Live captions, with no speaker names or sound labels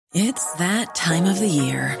It's that time of the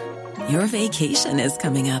year. Your vacation is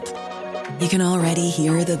coming up. You can already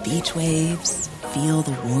hear the beach waves, feel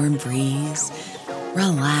the warm breeze,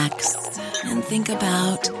 relax, and think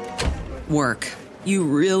about work. You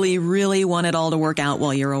really, really want it all to work out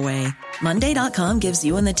while you're away. Monday.com gives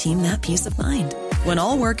you and the team that peace of mind. When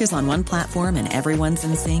all work is on one platform and everyone's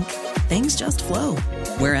in sync, things just flow.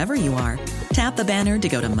 Wherever you are, tap the banner to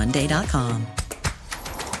go to Monday.com.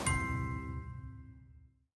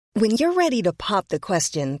 When you're ready to pop the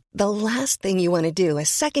question, the last thing you want to do is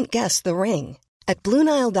second-guess the ring. At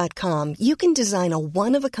BlueNile.com, you can design a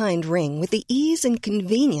one-of-a-kind ring with the ease and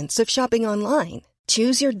convenience of shopping online.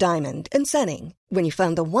 Choose your diamond and setting. When you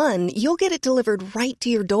find the one, you'll get it delivered right to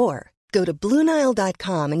your door. Go to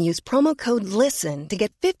BlueNile.com and use promo code LISTEN to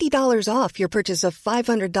get $50 off your purchase of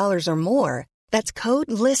 $500 or more. That's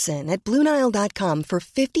code LISTEN at BlueNile.com for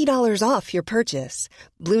 $50 off your purchase.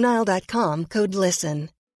 BlueNile.com, code LISTEN.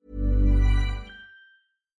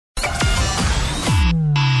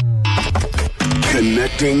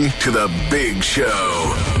 Connecting to the big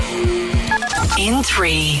show. In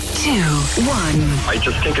 3, 2, 1. I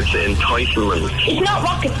just think it's entitlement. It's not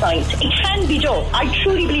rocket science. It can be done. I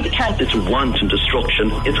truly believe it can. It's wanton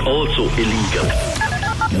destruction. It's also illegal.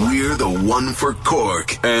 We're the one for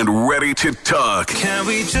Cork and ready to talk. Can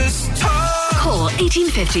we just talk? Call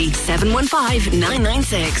 1850 715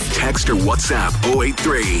 996. Text or WhatsApp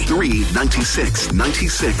 083 396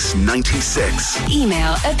 96 96.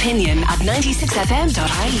 Email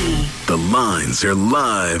opinion@96fm.ie. The lines are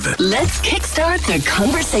live. Let's kickstart the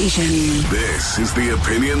conversation. This is the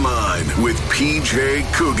Opinion Line with PJ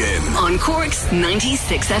Coogan On Cork's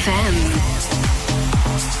 96 FM.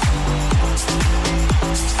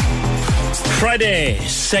 Friday,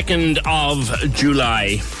 2nd of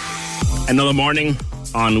July. Another morning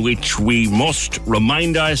on which we must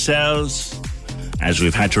remind ourselves, as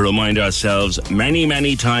we've had to remind ourselves many,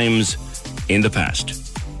 many times in the past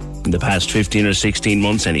 15 or 16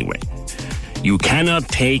 months anyway, you cannot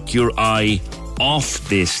take your eye off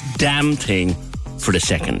this damn thing for a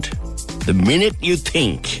second. The minute you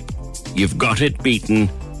think you've got it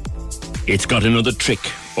beaten, it's got another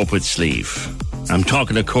trick up its sleeve. I'm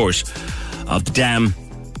talking, of course, of the damn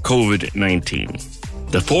COVID-19.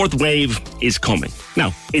 The fourth wave is coming.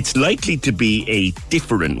 Now, it's likely to be a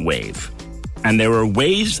different wave. And there are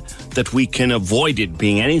ways that we can avoid it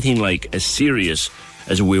being anything like as serious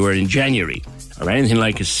as we were in January, or anything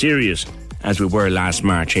like as serious as we were last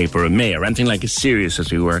March, April, and May, or anything like as serious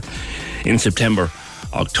as we were in September,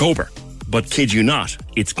 October. But kid you not,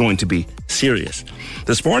 it's going to be serious.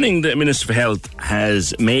 This morning, the Minister for Health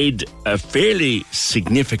has made a fairly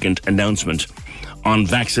significant announcement on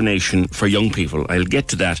vaccination for young people. I'll get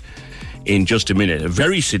to that in just a minute. A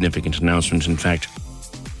very significant announcement, in fact.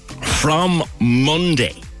 From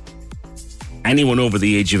Monday, anyone over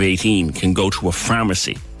the age of 18 can go to a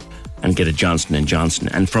pharmacy and get a Johnson & Johnson.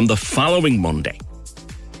 And from the following Monday,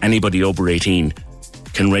 anybody over 18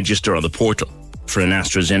 can register on the portal for an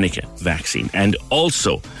AstraZeneca vaccine. And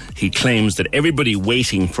also, he claims that everybody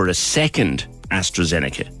waiting for a second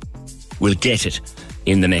AstraZeneca will get it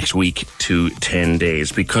in the next week to 10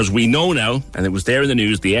 days. Because we know now, and it was there in the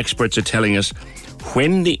news, the experts are telling us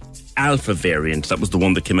when the Alpha variant, that was the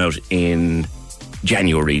one that came out in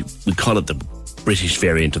January, we call it the British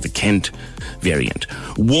variant or the Kent variant,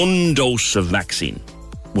 one dose of vaccine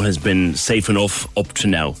has been safe enough up to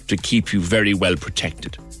now to keep you very well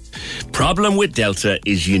protected. Problem with Delta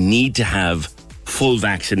is you need to have full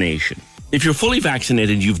vaccination. If you're fully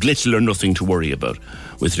vaccinated, you've little or nothing to worry about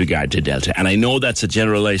with regard to Delta. And I know that's a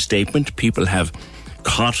generalised statement. People have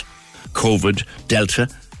caught COVID, Delta,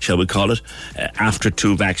 shall we call it, after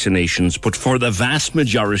 2 vaccinations. But for the vast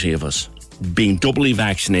majority of us, being doubly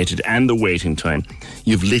vaccinated and the waiting time,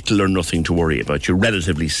 you've little or nothing to worry about. You're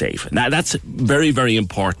relatively safe. Now, that's very, very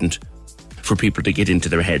important for people to get into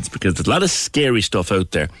their heads, because there's a lot of scary stuff out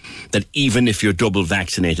there that even if you're double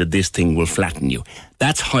vaccinated, this thing will flatten you.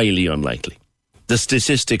 That's highly unlikely. The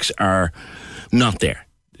statistics are not there.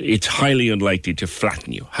 It's highly unlikely to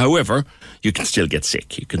flatten you. However, you can still get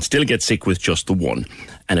sick. You can still get sick with just the one.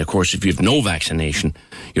 And of course, if you have no vaccination,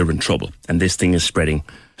 you're in trouble. And this thing is spreading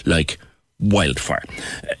like wildfire.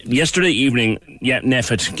 Yesterday evening,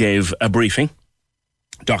 NPHET gave a briefing.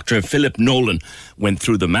 Dr. Philip Nolan went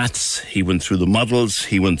through the maths, he went through the models,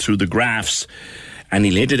 he went through the graphs, and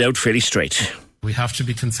he laid it out fairly straight. We have to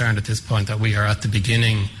be concerned at this point that we are at the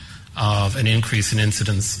beginning of an increase in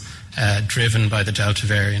incidence driven by the Delta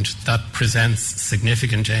variant that presents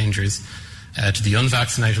significant dangers to the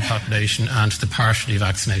unvaccinated population and to the partially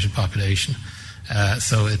vaccinated population.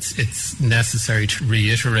 So it's necessary to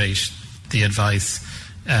reiterate the advice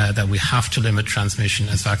that we have to limit transmission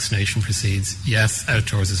as vaccination proceeds. Yes,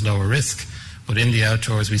 outdoors is lower risk, but in the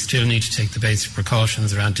outdoors we still need to take the basic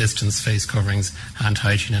precautions around distance, face coverings, hand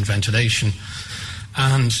hygiene and ventilation,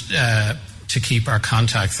 and to keep our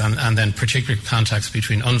contacts and then particularly contacts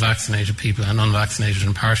between unvaccinated people and unvaccinated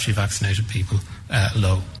and partially vaccinated people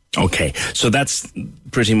low. Okay, so that's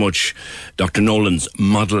pretty much Dr. Nolan's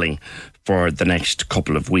modelling for the next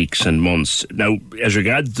couple of weeks and months. Now, as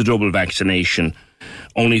regards the double vaccination,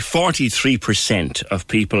 only 43% of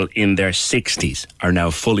people in their 60s are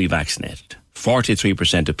now fully vaccinated.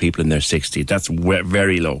 43% of people in their 60s. That's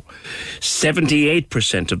very low.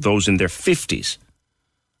 78% of those in their 50s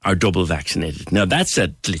are double vaccinated. Now, that's a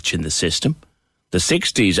glitch in the system. The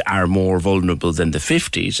 60s are more vulnerable than the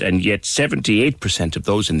 50s, and yet 78% of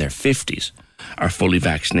those in their 50s are fully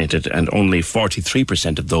vaccinated, and only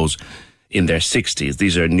 43% of those in their 60s.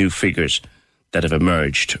 These are new figures that have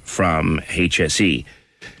emerged from HSE.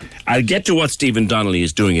 I'll get to what Stephen Donnelly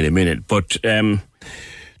is doing in a minute, but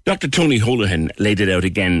Dr. Tony Holohan laid it out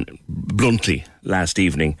again bluntly last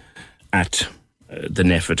evening at the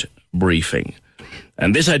NPHET briefing.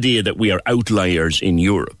 And this idea that we are outliers in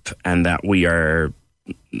Europe and that we are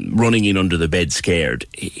running in under the bed scared,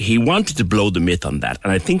 he wanted to blow the myth on that.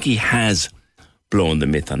 And I think he has blown the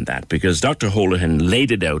myth on that, because Dr. Holohan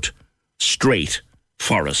laid it out straight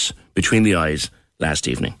for us between the eyes last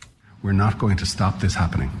evening. We're not going to stop this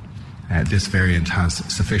happening. This variant has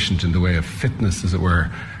sufficient in the way of fitness, as it were,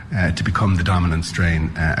 to become the dominant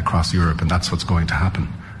strain across Europe, and that's what's going to happen.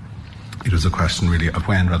 It was a question really of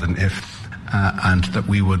when rather than if, and that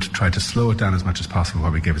we would try to slow it down as much as possible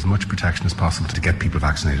while we give as much protection as possible to get people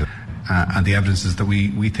vaccinated. And the evidence is that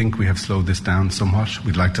we think we have slowed this down somewhat.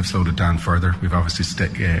 We'd like to have slowed it down further. We've obviously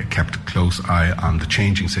kept a close eye on the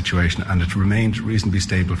changing situation, and it remained reasonably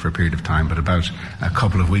stable for a period of time, but about a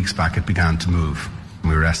couple of weeks back it began to move.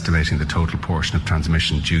 We were estimating the total portion of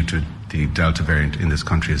transmission due to the Delta variant in this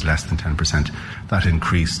country is less than 10%. That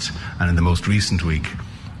increased, and in the most recent week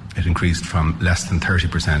it increased from less than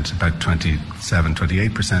 30%, about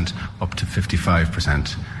 28%, up to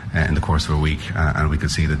 55% in the course of a week. And we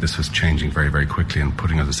could see that this was changing very, very quickly and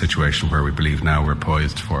putting us in a situation where we believe now we're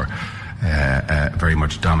poised for very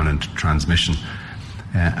much dominant transmission.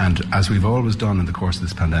 And as we've always done in the course of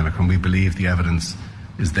this pandemic, when we believe the evidence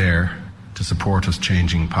is there to support us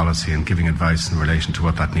changing policy and giving advice in relation to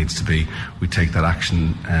what that needs to be, we take that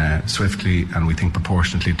action swiftly and we think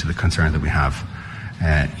proportionately to the concern that we have.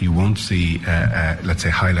 You won't see, let's say,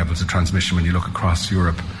 high levels of transmission when you look across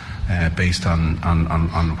Europe based on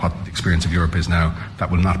what the experience of Europe is now. That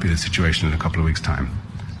will not be the situation in a couple of weeks' time.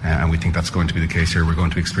 And we think that's going to be the case here. We're going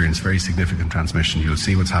to experience very significant transmission. You'll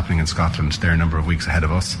see what's happening in Scotland. They're a number of weeks ahead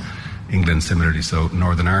of us. England similarly so.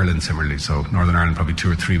 Northern Ireland similarly so. Northern Ireland probably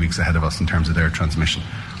 2 or 3 weeks ahead of us in terms of their transmission.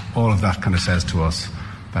 All of that kind of says to us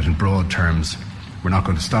that in broad terms, we're not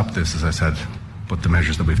going to stop this, as I said, but the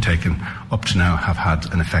measures that we've taken up to now have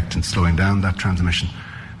had an effect in slowing down that transmission,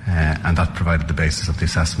 and that provided the basis of the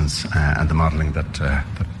assessments and the modelling that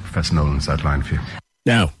Professor Nolan has outlined for you.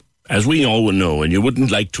 Now, as we all know, and you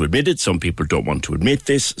wouldn't like to admit it, some people don't want to admit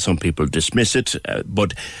this, some people dismiss it,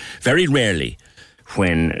 but very rarely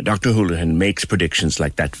when Dr. Holohan makes predictions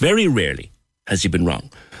like that, very rarely has he been wrong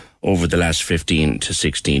over the last 15 to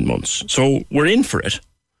 16 months. So we're in for it.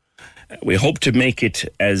 We hope to make it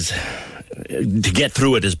to get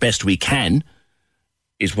through it as best we can,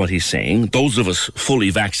 is what he's saying. Those of us fully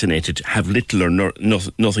vaccinated have little or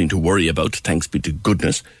nothing to worry about, thanks be to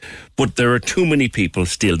goodness. But there are too many people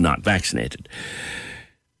still not vaccinated.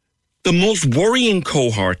 The most worrying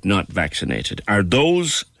cohort not vaccinated are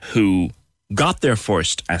those who got their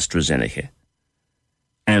first AstraZeneca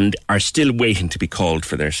and are still waiting to be called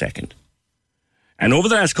for their second. And over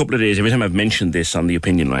the last couple of days, every time I've mentioned this on the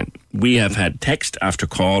opinion line, we have had text after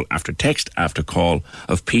call after text after call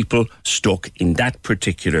of people stuck in that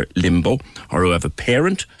particular limbo, or who have a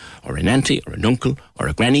parent or an auntie or an uncle or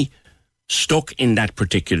a granny stuck in that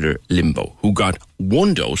particular limbo, who got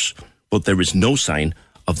one dose, but there is no sign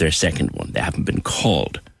of their second one. They haven't been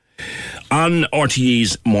called. On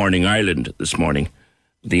RTE's Morning Ireland this morning,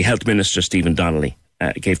 the Health Minister, Stephen Donnelly,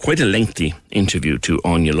 gave quite a lengthy interview to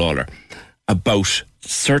Anya Lawler about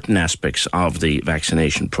certain aspects of the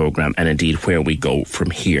vaccination programme and indeed where we go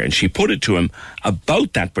from here. And she put it to him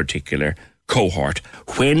about that particular cohort.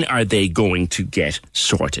 When are they going to get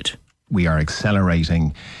sorted? We are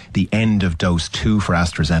accelerating the end of dose 2 for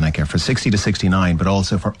AstraZeneca for 60 to 69, but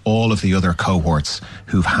also for all of the other cohorts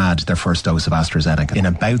who've had their first dose of AstraZeneca. In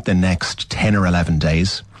about the next 10 or 11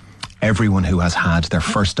 days, everyone who has had their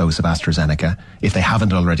first dose of AstraZeneca, if they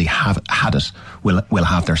haven't already had it, will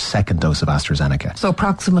have their second dose of AstraZeneca. So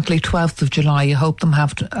approximately 12th of July, you hope to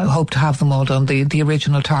have them all done. The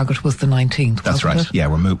original target was the 19th. That's right. Yeah,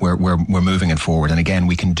 we're moving it forward. And again,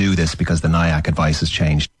 we can do this because the NIAC advice has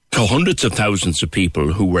changed. So hundreds of thousands of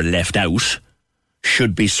people who were left out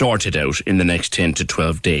should be sorted out in the next 10 to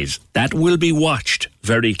 12 days. That will be watched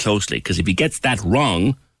very closely, because if he gets that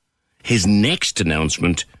wrong, his next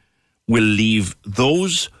announcement will leave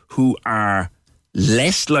those who are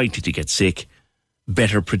less likely to get sick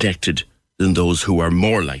better protected than those who are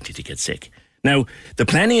more likely to get sick. Now, the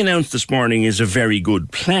plan he announced this morning is a very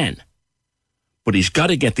good plan, but he's got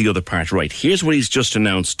to get the other part right. Here's what he's just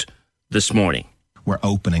announced this morning. We're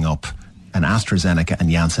opening up an AstraZeneca and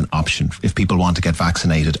Janssen option if people want to get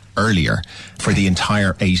vaccinated earlier for the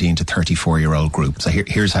entire 18 to 34-year-old group. So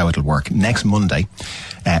here's how it'll work. Next Monday,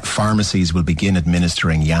 pharmacies will begin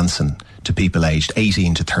administering Janssen to people aged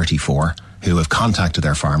 18 to 34 who have contacted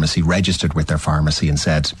their pharmacy, registered with their pharmacy and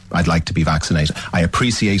said, I'd like to be vaccinated. I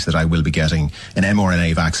appreciate that I will be getting an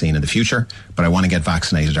mRNA vaccine in the future, but I want to get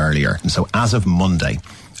vaccinated earlier. And so as of Monday,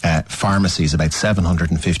 pharmacies, about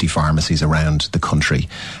 750 pharmacies around the country,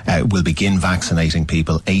 will begin vaccinating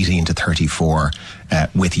people 18 to 34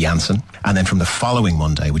 with Janssen. And then from the following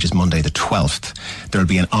Monday, which is Monday the 12th, there'll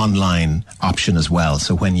be an online option as well.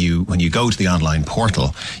 So when you go to the online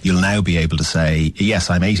portal, you'll now be able to say, yes,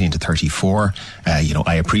 I'm 18 to 34.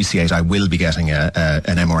 I appreciate I will be getting an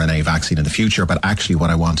mRNA vaccine in the future, but actually what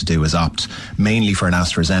I want to do is opt mainly for an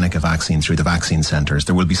AstraZeneca vaccine through the vaccine centres.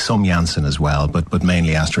 There will be some Janssen as well, but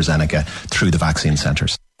mainly AstraZeneca through the vaccine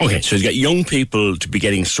centres. Okay, so he's got young people to be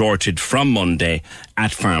getting sorted from Monday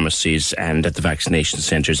at pharmacies and at the vaccination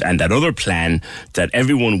centres, and that other plan that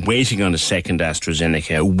everyone waiting on a second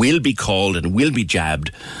AstraZeneca will be called and will be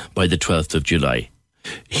jabbed by the 12th of July.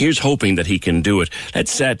 Here's hoping that he can do it.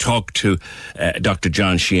 Let's talk to Dr.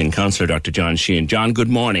 John Sheehan, Councillor Dr. John Sheehan. John, good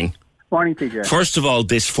morning. Morning, PJ. First of all,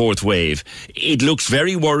 this fourth wave, it looks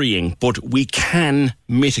very worrying, but we can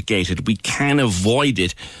mitigate it. We can avoid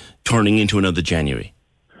it turning into another January.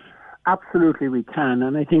 Absolutely, we can,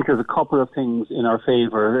 and I think there's a couple of things in our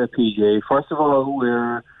favour, PJ. First of all,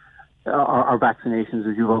 our vaccinations,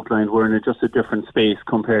 as you've outlined, we're in just a different space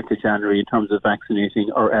compared to January in terms of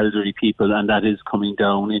vaccinating our elderly people, and that is coming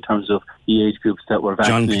down in terms of the age groups that we're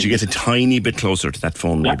vaccinating. John, could you get a tiny bit closer to that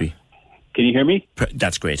phone, maybe? Yeah. Can you hear me?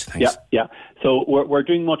 That's great, thanks. Yeah. So we're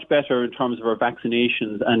doing much better in terms of our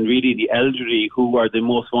vaccinations, and really the elderly, who are the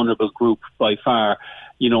most vulnerable group by far,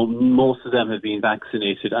 most of them have been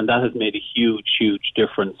vaccinated, and that has made a huge, huge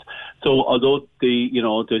difference. So although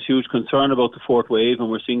there's huge concern about the fourth wave, and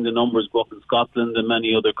we're seeing the numbers go up in Scotland and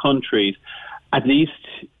many other countries, at least,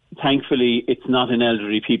 thankfully, it's not in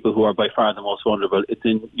elderly people who are by far the most vulnerable. It's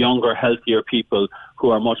in younger, healthier people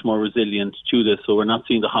who are much more resilient to this. So we're not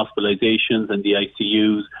seeing the hospitalizations and the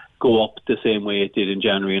ICUs go up the same way it did in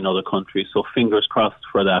January in other countries. So fingers crossed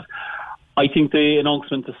for that. I think the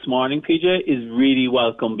announcement this morning, PJ, is really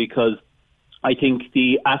welcome, because I think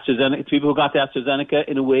the AstraZeneca, people who got the AstraZeneca,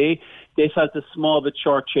 in a way, they felt a small bit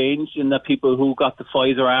shortchanged in that people who got the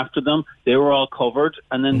Pfizer after them, they were all covered,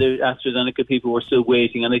 and then the AstraZeneca people were still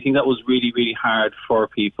waiting, and I think that was really, really hard for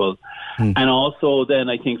people. And also then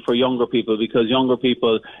I think for younger people, because younger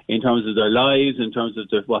people, in terms of their lives, in terms of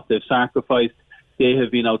what they've sacrificed, they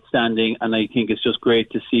have been outstanding, and I think it's just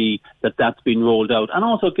great to see that that's been rolled out. And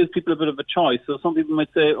also it gives people a bit of a choice. So some people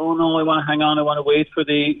might say, oh no, I want to hang on, I want to wait for for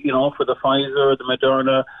the Pfizer or the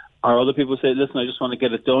Moderna, or other people say, listen, I just want to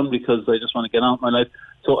get it done because I just want to get on with my life.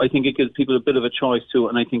 So I think it gives people a bit of a choice too,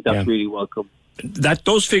 and I think that's really welcome.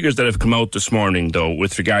 Those figures that have come out this morning, though,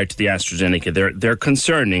 with regard to the AstraZeneca, they're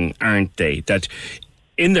concerning, aren't they? That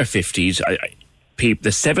in their 50s, the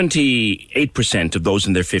 78% of those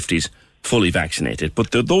in their 50s fully vaccinated,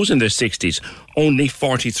 but those in their 60s, only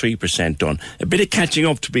 43% done. A bit of catching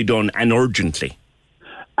up to be done, and urgently.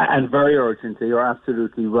 And very urgently, you're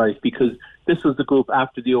absolutely right, because this was the group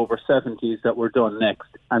after the over 70s that were done next,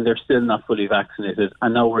 and they're still not fully vaccinated,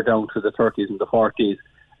 and now we're down to the 30s and the 40s,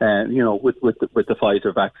 with the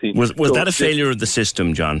Pfizer vaccine. Was that a failure of the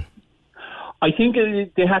system, John? I think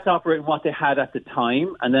they had to operate in what they had at the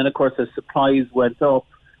time, and then of course as supplies went up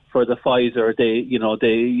for the Pfizer,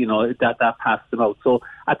 that passed them out. So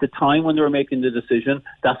at the time when they were making the decision,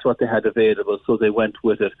 that's what they had available, so they went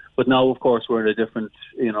with it. But now, of course, we're in a different,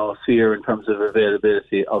 sphere in terms of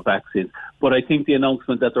availability of vaccines. But I think the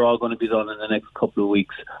announcement that they're all going to be done in the next couple of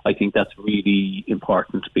weeks, I think that's really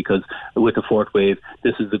important, because with the fourth wave,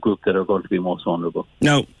 this is the group that are going to be most vulnerable.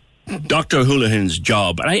 Now, Dr. Holohan's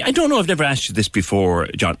job, and I don't know, I've never asked you this before,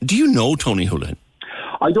 John. Do you know Tony Holohan?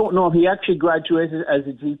 I don't know if he actually graduated as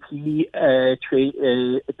a GP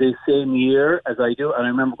the same year as I do, and I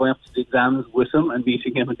remember going up to the exams with him and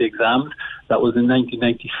meeting him at the exams. That was in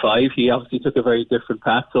 1995. He obviously took a very different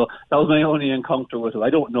path, so that was my only encounter with him.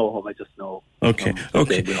 I don't know him, I just know. Okay.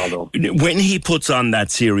 When he puts on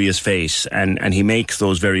that serious face and he makes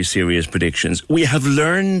those very serious predictions, we have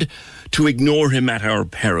learned to ignore him at our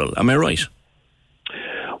peril. Am I right?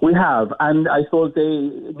 We have, and I suppose they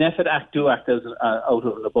NPHET act as out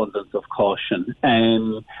of an abundance of caution.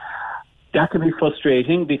 That can be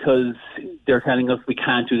frustrating because they're telling us we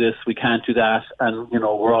can't do this, we can't do that, and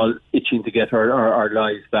we're all itching to get our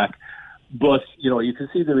lives back. But you can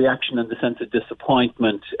see the reaction and the sense of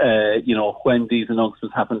disappointment, when these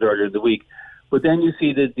announcements happened earlier in the week. But then you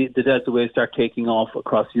see the Delta wave start taking off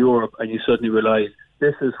across Europe, and you suddenly realise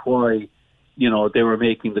this is why. They were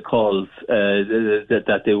making the calls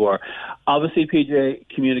that they were. Obviously, PJ,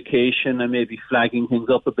 communication and maybe flagging things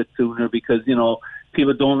up a bit sooner because,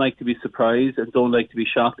 people don't like to be surprised and don't like to be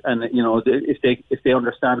shocked. And, if they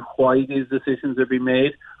understand why these decisions are being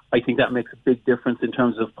made, I think that makes a big difference in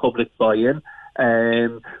terms of public buy-in.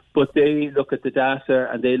 But they look at the data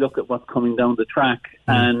and they look at what's coming down the track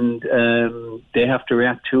and they have to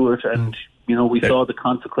react to it. And, we saw the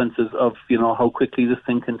consequences of, how quickly this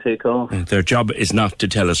thing can take off. Their job is not to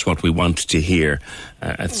tell us what we want to hear.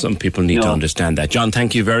 Some people need to understand that. John,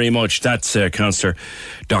 thank you very much. That's Councillor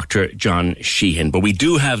Dr. John Sheehan. But we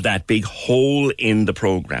do have that big hole in the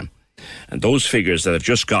programme. And those figures that I've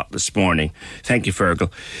just got this morning, thank you,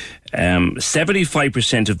 Fergal,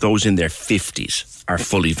 75% of those in their 50s are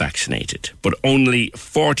fully vaccinated, but only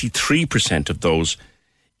 43% of those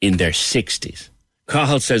in their 60s.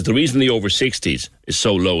 Cahill says the reason the over 60s is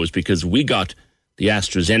so low is because we got the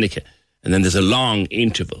AstraZeneca and then there's a long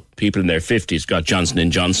interval. People in their 50s got Johnson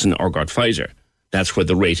 & Johnson or got Pfizer. That's where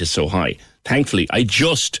the rate is so high. Thankfully, I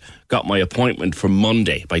just got my appointment for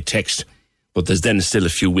Monday by text, but there's then still a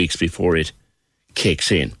few weeks before it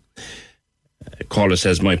kicks in. Caller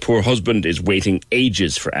says, my poor husband is waiting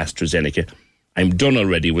ages for AstraZeneca. I'm done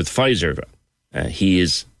already with Pfizer. He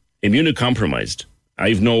is immunocompromised.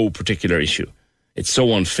 I've no particular issue. It's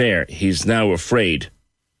so unfair. He's now afraid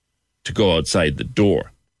to go outside the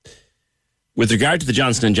door. With regard to the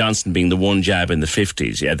Johnson & Johnson being the one jab in the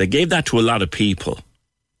 50s, yeah, they gave that to a lot of people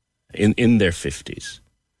in their 50s.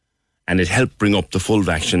 And it helped bring up the full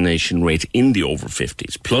vaccination rate in the over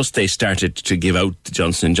 50s. Plus, they started to give out the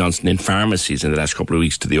Johnson & Johnson in pharmacies in the last couple of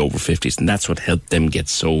weeks to the over 50s. And that's what helped them get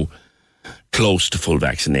so close to full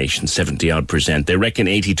vaccination, 70-odd%. They reckon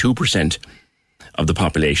 82% of the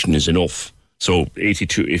population is enough. So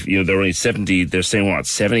 82, if they're only 70, they're saying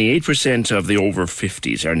 78% of the over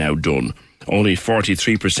 50s are now done. Only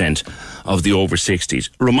 43% of the over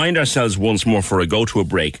 60s. Remind ourselves once more before I go to a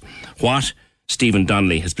break what Stephen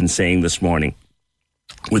Donnelly has been saying this morning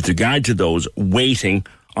with regard to those waiting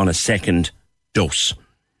on a second dose.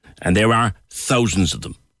 And there are thousands of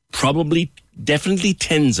them. Probably, definitely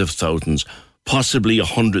tens of thousands, possibly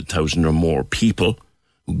 100,000 or more people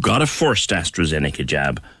who got a first AstraZeneca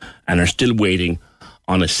jab and are still waiting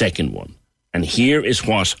on a second one. And here is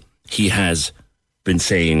what he has been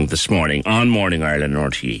saying this morning on Morning Ireland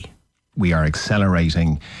and RTE. We are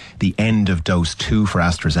accelerating the end of dose 2 for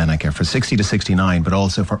AstraZeneca for 60 to 69, but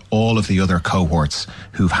also for all of the other cohorts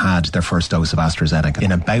who've had their first dose of AstraZeneca.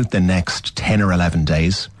 In about the next 10 or 11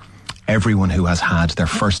 days, everyone who has had their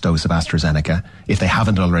first dose of AstraZeneca, if they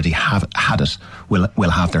haven't already had it, will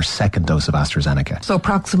have their second dose of AstraZeneca. So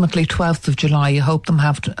approximately 12th of July, you hope to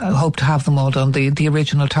have them all done. The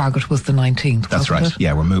original target was the 19th. That's right.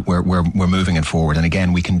 Yeah, we're moving it forward. And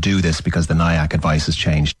again, we can do this because the NIAC advice has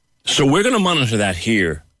changed. So we're going to monitor that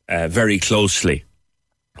here very closely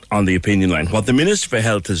on the opinion line. What the Minister for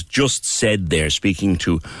Health has just said there, speaking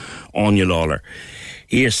to Anya Lawler,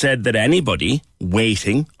 he has said that anybody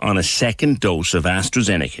waiting on a second dose of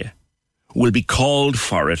AstraZeneca will be called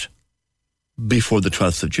for it before the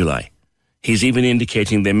 12th of July. He's even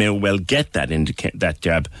indicating they may well get that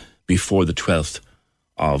jab before the 12th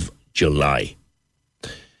of July.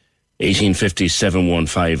 1850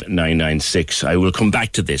 715 996. I will come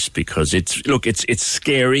back to this because it's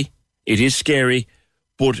scary. It is scary,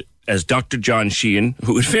 but as Dr. John Sheehan,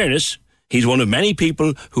 who in fairness, he's one of many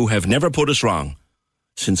people who have never put us wrong.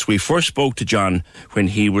 Since we first spoke to John when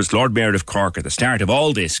he was Lord Mayor of Cork at the start of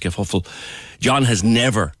all this kerfuffle, John has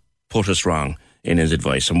never put us wrong in his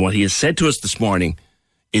advice. And what he has said to us this morning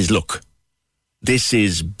is, look, this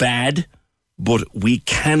is bad, but we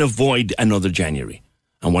can avoid another January.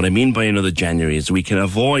 And what I mean by another January is we can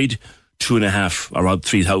avoid 2.5, around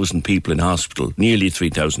 3,000 people in hospital, nearly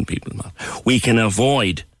 3,000 people in hospital. We can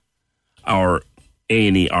avoid our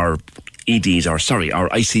A&E, our EDs, our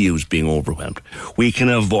ICUs being overwhelmed. We can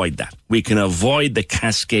avoid that. We can avoid the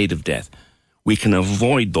cascade of death. We can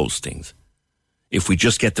avoid those things if we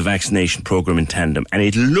just get the vaccination program in tandem. And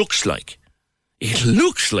it looks like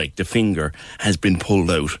the finger has been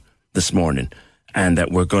pulled out this morning, and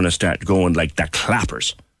that we're going to start going like the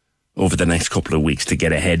clappers over the next couple of weeks to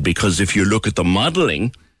get ahead. Because if you look at the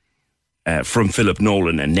modelling from Philip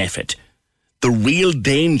Nolan and NPHET, the real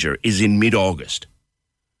danger is in mid-August.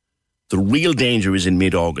 The real danger is in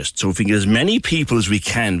mid-August. So if we get as many people as we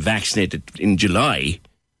can vaccinated in July,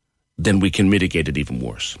 then we can mitigate it even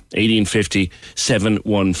worse. 1850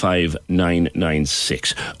 715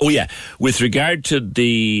 996. Oh yeah, with regard to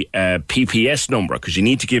the PPS number, because you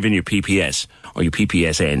need to give in your PPS or your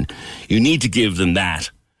PPSN, you need to give them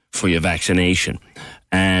that for your vaccination.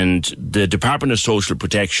 And the Department of Social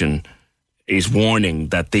Protection is warning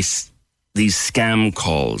that these scam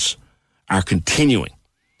calls are continuing.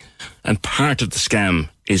 And part of the scam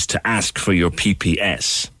is to ask for your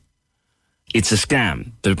PPS. It's a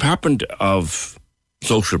scam. The Department of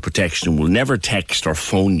Social Protection will never text or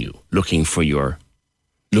phone you looking for your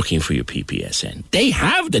PPSN. They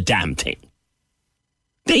have the damn thing.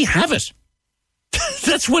 They have it.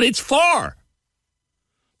 That's what it's for.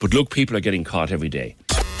 But look, people are getting caught every day.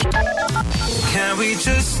 Can we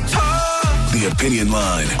just talk? The Opinion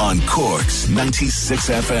Line on Cork's 96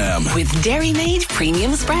 FM. With Dairy Made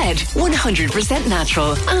Premium Spread. 100%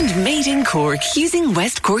 natural and made in Cork using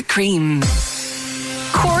West Cork cream.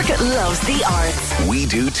 Cork loves the arts. We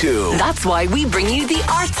do too. That's why we bring you the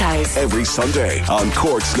Arts House. Every Sunday on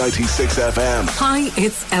Cork's 96 FM. Hi,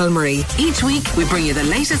 it's Elmarie. Each week we bring you the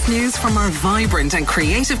latest news from our vibrant and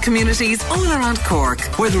creative communities all around Cork.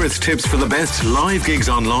 Whether it's tips for the best live gigs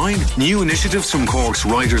online, new initiatives from Cork's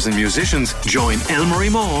writers and musicians, join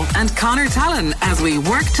Elmarie Maw and Connor Talon as we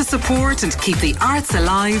work to support and keep the arts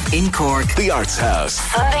alive in Cork. The Arts House.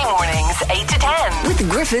 Sunday mornings 8 to 10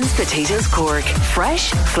 with Griffin's Potatoes Cork. Fresh,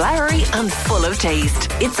 flowery and full of taste.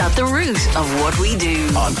 It's at the root of what we do.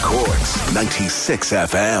 On Cork's 96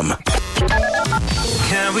 FM.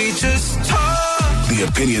 Can we just talk? The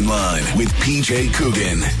Opinion Line with PJ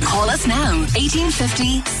Coogan. Call us now,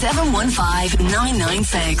 1850 715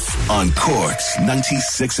 996. On Cork's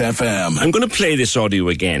 96 FM. I'm going to play this audio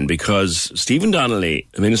again because Stephen Donnelly,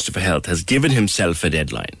 the Minister for Health, has given himself a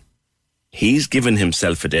deadline. He's given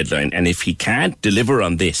himself a deadline, and if he can't deliver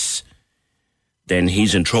on this, then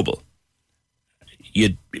he's in trouble.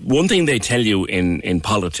 One thing they tell you in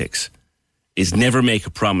politics is never make a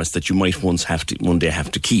promise that you might one day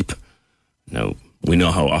have to keep. Now, we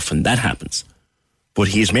know how often that happens. But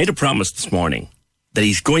he has made a promise this morning that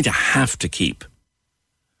he's going to have to keep.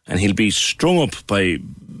 And he'll be strung up by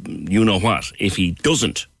you-know-what if he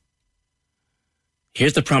doesn't.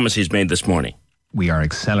 Here's the promise he's made this morning. We are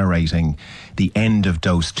accelerating the end of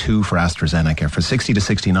dose 2 for AstraZeneca for 60 to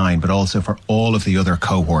 69, but also for all of the other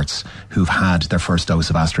cohorts who've had their first dose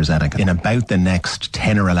of AstraZeneca. In about the next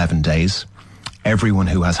 10 or 11 days, everyone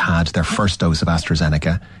who has had their first dose of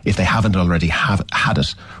AstraZeneca, if they haven't already had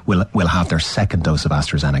it, will have their second dose of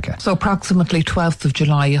AstraZeneca. So approximately 12th of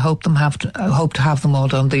July, you hope to have them all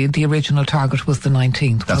done. The original target was the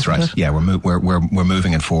 19th. That's right. It? Yeah, we're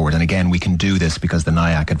moving it forward. And again, we can do this because the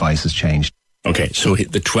NIAC advice has changed. Okay, so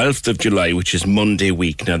the 12th of July, which is Monday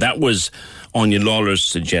week. Now, that was Anya Lawler's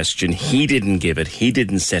suggestion. He didn't give it. He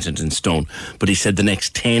didn't set it in stone. But he said the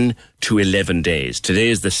next 10 to 11 days. Today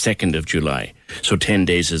is the 2nd of July. So 10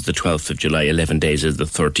 days is the 12th of July. 11 days is the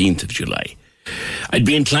 13th of July. I'd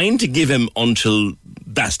be inclined to give him until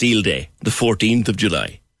Bastille Day, the 14th of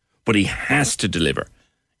July. But he has to deliver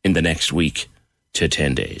in the next week to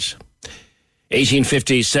 10 days.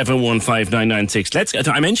 1850 715 996.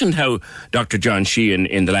 I mentioned how Dr. John Sheehan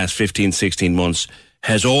in the last 15, 16 months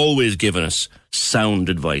has always given us sound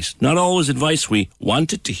advice. Not always advice we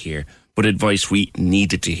wanted to hear, but advice we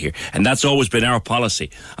needed to hear. And that's always been our policy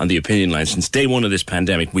on the Opinion Line since day one of this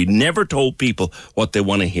pandemic. We never told people what they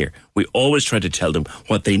want to hear. We always try to tell them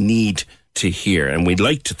what they need to hear. And we'd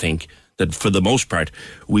like to think that for the most part,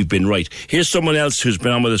 we've been right. Here's someone else who's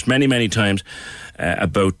been on with us many, many times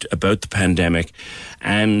about the pandemic.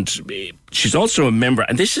 And she's also a member,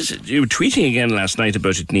 and this is, you were tweeting again last night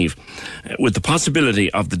about it, Niamh, with the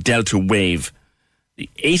possibility of the Delta wave.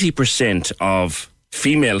 80% of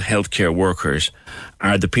female healthcare workers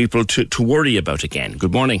are the people to worry about again.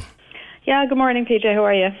 Good morning. Yeah, good morning, PJ. How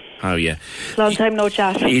are you? How are you? Long time no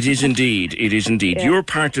chat. It is indeed. It is indeed. Yeah. You're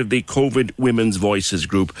part of the COVID Women's Voices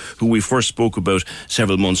group, who we first spoke about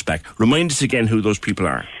several months back. Remind us again who those people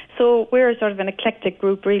are. So we're sort of an eclectic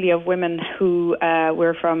group, really, of women who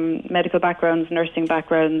we're from medical backgrounds, nursing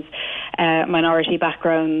backgrounds, minority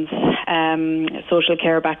backgrounds, social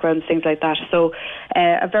care backgrounds, things like that. So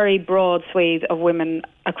a very broad swathe of women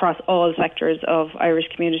across all sectors of Irish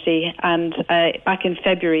community. And back in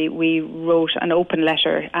February, we wrote an open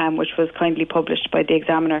letter, which was kindly published by the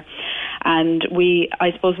Examiner. And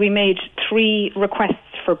I suppose we made 3 requests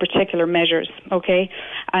for particular measures, okay?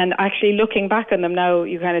 And actually looking back on them now,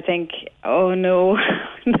 you kind of think, oh no,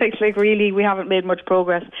 like really, we haven't made much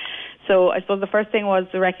progress. So I suppose the first thing was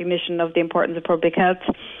the recognition of the importance of public health,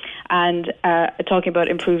 and talking about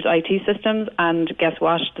improved IT systems. And guess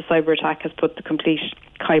what? The cyber attack has put the complete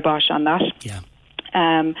kibosh on that. Yeah.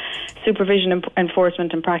 Supervision,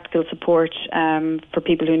 enforcement and practical support for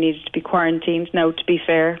people who needed to be quarantined. Now, to be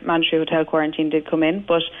fair, mandatory hotel quarantine did come in,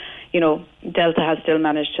 but Delta has still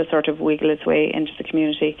managed to sort of wiggle its way into the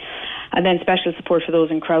community. And then special support for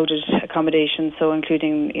those in crowded accommodations, so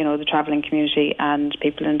including, the travelling community and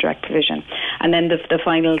people in direct provision. And then the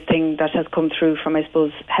final thing that has come through from, I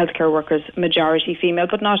suppose, healthcare workers, majority female,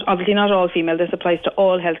 but obviously not all female, this applies to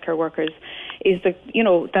all healthcare workers, is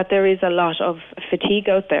that there is a lot of fatigue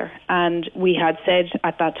out there. And we had said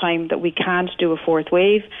at that time that we can't do a 4th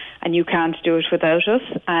wave and you can't do it without us.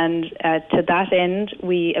 And to that end,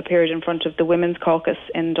 we appeared in front of the Women's Caucus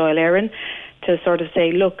in Dáil Éireann to sort of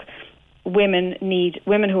say, look, women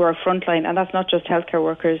who are frontline, and that's not just healthcare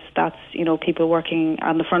workers, that's people working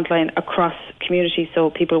on the frontline across communities,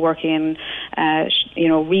 so people working in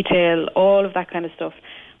retail, all of that kind of stuff.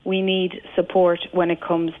 We need support when it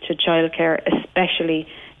comes to childcare, especially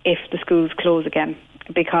if the schools close again,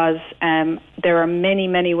 because there are many,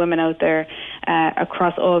 many women out there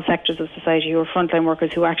across all sectors of society who are frontline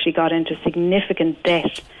workers who actually got into significant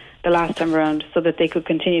debt the last time around so that they could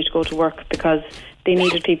continue to go to work because they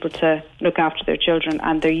needed people to look after their children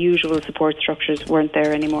and their usual support structures weren't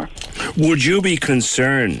there anymore. Would you be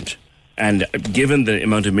concerned, and given the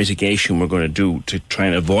amount of mitigation we're going to do to try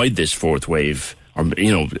and avoid this 4th wave, or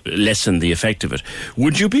lessen the effect of it,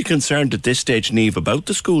 would you be concerned at this stage, Niamh, about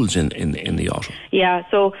the schools in the autumn? Yeah,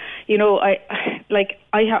 so I'd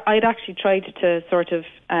actually tried to sort of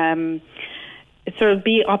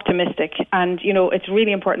be optimistic, and it's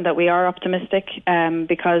really important that we are optimistic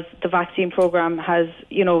because the vaccine programme has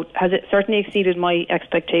certainly exceeded my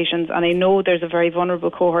expectations, and I know there's a very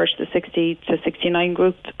vulnerable cohort, the 60 to 69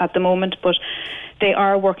 group at the moment, but they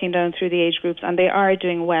are working down through the age groups and they are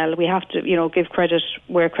doing well. We have to give credit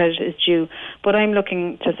where credit is due, but I'm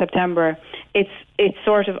looking to September. It's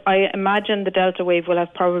sort of, I imagine the Delta wave will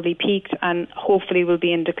have probably peaked and hopefully will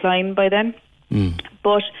be in decline by then.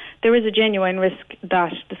 But there is a genuine risk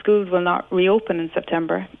that the schools will not reopen in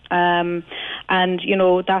September. And,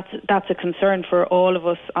 that's a concern for all of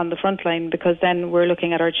us on the front line, because then we're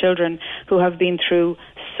looking at our children who have been through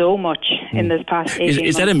so much in this past 18 months.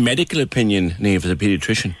 Is that a medical opinion, Niamh, as a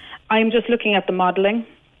paediatrician? I'm just looking at the modelling.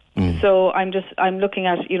 So I'm looking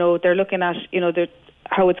at, they're looking at,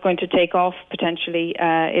 how it's going to take off potentially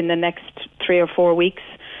in the next 3 or 4 weeks.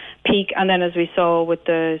 Peak, and then as we saw with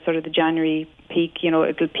the sort of the January peak,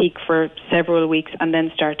 it'll peak for several weeks and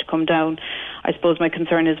then start to come down. I suppose my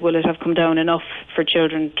concern is, will it have come down enough for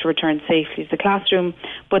children to return safely to the classroom?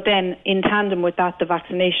 But then in tandem with that, the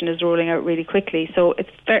vaccination is rolling out really quickly. So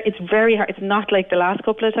it's very hard. It's not like the last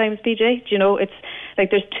couple of times, PJ. It's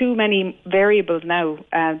like there's too many variables now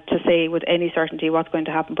to say with any certainty what's going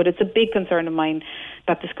to happen. But it's a big concern of mine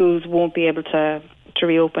that the schools won't be able to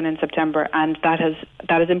reopen in September, and that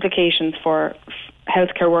has implications for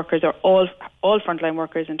healthcare workers or all frontline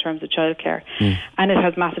workers in terms of childcare, and it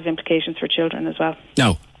has massive implications for children as well.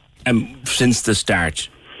 Now, since the start,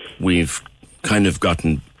 we've kind of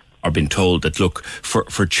gotten or been told that, look,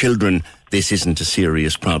 for children, this isn't a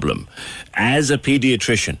serious problem. As a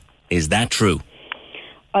paediatrician, is that true?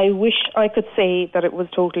 I wish I could say that it was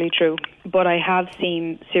totally true, but I have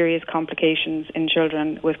seen serious complications in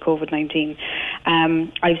children with COVID-19.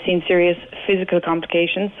 I've seen serious physical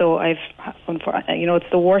complications, so it's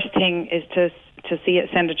the worst thing is to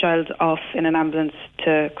send a child off in an ambulance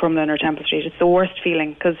to Crumlin or Temple Street. It's the worst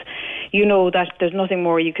feeling, because that there's nothing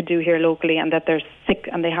more you could do here locally and that they're sick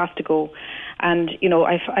and they have to go. And,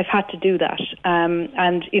 I've had to do that.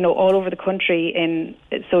 And, all over the country,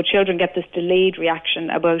 so children get this delayed reaction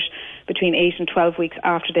about between 8 and 12 weeks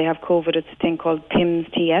after they have COVID. It's a thing called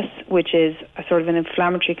PIMS-TS, which is a sort of an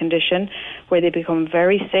inflammatory condition where they become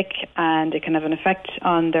very sick, and it can have an effect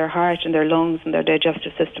on their heart and their lungs and their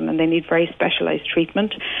digestive system, and they need very specialised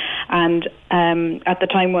treatment. And at the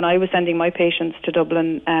time when I was sending my patients to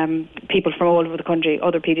Dublin, people from all over the country,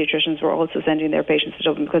 other paediatricians, were also sending their patients to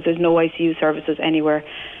Dublin, because there's no ICU services anywhere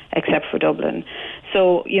except for Dublin.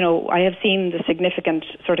 So, I have seen the significant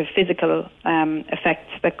sort of physical effects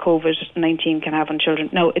that COVID-19 can have on children.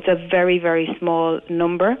 Now, it's a very, very small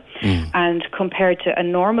number, and compared to a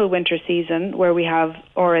normal winter season where we have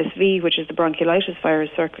RSV, which is the bronchiolitis virus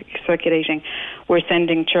circulating, we're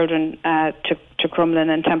sending children to Crumlin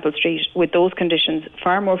and Temple Street with those conditions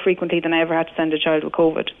far more frequently than I ever had to send a child with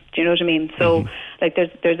COVID. Do you know what I mean? So,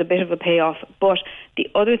 there's a bit of a payoff. But the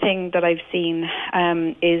other thing that I've seen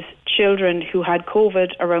is children who had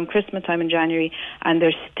COVID around Christmas time in January, and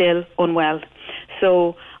they're still unwell.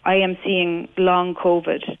 So I am seeing long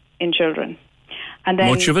COVID in children. And then,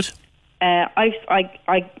 much of it?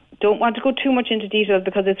 I don't want to go too much into details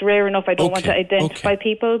because it's rare enough. I don't want to identify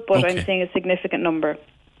people, but I'm seeing a significant number.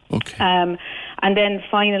 Okay. And then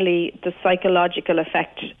finally, the psychological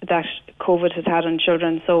effect that COVID has had on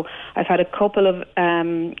children. So I've had a couple of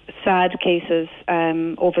sad cases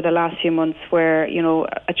over the last few months where,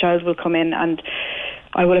 a child will come in and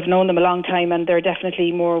I will have known them a long time and they're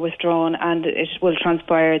definitely more withdrawn, and it will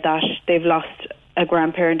transpire that they've lost a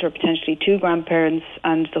grandparent or potentially two grandparents,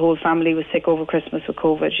 and the whole family was sick over Christmas with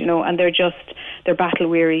COVID, and they're battle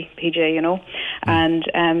weary, PJ,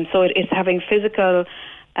 and so it's having physical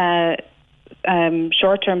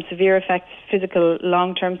short-term severe effects, physical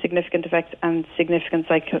long-term significant effects, and significant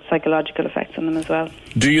psychological effects on them as well.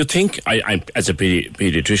 Do you think, I as a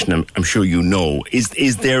paediatrician, I'm sure you know,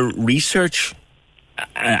 is there research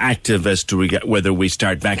active as to whether we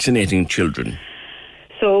start vaccinating children?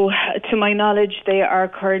 So, to my knowledge, they are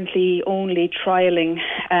currently only trialling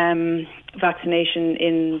vaccination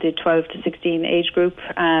in the 12 to 16 age group.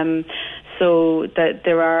 So that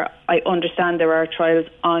I understand there are trials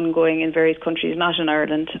ongoing in various countries, not in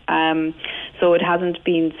Ireland. So it hasn't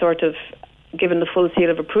been sort of given the full seal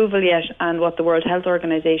of approval yet. And what the World Health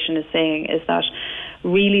Organization is saying is that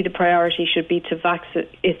really the priority should be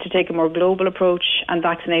to take a more global approach and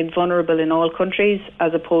vaccinate vulnerable in all countries,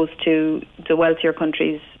 as opposed to the wealthier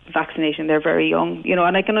countries vaccinating their very young.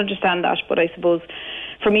 And I can understand that, but I suppose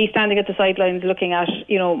for me, standing at the sidelines looking at,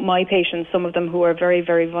 my patients, some of them who are very,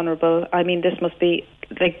 very vulnerable, I mean, this must be,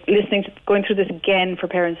 like, going through this again for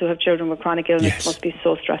parents who have children with chronic illness must be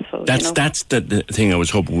so stressful. That's the thing I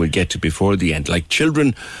was hoping we'd get to before the end. Like,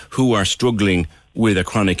 children who are struggling with a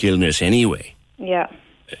chronic illness anyway. Yeah.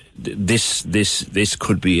 This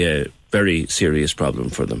could be a very serious problem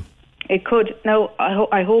for them. It could. Now,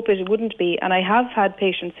 I hope it wouldn't be. And I have had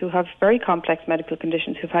patients who have very complex medical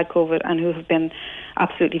conditions who've had COVID and who have been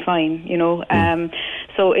absolutely fine,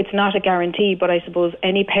 So it's not a guarantee, but I suppose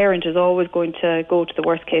any parent is always going to go to the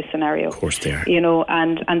worst case scenario. Of course they are.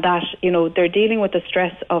 And that, they're dealing with the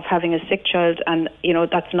stress of having a sick child, and,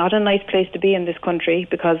 that's not a nice place to be in this country,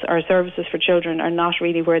 because our services for children are not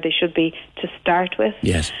really where they should be to start with.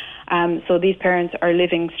 Yes. So these parents are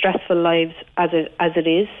living stressful lives as it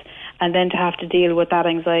is. And then to have to deal with that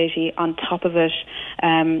anxiety on top of it,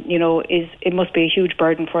 it must be a huge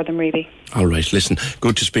burden for them, really. All right, listen,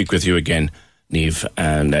 good to speak with you again, Niamh,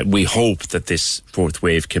 and we hope that this fourth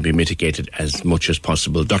wave can be mitigated as much as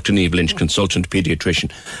possible. Dr. Niamh Lynch, consultant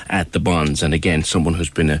paediatrician at the Bonds, and again, someone who's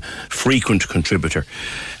been a frequent contributor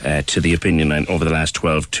to the Opinion Line over the last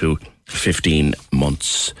 12 to 15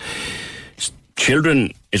 months.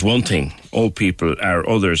 Children is one thing, old people are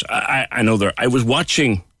others. I know I was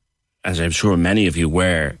watching, as I'm sure many of you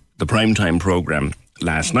were, the primetime programme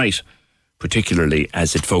last night, particularly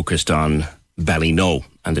as it focused on Ballyknoe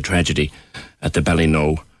and the tragedy at the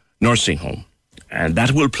Ballyknoe nursing home. And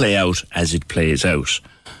that will play out as it plays out.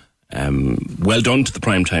 Well done to the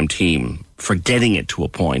primetime team for getting it to a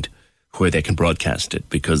point where they can broadcast it,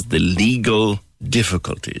 because the legal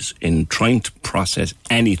difficulties in trying to process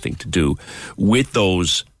anything to do with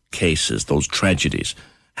those cases, those tragedies,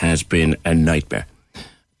 has been a nightmare.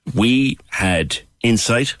 We had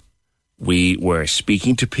insight. We were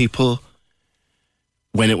speaking to people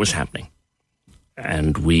when it was happening.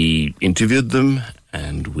 And we interviewed them,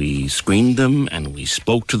 and we screened them, and we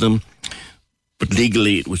spoke to them. But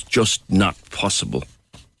legally, it was just not possible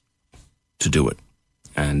to do it.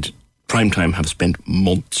 And Primetime have spent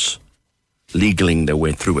months legaling their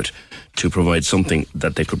way through it to provide something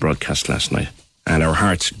that they could broadcast last night. And our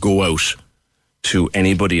hearts go out to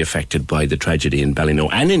anybody affected by the tragedy in Ballyknoe,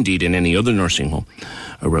 and indeed in any other nursing home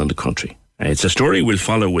around the country. It's a story we'll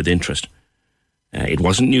follow with interest. It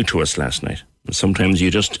wasn't new to us last night. Sometimes you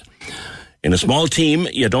just, in a small team,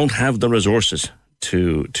 you don't have the resources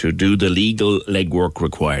to do the legal legwork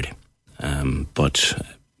required. But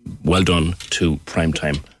well done to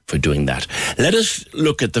Primetime for doing that. Let us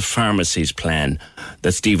look at the pharmacy's plan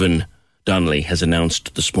that Stephen Donnelly has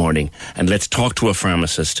announced this morning, and let's talk to a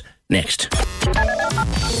pharmacist next.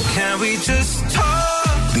 Can we just talk?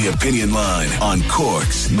 The Opinion Line on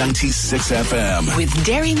Cork's 96 FM. With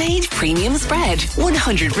Dairy Made Premium Spread,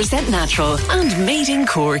 100% natural and made in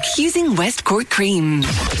Cork using West Cork cream.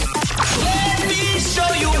 Let me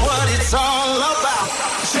show you what it's all about.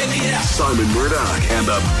 Check it out. Simon Murdoch and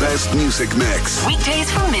the best music mix. Weekdays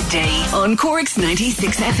from midday on Cork's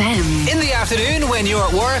 96 FM. In the afternoon, when you're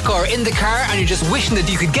at work or in the car and you're just wishing that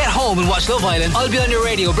you could get home and watch Love Island, I'll be on your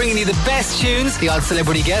radio bringing you the best tunes, the odd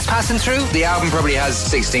celebrity guest passing through. The album probably has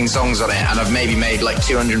 16 songs on it, and I've maybe made like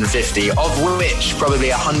 250, of which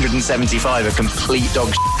probably 175 are complete dog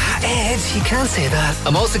shit. Ed, you can't say that.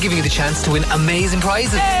 I'm also giving you the chance to win amazing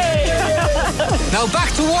prizes. Hey! Now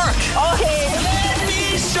back to work. Okay. Let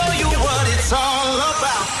me show you what it's all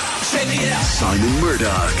about. Check it out. Simon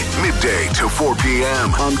Murdoch, midday to 4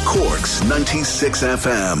 p.m. on Cork's 96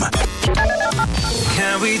 FM.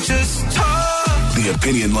 Can we just talk? The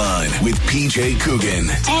Opinion Line with PJ Coogan.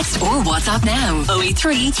 Text or WhatsApp now.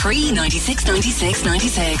 083 396 96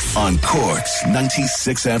 96. On Cork's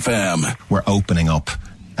 96 FM. We're opening up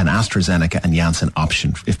an AstraZeneca and Janssen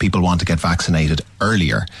option if people want to get vaccinated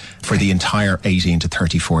earlier for the entire 18 to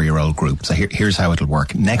 34-year-old group. So here's how it'll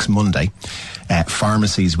work. Next Monday,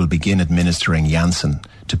 pharmacies will begin administering Janssen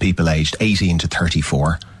to people aged 18 to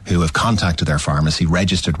 34 who have contacted their pharmacy,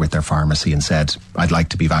 registered with their pharmacy and said, I'd like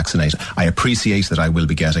to be vaccinated. I appreciate that I will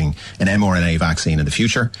be getting an mRNA vaccine in the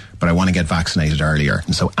future, but I want to get vaccinated earlier.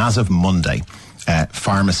 And so as of Monday,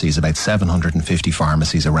 pharmacies, about 750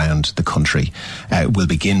 pharmacies around the country, will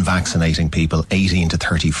begin vaccinating people 18 to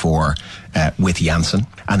 34 with Janssen.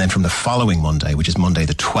 And then from the following Monday, which is Monday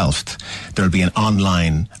the 12th, there'll be an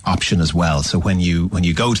online option as well. So when you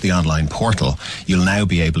go to the online portal, you'll now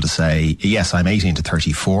be able to say, yes, I'm 18 to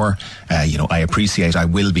 34. I appreciate I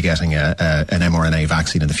will be getting an mRNA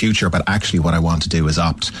vaccine in the future, but actually what I want to do is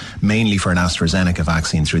opt mainly for an AstraZeneca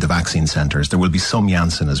vaccine through the vaccine centres. There will be some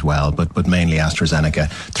Janssen as well, but mainly AstraZeneca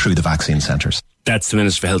through the vaccine centres. That's the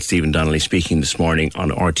Minister for Health, Stephen Donnelly, speaking this morning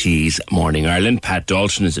on RT's Morning Ireland. Pat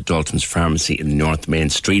Dalton is at Dalton's Pharmacy in North Main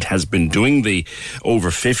Street, has been doing the over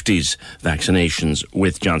 50s vaccinations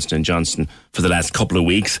with Johnson & Johnson for the last couple of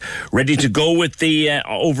weeks. Ready to go with the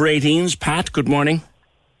over 18s. Pat, good morning.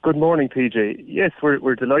 Good morning, PJ. Yes,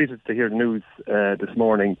 we're delighted to hear the news this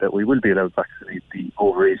morning that we will be allowed to vaccinate the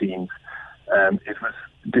over 18s. It was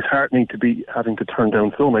disheartening to be having to turn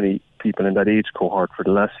down so many people in that age cohort for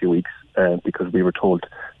the last few weeks because we were told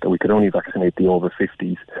that we could only vaccinate the over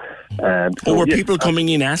 50s. Were people coming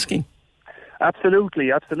in asking?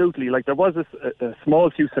 Absolutely. Like there was a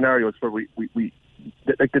small few scenarios where we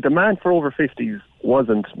the demand for over 50s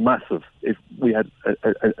wasn't massive. If we had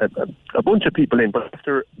a bunch of people in, but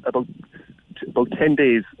after about 10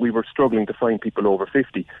 days, we were struggling to find people over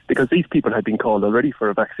 50 because these people had been called already for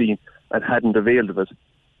a vaccine and hadn't availed of it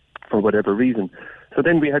for whatever reason. So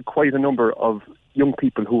then we had quite a number of young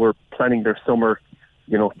people who were planning their summer,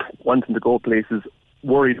 wanting to go places,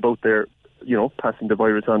 worried about their, passing the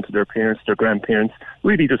virus on to their parents, their grandparents,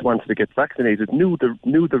 really just wanted to get vaccinated, knew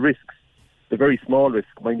the risks, the very small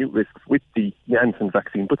risks, minute risks with the Janssen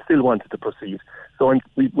vaccine, but still wanted to proceed. So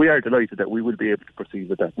we are delighted that we will be able to proceed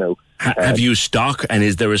with that now. Have you stock, and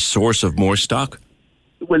is there a source of more stock?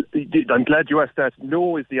 Well, I'm glad you asked that.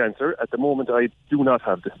 No is the answer. At the moment, I do not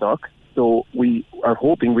have the stock. So we are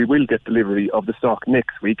hoping we will get delivery of the stock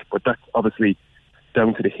next week, but that's obviously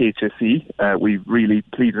down to the HSE. We really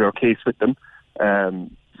pleaded our case with them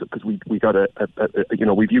because we got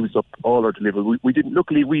we've used up all our delivery.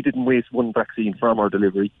 Luckily, we didn't waste one vaccine from our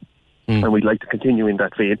delivery. And we'd like to continue in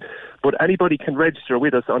that vein. But anybody can register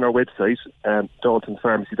with us on our website,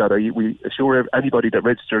 daltonspharmacy.ie. We assure anybody that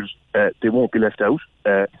registers they won't be left out.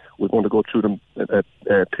 We're going to go through them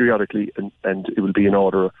periodically, and it will be in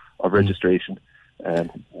order of registration.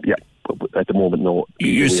 But at the moment, no.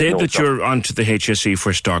 You said that you're onto the HSE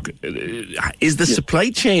for stock. Is the supply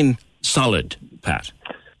chain solid, Pat?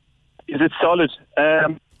 Is it solid?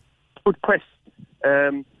 Good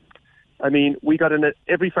question. We got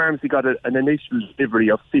every pharmacy got an initial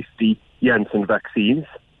delivery of 50 Janssen vaccines.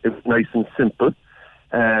 It was nice and simple.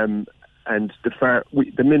 And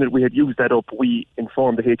the minute we had used that up, we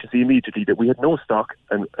informed the HSE immediately that we had no stock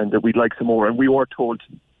and that we'd like some more. And we were told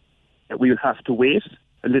that we would have to wait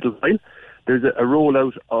a little while. There's a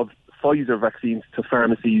rollout of Pfizer vaccines to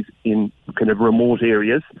pharmacies in kind of remote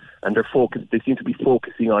areas, and they seem to be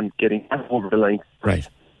focusing on getting that over the line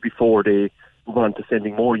before they move on to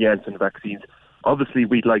sending more Janssen vaccines. Obviously,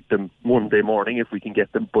 we'd like them Monday morning if we can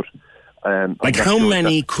get them, but... how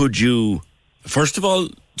many could you... First of all,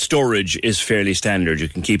 storage is fairly standard. You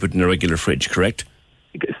can keep it in a regular fridge, correct?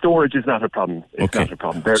 Storage is not a problem. It's not a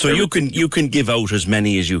problem. So you can give out as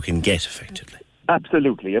many as you can get, effectively?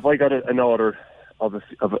 Absolutely. If I got an order of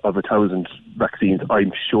 1,000 vaccines,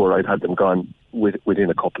 I'm sure I'd have them gone within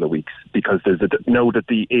a couple of weeks, because now that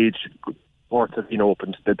the age ports have been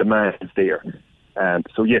opened, the demand is there.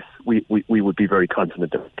 So yes, we would be very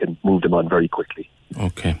confident that we can move them on very quickly.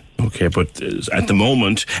 Okay, but at the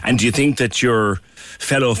moment, and do you think that your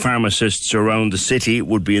fellow pharmacists around the city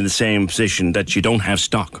would be in the same position, that you don't have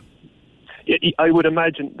stock? I would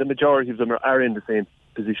imagine the majority of them are in the same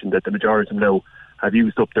position, that the majority of them now have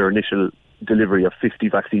used up their initial delivery of 50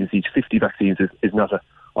 vaccines each. 50 vaccines is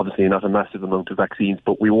obviously not a massive amount of vaccines,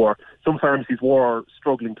 but some pharmacies were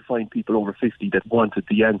struggling to find people over 50 that wanted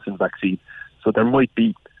the Janssen vaccine. So there might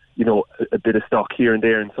be, a bit of stock here and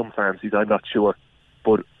there in some pharmacies, I'm not sure.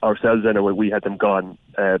 But ourselves anyway, we had them gone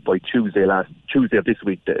by Tuesday of this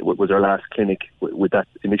week was our last clinic with that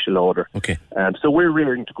initial order. Okay. So we're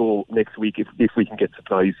rearing to go next week if we can get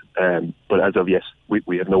supplies. But as of yet,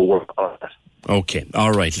 we have no work on that. Okay,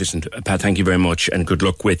 all right. Listen, Pat, thank you very much and good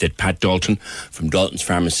luck with it. Pat Dalton from Dalton's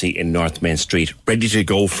Pharmacy in North Main Street, ready to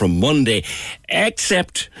go from Monday,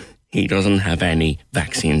 except he doesn't have any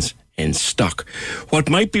vaccines in stock. What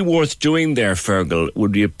might be worth doing there, Fergal,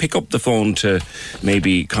 would you pick up the phone to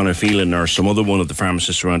maybe Conor Phelan or some other one of the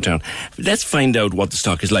pharmacists around town? Let's find out what the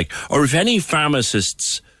stock is like. Or if any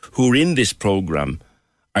pharmacists who are in this programme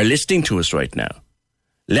are listening to us right now,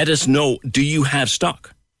 let us know, do you have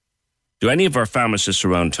stock? Do any of our pharmacists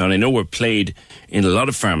around town, I know we're played in a lot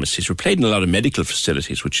of pharmacies, we're played in a lot of medical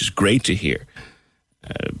facilities, which is great to hear,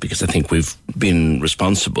 because I think we've been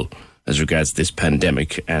responsible as regards this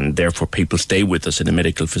pandemic, and therefore people stay with us in a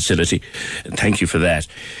medical facility. And thank you for that.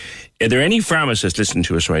 Are there any pharmacists listening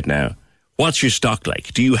to us right now? What's your stock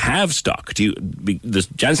like? Do you have stock? The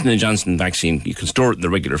Johnson & Johnson vaccine, you can store it in the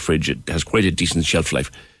regular fridge. It has quite a decent shelf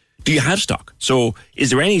life. Do you have stock? So is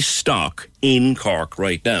there any stock in Cork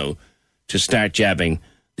right now to start jabbing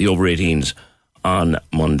the over-18s on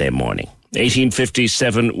Monday morning? 1850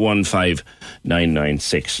 715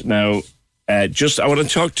 996. Now, I want to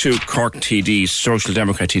talk to Cork TD, Social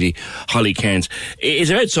Democrat TD, Holly Cairns. It's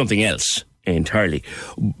about something else entirely.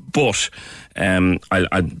 But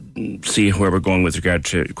I'll see where we're going with regard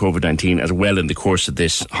to COVID-19 as well in the course of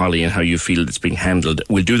this, Holly, and how you feel it's being handled.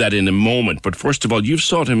 We'll do that in a moment. But first of all, you've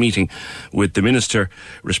sought a meeting with the Minister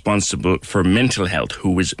responsible for mental health,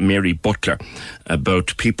 who is Mary Butler,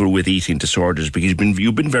 about people with eating disorders, because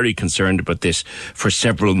you've been very concerned about this for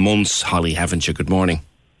several months, Holly, haven't you? Good morning.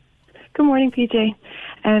 Good morning, PJ.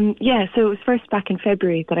 So it was first back in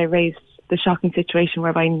February that I raised the shocking situation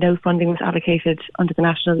whereby no funding was allocated under the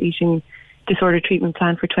National Eating Disorder Treatment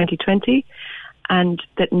Plan for 2020, and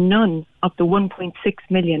that none of the 1.6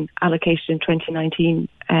 million allocated in 2019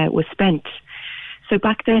 was spent. So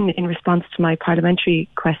back then, in response to my parliamentary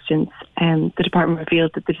questions, the department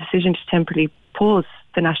revealed that the decision to temporarily pause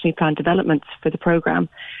the nationally planned developments for the programme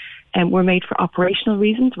were made for operational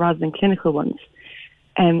reasons rather than clinical ones.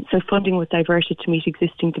 So funding was diverted to meet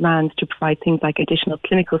existing demands to provide things like additional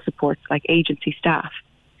clinical support, like agency staff.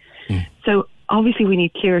 So obviously we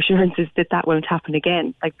need clear assurances that that won't happen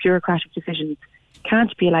again. Like, bureaucratic decisions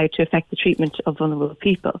can't be allowed to affect the treatment of vulnerable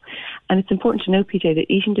people. And it's important to note, PJ, that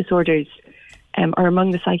eating disorders are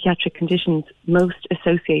among the psychiatric conditions most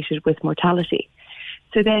associated with mortality.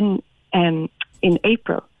 So then in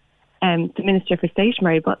April, the Minister for State,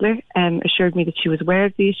 Mary Butler, assured me that she was aware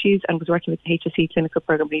of the issues and was working with the HSE clinical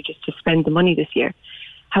programme leaders to spend the money this year.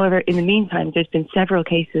 However, in the meantime, there's been several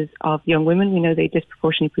cases of young women, we know they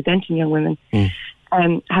disproportionately present in young women,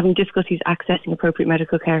 having difficulties accessing appropriate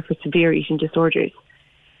medical care for severe eating disorders.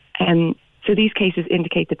 So these cases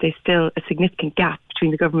indicate that there's still a significant gap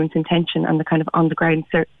between the government's intention and the kind of on-the-ground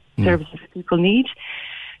services that people need.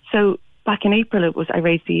 So back in April, I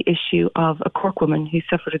raised the issue of a Cork woman who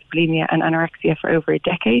suffered with bulimia and anorexia for over a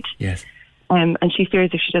decade. Yes. And she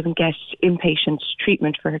fears if she doesn't get inpatient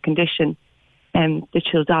treatment for her condition, that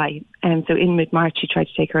she'll die. And so in mid-March, she tried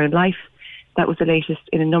to take her own life. That was the latest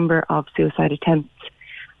in a number of suicide attempts.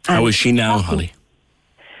 How is she now, Holly?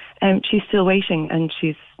 She's still waiting, and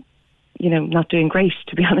she's, not doing great,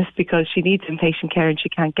 to be honest, because she needs inpatient care and she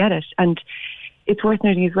can't get it. And it's worth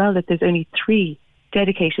noting as well that there's only 3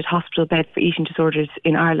 dedicated hospital beds for eating disorders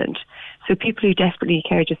in Ireland. So people who desperately need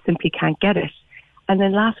care just simply can't get it. And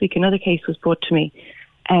then last week, another case was brought to me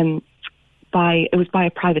by a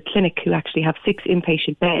private clinic who actually have 6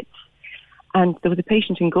 inpatient beds. And there was a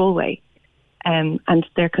patient in Galway, and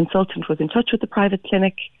their consultant was in touch with the private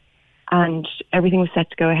clinic, and everything was set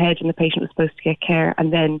to go ahead, and the patient was supposed to get care,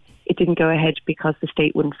 and then it didn't go ahead because the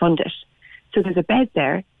state wouldn't fund it. So there's a bed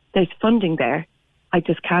there, there's funding there, I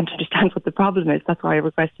just can't understand what the problem is. That's why I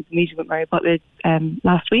requested the meeting with Mary Butler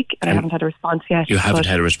last week, and I haven't had a response yet. You haven't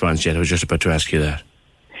had a response yet. I was just about to ask you that.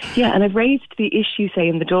 Yeah, and I've raised the issue, say,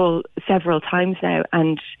 in the Dáil several times now,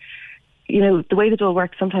 and the way the Dáil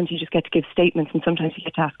works, sometimes you just get to give statements and sometimes you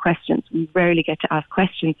get to ask questions. We rarely get to ask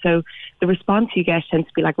questions. So the response you get tends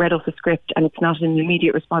to be like read off a script, and it's not an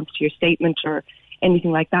immediate response to your statement or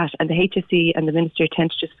anything like that. And the HSE and the Minister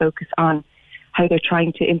tend to just focus on how they're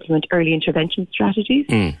trying to implement early intervention strategies.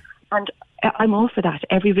 And I'm all for that.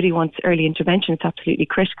 Everybody wants early intervention. It's absolutely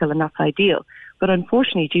critical and that's ideal. But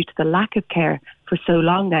unfortunately, due to the lack of care for so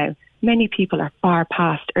long now, many people are far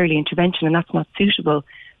past early intervention, and that's not suitable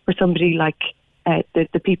for somebody like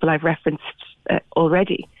the people I've referenced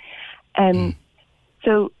already.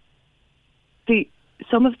 So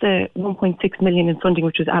some of the 1.6 million in funding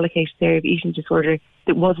which was allocated to the area of eating disorder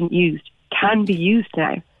that wasn't used can be used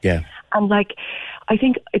now. Yeah. And I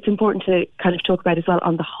think it's important to kind of talk about as well,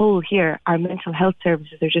 on the whole here, our mental health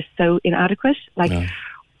services are just so inadequate.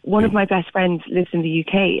 One of my best friends lives in the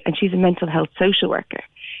UK and she's a mental health social worker.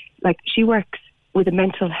 She works with a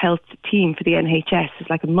mental health team for the NHS. It's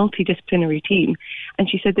like a multidisciplinary team. And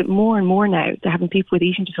she said that more and more now, they're having people with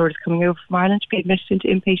eating disorders coming over from Ireland to be admitted into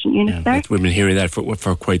inpatient units there. We've been hearing that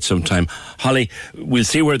for quite some time. Holly, we'll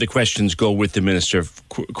see where the questions go with the Minister.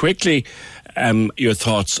 Quickly, your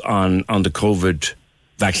thoughts on the COVID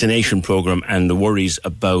vaccination programme and the worries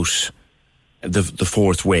about the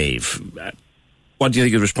fourth wave. What do you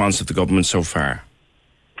think of the response of the government so far?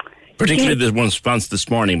 Particularly the one response this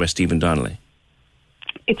morning by Stephen Donnelly.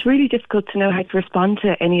 It's really difficult to know how to respond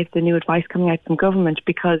to any of the new advice coming out from government,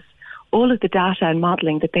 because all of the data and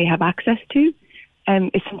modelling that they have access to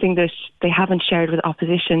is something that they haven't shared with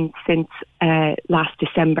opposition since last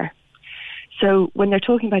December. So when they're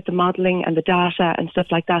talking about the modelling and the data and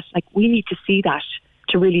stuff like that, we need to see that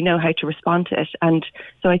to really know how to respond to it. And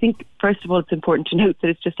so I think, first of all, it's important to note that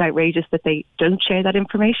it's just outrageous that they don't share that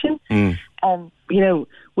information.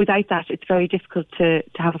 Without that, it's very difficult to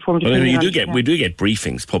have a formed opinion. We do get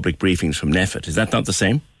briefings, public briefings from NPHET. Is that not the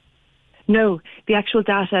same? No, the actual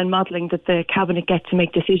data and modelling that the Cabinet get to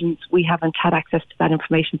make decisions, we haven't had access to that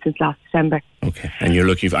information since last December. Okay, and you're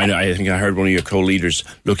looking for, I think I heard one of your co-leaders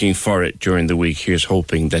looking for it during the week. Here's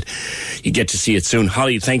hoping that you get to see it soon.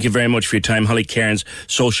 Holly, thank you very much for your time. Holly Cairns,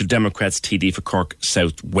 Social Democrats TD for Cork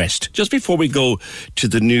South West. Just before we go to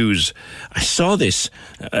the news, I saw this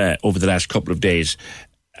over the last couple of days.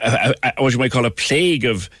 What you might call a plague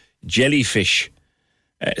of jellyfish.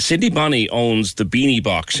 Cindy Bonney owns the Beanie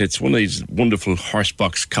Box. It's one of these wonderful horse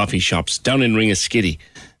box coffee shops down in Ringaskiddy.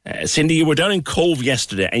 Cindy, you were down in Cove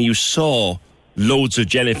yesterday and you saw loads of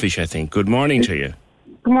jellyfish, I think. Good morning to you.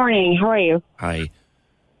 Good morning. How are you? Hi.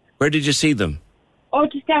 Where did you see them? Oh,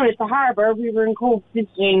 just down at the harbour. We were in Cove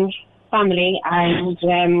visiting family and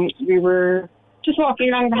we were just walking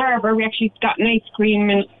along the harbour. We actually got an ice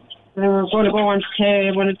cream and we were going to go on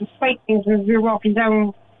to one of the spike things, and we were walking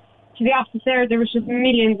down to the office there was just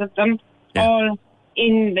millions of them, all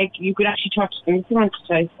in, you could actually touch them if you wanted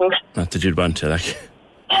to, I suppose. Not that you'd want to,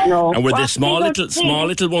 No. And were they small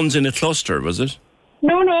little ones in a cluster, was it?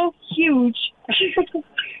 No, huge.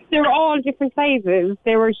 They were all different sizes.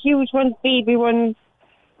 They were huge ones, baby ones.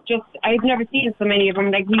 I've never seen so many of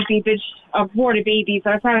them. We'd be of water babies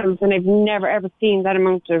ourselves, and I've never ever seen that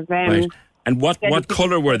amount of... Right. And what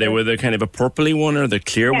colour were they? Were they kind of a purpley one or the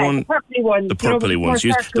clear one? The purpley ones. The purpley ones.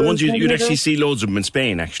 The ones you'd actually see loads of them in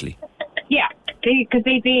Spain, actually. Yeah, because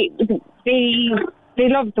they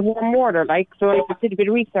love the warm water, so I did a bit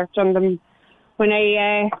of research on them when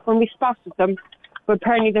we spotted them. But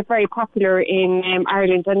apparently they're very popular in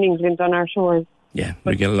Ireland and England on our shores. Yeah,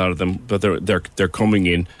 we get a lot of them, but they're coming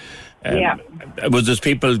in. Was there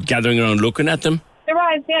people gathering around looking at them? There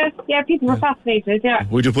was, yeah. People were fascinated, yeah.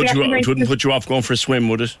 Wouldn't put you off going for a swim,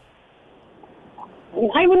 would it?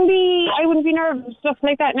 I wouldn't be nervous, stuff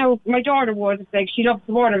like that. No, my daughter would. She loves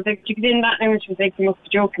the water. She was in that now and she was like, you must be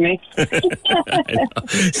joking me.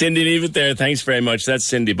 Cindy, leave it there. Thanks very much. That's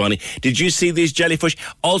Cindy Bonney. Did you see these jellyfish?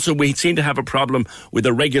 Also, we seem to have a problem with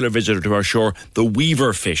a regular visitor to our shore, the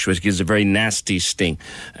weaver fish, which gives a very nasty sting.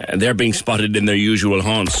 They're being spotted in their usual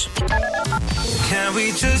haunts. Can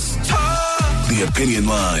we just talk? The Opinion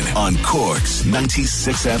Line on Cork's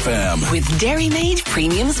 96 FM. With Dairy Made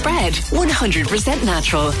Premium Spread, 100%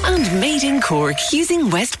 natural and made in Cork using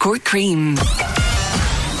West Cork cream.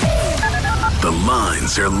 The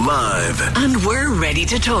lines are live. And we're ready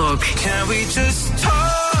to talk. Can we just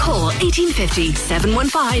talk? Call 1850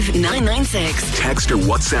 715 996. Text or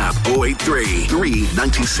WhatsApp 083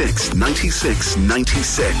 396 96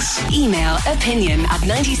 96. Email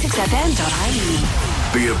opinion@96fm.ie.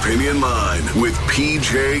 The Opinion Line with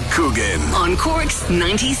PJ Coogan. On Cork's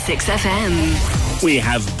 96 FM. We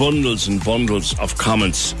have bundles and bundles of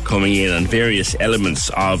comments coming in on various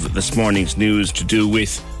elements of this morning's news to do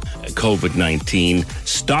with COVID-19.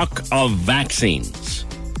 Stock of vaccines.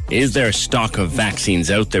 Is there a stock of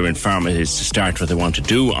vaccines out there in pharmacies to start what they want to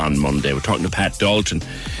do on Monday? We're talking to Pat Dalton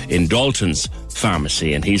in Dalton's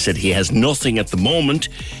pharmacy, and he said he has nothing at the moment.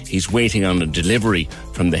 He's waiting on a delivery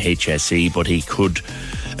from the HSE, but he could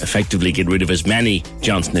effectively get rid of as many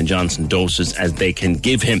Johnson & Johnson doses as they can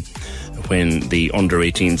give him when the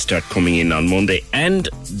under-18s start coming in on Monday. And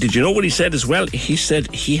did you know what he said as well? He said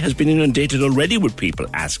he has been inundated already with people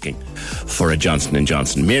asking for a Johnson &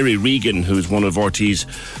 Johnson. Mary Regan, who's one of RT's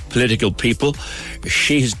political people,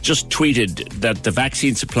 she has just tweeted that the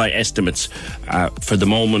vaccine supply estimates for the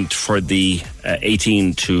moment for the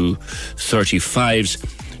 18 to 35s,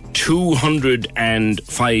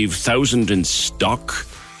 205,000 in stock,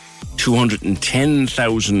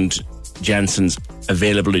 210,000 Janssen's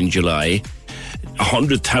available in July,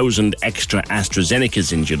 100,000 extra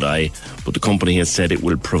AstraZenecas in July, but the company has said it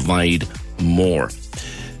will provide more.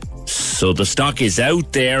 So the stock is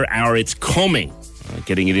out there, or it's coming.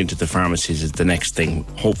 Getting it into the pharmacies is the next thing.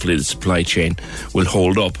 Hopefully the supply chain will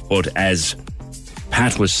hold up. But as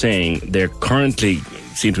Pat was saying, they're currently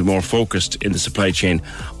seem to be more focused in the supply chain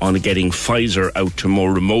on getting Pfizer out to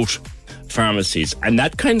more remote pharmacies. And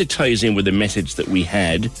that kind of ties in with the message that we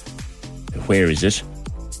had. Where is it?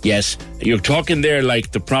 Yes, you're talking there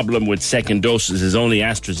like the problem with second doses is only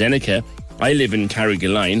AstraZeneca. I live in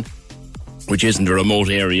Carrigaline, which isn't a remote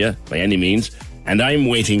area by any means, and I'm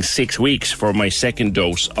waiting 6 weeks for my second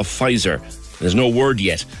dose of Pfizer. There's no word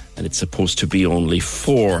yet, and it's supposed to be only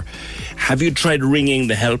 4. Have you tried ringing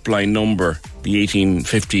the helpline number, the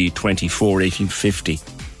 1850 24 1850?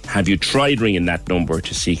 Have you tried ringing that number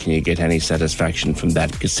to see can you get any satisfaction from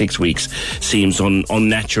that? Because 6 weeks seems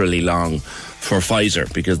unnaturally long for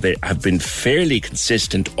Pfizer, because they have been fairly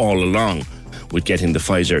consistent all along with getting the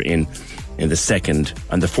Pfizer in the second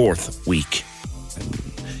and the fourth week.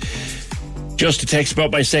 Just a text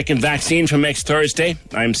about my second vaccine from next Thursday.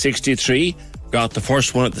 I'm 63. Got the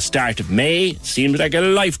first one at the start of May. Seems like a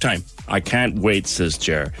lifetime. I can't wait, says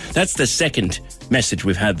Ger. That's the second message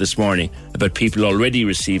we've had this morning about people already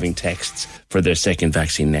receiving texts for their second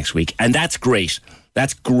vaccine next week. And that's great.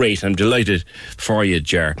 That's great. I'm delighted for you,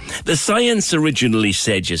 Ger. The science originally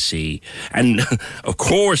said, you see, and of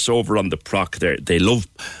course over on the proc, they love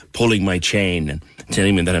pulling my chain and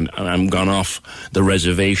telling me that I'm gone off the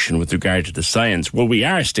reservation with regard to the science. Well, we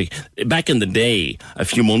are back in the day, a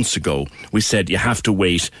few months ago, we said you have to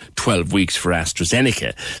wait 12 weeks for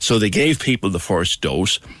AstraZeneca. So they gave people the first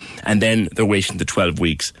dose, and then they're waiting the 12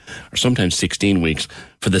 weeks, or sometimes 16 weeks,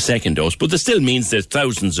 for the second dose. But that still means there's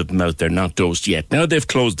thousands of them out there not dosed yet. Now they've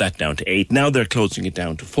closed that down to 8. Now they're closing it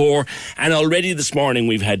down to 4. And already this morning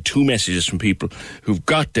we've had 2 messages from people who've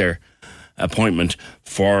got their appointment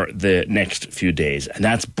for the next few days, and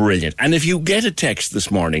that's brilliant. And if you get a text this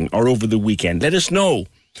morning or over the weekend, let us know,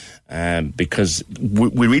 because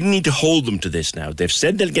we really need to hold them to this now. They've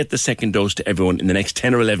said they'll get the second dose to everyone in the next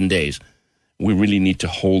 10 or 11 days. We really need to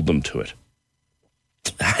hold them to it.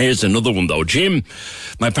 Here's another one though. Jim,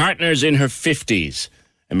 my partner's in her 50s.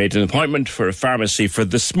 I made an appointment for a pharmacy for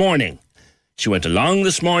this morning. She went along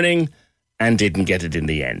this morning and didn't get it in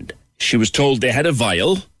the end. She was told they had a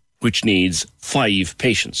vial which needs 5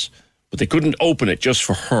 patients, but they couldn't open it just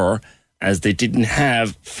for her, as they didn't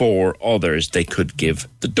have 4 others they could give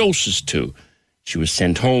the doses to. She was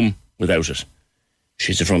sent home without it.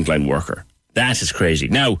 She's a frontline worker. That is crazy.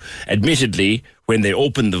 Now, admittedly, when they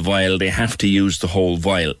open the vial, they have to use the whole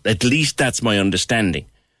vial. At least that's my understanding,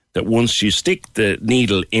 that once you stick the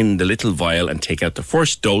needle in the little vial and take out the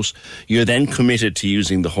first dose, you're then committed to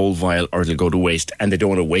using the whole vial or it'll go to waste, and they don't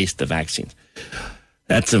want to waste the vaccines.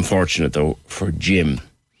 That's unfortunate, though, for Jim.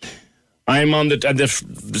 I'm on this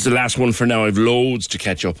is the last one for now. I've loads to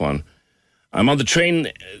catch up on. I'm on the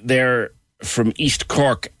train there from East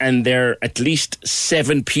Cork, and there are at least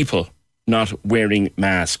 7 people not wearing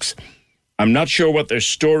masks. I'm not sure what their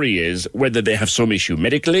story is, whether they have some issue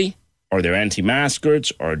medically, or they're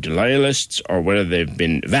anti-maskers, or denialists, or whether they've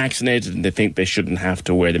been vaccinated and they think they shouldn't have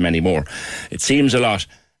to wear them anymore. It seems a lot,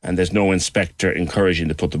 and there's no inspector encouraging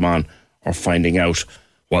to put them on or finding out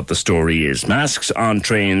what the story is. Masks on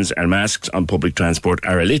trains and masks on public transport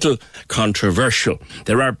are a little controversial.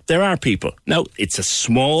 There are people. Now, it's a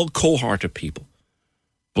small cohort of people,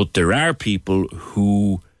 but there are people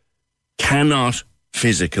who cannot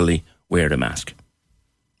physically wear a mask.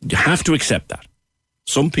 You have to accept that.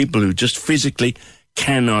 Some people who just physically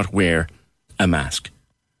cannot wear a mask.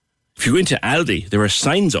 If you go into Aldi, there are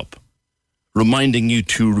signs up reminding you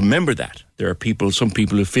to remember that. There are some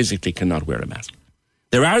people who physically cannot wear a mask.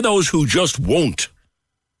 There are those who just won't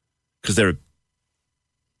because they're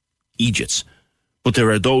idiots. But there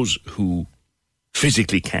are those who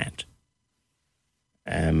physically can't.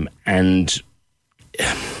 And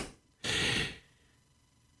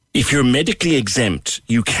if you're medically exempt,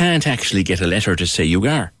 you can't actually get a letter to say you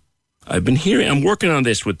are. I'm working on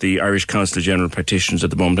this with the Irish Council of General Practitioners at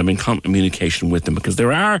the moment. I'm in communication with them because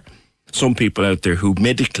there are some people out there who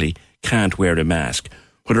medically can't wear a mask,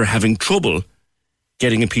 but are having trouble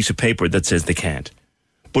getting a piece of paper that says they can't.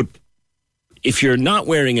 But if you're not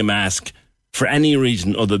wearing a mask for any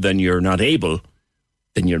reason other than you're not able,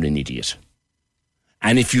 then you're an idiot.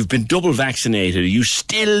 And if you've been double vaccinated, you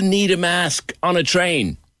still need a mask on a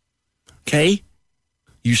train. Okay?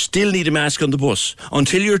 You still need a mask on the bus.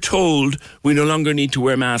 Until you're told we no longer need to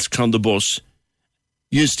wear masks on the bus,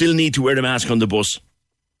 you still need to wear a mask on the bus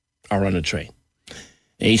or on a train.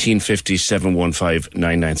 1850 715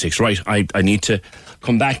 996. Right, I need to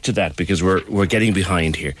come back to that because we're getting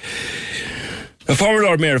behind here. The former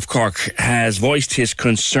Lord Mayor of Cork has voiced his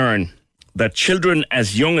concern that children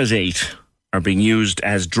as young as 8 are being used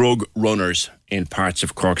as drug runners in parts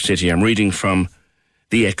of Cork City. I'm reading from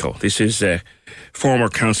The Echo. This is former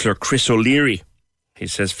councillor Chris O'Leary. He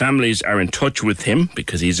says families are in touch with him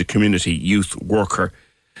because he's a community youth worker.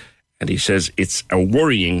 And he says it's a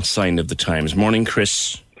worrying sign of the times. Morning,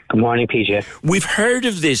 Chris. Good morning, PJ. We've heard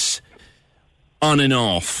of this on and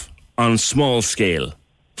off on small scale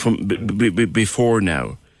from before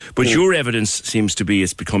now. But your evidence seems to be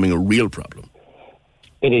it's becoming a real problem.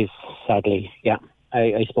 It is, sadly, yeah.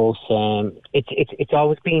 I suppose it's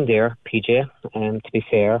always been there, PJ, to be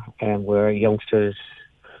fair, where youngsters,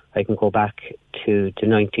 I can go back to the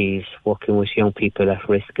 90s working with young people at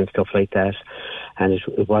risk and stuff like that, and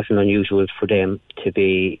it wasn't unusual for them to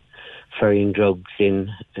be ferrying drugs in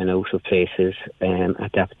and out of places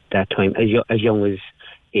at that time, as young as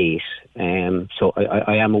 8. So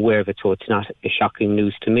I am aware of it, so it's not a shocking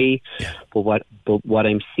news to me. Yeah. But what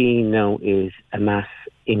I'm seeing now is a mass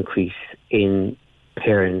increase in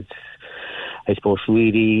parents, I suppose,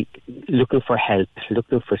 really looking for help,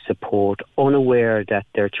 looking for support, unaware that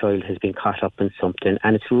their child has been caught up in something,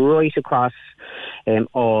 and it's right across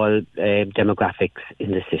all demographics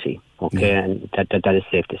in the city. Okay, and that is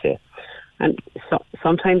safe to say. And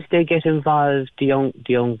sometimes they get involved, the young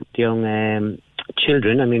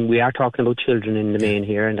children. I mean, we are talking about children in the main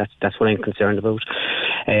here, and that's what I'm concerned about.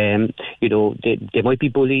 They might be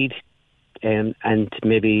bullied. And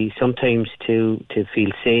maybe sometimes to feel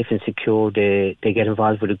safe and secure, they get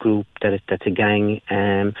involved with a group that's a gang,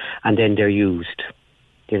 and then they're used.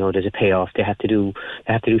 There's a payoff. They have to do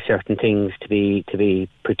certain things to be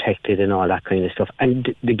protected and all that kind of stuff.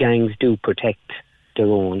 And the gangs do protect their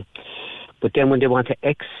own. But then when they want to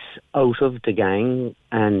X out of the gang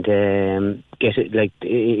and get it, like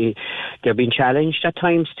they're being challenged at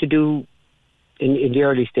times to do. In the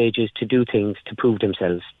early stages, to do things to prove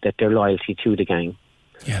themselves that their loyalty to the gang.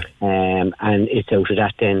 Yeah. And it's out of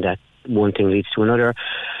that then that one thing leads to another.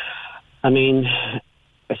 I mean,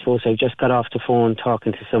 I suppose I just got off the phone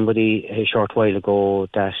talking to somebody a short while ago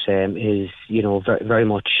that is, very, very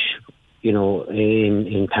much,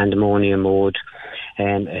 in pandemonium mode.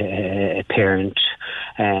 A parent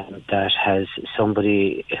that has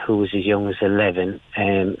somebody who is as young as 11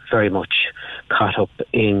 very much caught up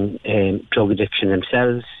in drug addiction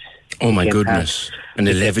themselves. Oh my goodness. An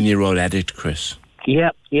 11-year-old addict, Chris.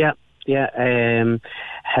 Yeah.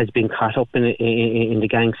 Has been caught up in the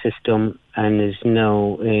gang system and is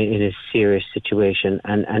now in a serious situation.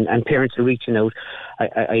 And parents are reaching out.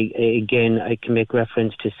 I can make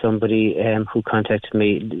reference to somebody who contacted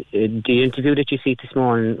me. The interview that you see this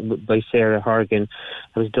morning by Sarah Horgan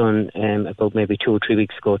was done about maybe 2 or 3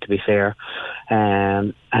 weeks ago, to be fair.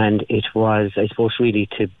 And it was, I suppose, really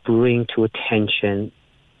to bring to attention,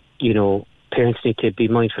 parents need to be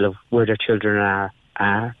mindful of where their children are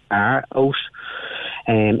out.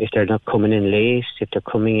 If they're not coming in late, if they're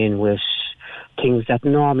coming in with things that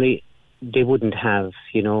normally they wouldn't have,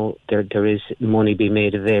 there is money being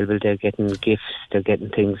made available, they're getting gifts, they're getting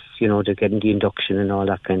things, they're getting the induction and all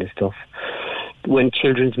that kind of stuff. When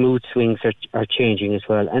children's mood swings are changing as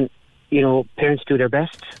well, and, parents do their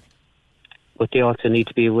best, but they also need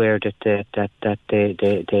to be aware that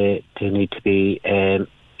they need to be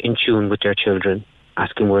in tune with their children,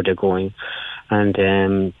 asking where they're going. And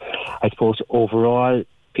I suppose overall,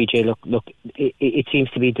 PJ, look, it seems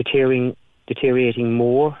to be deteriorating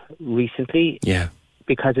more recently. Yeah.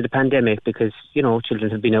 Because of the pandemic, because, children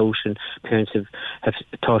have been out and parents have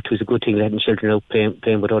thought it was a good thing letting children out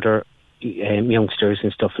playing with other youngsters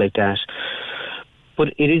and stuff like that.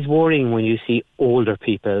 But it is worrying when you see older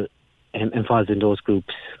people involved in those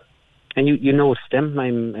groups. And you notice them.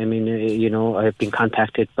 I've been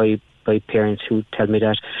contacted by parents who tell me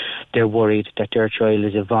that they're worried that their child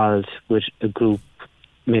is involved with a group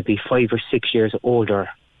maybe 5 or 6 years older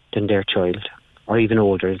than their child, or even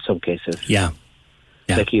older in some cases. Yeah.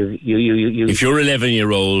 Like you. If your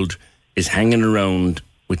 11-year-old is hanging around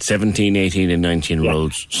with 17, 18 and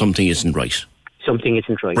 19-year-olds, something isn't right. Something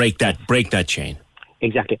isn't right. Break that chain.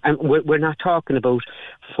 Exactly. And we're not talking about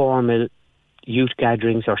formal youth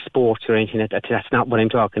gatherings or sports or anything like that. That's not what I'm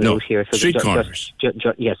talking about here. So street corners.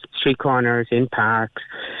 Yes, street corners, in parks,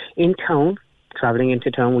 in town, travelling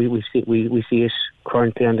into town. We see it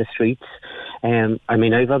currently on the streets.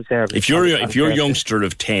 I've observed. If your youngster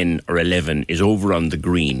of 10 or 11 is over on the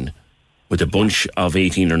green with a bunch of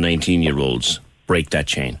 18 or 19-year-olds, break that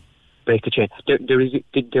chain. Break the chain.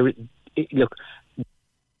 Look.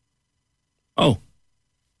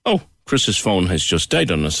 Oh, Chris's phone has just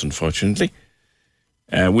died on us, unfortunately.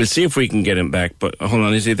 We'll see if we can get him back, but hold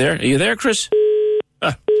on, is he there? Are you there, Chris?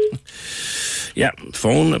 Yeah,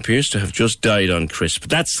 phone appears to have just died on Chris, but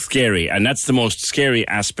that's scary, and that's the most scary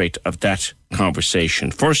aspect of that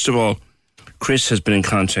conversation. First of all, Chris has been in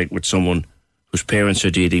contact with someone whose parents are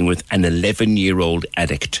dealing with an 11-year-old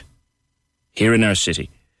addict here in our city.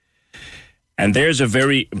 And there's a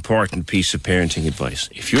very important piece of parenting advice.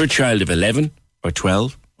 If your child of 11 or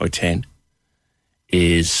 12 or 10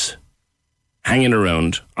 is hanging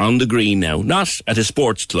around on the green now, not at a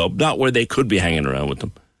sports club, not where they could be hanging around with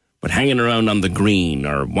them, but hanging around on the green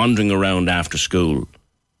or wandering around after school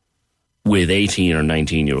with 18 or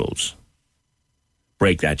 19-year-olds,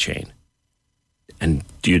 break that chain. And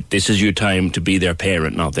this is your time to be their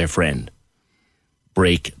parent, not their friend.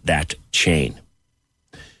 Break that chain.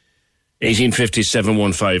 1850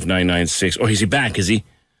 715 996. Oh, is he back, is he?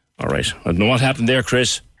 All right. I don't know what happened there,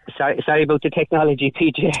 Chris. Sorry about the technology,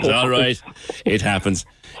 PJ. It's all right. It happens.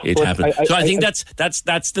 It happens. So I think that's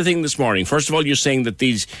the thing this morning. First of all, you're saying that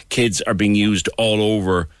these kids are being used all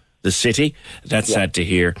over the city. That's sad to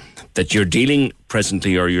hear. That you're dealing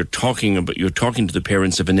presently, or you're talking to the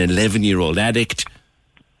parents of an 11-year-old addict,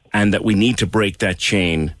 and that we need to break that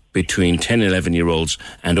chain between 10 and 11-year-olds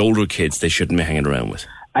and older kids they shouldn't be hanging around with.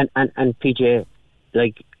 And PJ,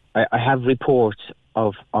 like I have reports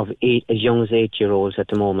of as young as 8-year-olds at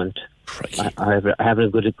the moment. I have a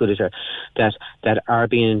good that are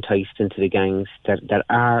being enticed into the gangs, that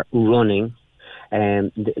are running,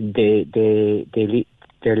 and they're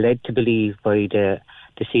led to believe by the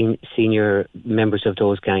senior members of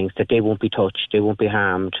those gangs that they won't be touched, they won't be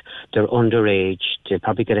harmed, they're underage, they'll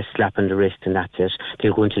probably get a slap on the wrist and that's it.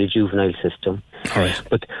 They'll go into the juvenile system. All right.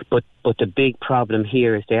 But the big problem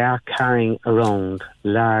here is they are carrying around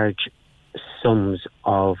large sums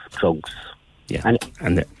of drugs. Yeah,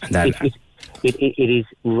 and that it is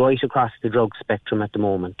right across the drug spectrum at the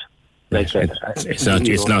moment. Like it's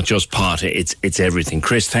not just pot, it's everything.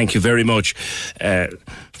 Chris, thank you very much.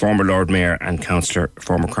 Former Lord Mayor and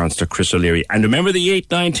former councillor Chris O'Leary. And remember the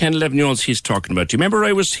 8, 9, 10, 11-year-olds he's talking about. Do you remember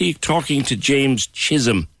I was talking to James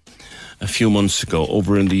Chisholm a few months ago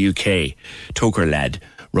over in the UK, Toker lad,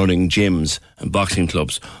 running gyms and boxing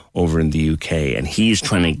clubs over in the UK, and he's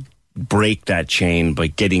trying to break that chain by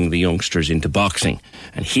getting the youngsters into boxing.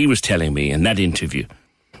 And he was telling me in that interview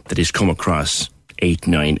that he's come across 8,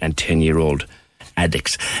 9 and 10-year-old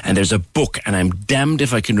addicts. And there's a book, and I'm damned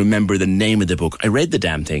if I can remember the name of the book. I read the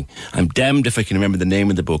damn thing. I'm damned if I can remember the name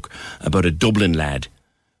of the book, about a Dublin lad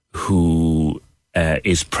who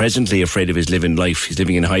is presently afraid of his living life. He's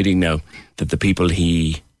living in hiding now, that the people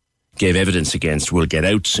he gave evidence against will get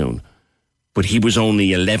out soon. But he was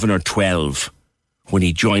only 11 or 12 when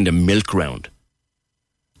he joined a milk round.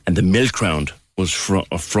 And the milk round was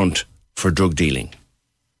a front for drug dealing.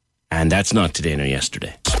 And that's not today nor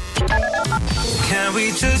yesterday. Can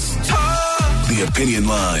we just talk? The Opinion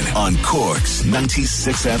Line on Cork's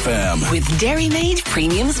 96 FM. With Dairy Made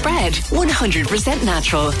Premium Spread. 100%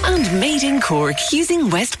 natural and made in Cork using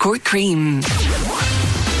West Cork cream.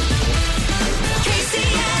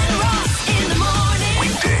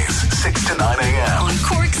 Weekdays, 6 to 9 a.m. On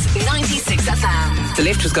Cork's 96 FM. The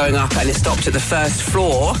lift was going up and it stopped at the first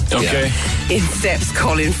floor. Okay. In steps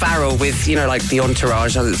Colin Farrell with, like the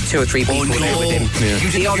entourage, and 2 or 3 people there with him. Yeah. You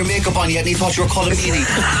didn't have your makeup on yet and he thought you were Colin Meaney.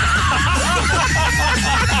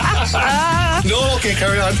 No, okay,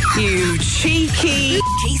 carry on. You cheeky.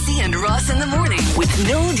 Casey and Ross in the morning with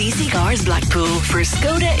Noel DC Cars Blackpool for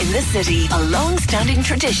Skoda in the city. A long-standing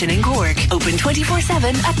tradition in Cork. Open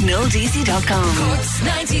 24/7 at noeldc.com. Cork's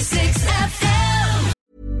 96 FM.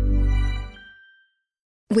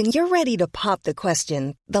 When you're ready to pop the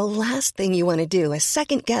question, the last thing you want to do is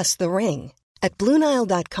second-guess the ring. At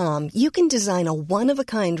BlueNile.com, you can design a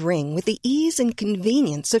one-of-a-kind ring with the ease and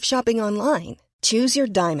convenience of shopping online. Choose your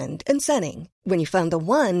diamond and setting. When you find the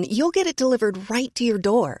one, you'll get it delivered right to your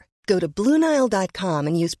door. Go to BlueNile.com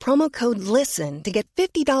and use promo code LISTEN to get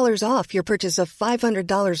 $50 off your purchase of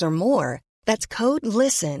 $500 or more. That's code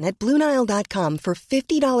LISTEN at BlueNile.com for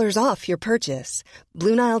 $50 off your purchase.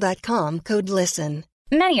 BlueNile.com, code LISTEN.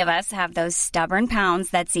 Many of us have those stubborn pounds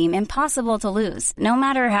that seem impossible to lose, no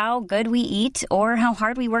matter how good we eat or how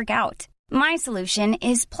hard we work out. My solution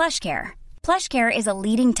is PlushCare. PlushCare is a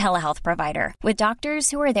leading telehealth provider with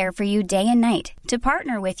doctors who are there for you day and night to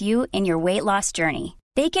partner with you in your weight loss journey.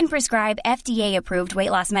 They can prescribe FDA-approved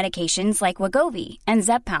weight loss medications like Wegovy and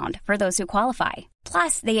Zepbound for those who qualify.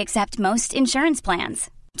 Plus, they accept most insurance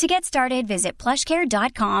plans. To get started, visit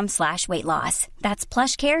plushcare.com/weightloss. That's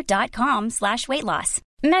plushcare.com/weightloss.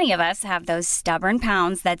 Many of us have those stubborn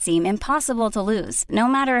pounds that seem impossible to lose, no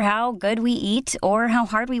matter how good we eat or how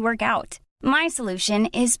hard we work out. My solution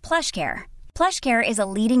is PlushCare. PlushCare is a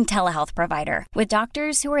leading telehealth provider with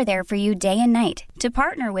doctors who are there for you day and night to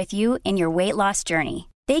partner with you in your weight loss journey.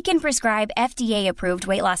 They can prescribe FDA-approved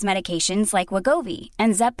weight loss medications like Wegovy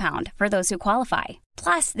and Zepbound for those who qualify.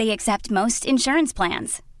 Plus, they accept most insurance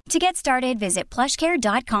plans. To get started, visit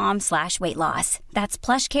plushcare.com/weightloss. That's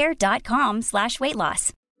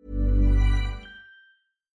plushcare.com/weightloss.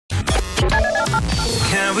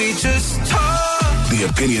 Can we just talk? The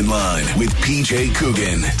Opinion Line with PJ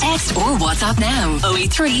Coogan. Text or WhatsApp now.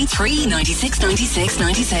 083 396 96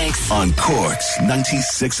 96. On Cork's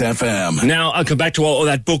 96 FM. Now, I'll come back to all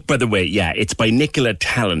that book, by the way. Yeah, it's by Nicola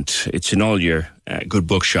Tallant. It's in all your good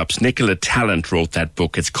bookshops. Nicola Tallant wrote that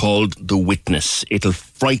book. It's called The Witness. It'll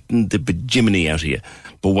frighten the bejiminy out of you.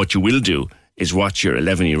 But what you will do is watch your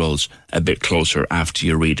 11-year-olds a bit closer after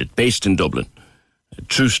you read it. Based in Dublin. A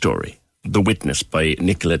true story. The Witness by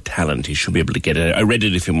Nicola Tallant. You should be able to get it. I read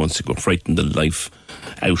it a few months ago. Frightened the life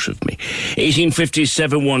out of me.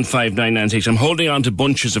 1857159996. I'm holding on to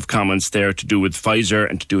bunches of comments there to do with Pfizer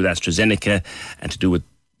and to do with AstraZeneca and to do with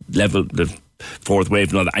the fourth wave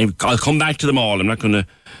and all that. I'll come back to them all. I'm not going to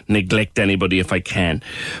neglect anybody if I can.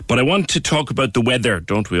 But I want to talk about the weather.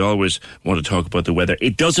 Don't we always want to talk about the weather?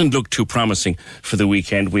 It doesn't look too promising for the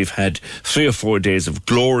weekend. We've had 3 or 4 days of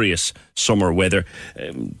glorious summer weather.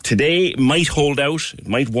 Today might hold out. It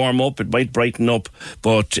might warm up. It might brighten up.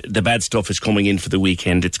 But the bad stuff is coming in for the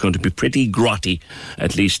weekend. It's going to be pretty grotty.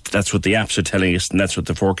 At least that's what the apps are telling us, and that's what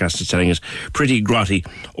the forecast is telling us. Pretty grotty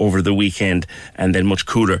over the weekend, and then much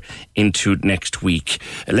cooler into next week.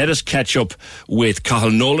 Let us catch up with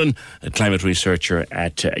Cathal Nolan, a climate researcher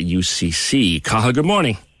at UCC. Cathal, good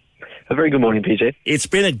morning. A very good morning, PJ. It's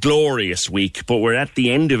been a glorious week, but we're at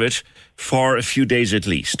the end of it for a few days at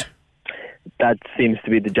least. That seems to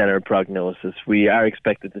be the general prognosis. We are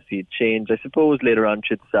expected to see a change. I suppose later on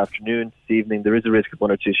this afternoon, this evening, there is a risk of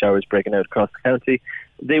 1 or 2 showers breaking out across the county.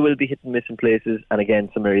 They will be hit and miss in places, and again,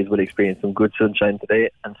 some areas will experience some good sunshine today,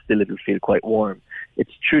 and still it will feel quite warm.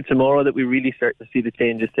 It's true tomorrow that we really start to see the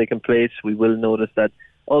changes taking place. We will notice that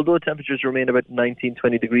although temperatures remain about 19,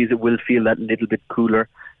 20 degrees, it will feel that little bit cooler.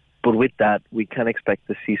 But with that, we can expect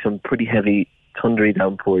to see some pretty heavy thundery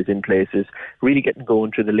downpours in places, really getting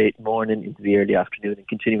going through the late morning into the early afternoon and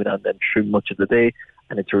continuing on then through much of the day.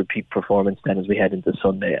 And it's a repeat performance then as we head into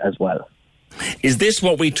Sunday as well. Is this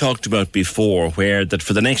what we talked about before, where that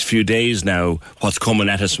for the next few days now, what's coming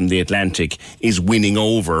at us from the Atlantic is winning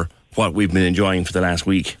over what we've been enjoying for the last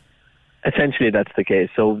week? Essentially, that's the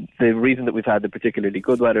case. So the reason that we've had the particularly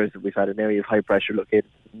good weather is that we've had an area of high pressure located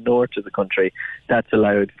north of the country. That's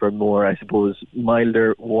allowed for more, I suppose,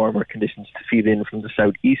 milder, warmer conditions to feed in from the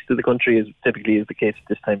southeast of the country, as typically is the case at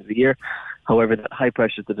this time of the year. However, that high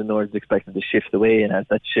pressure to the north is expected to shift away, and as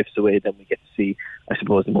that shifts away, then we get to see, I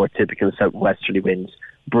suppose, the more typical southwesterly winds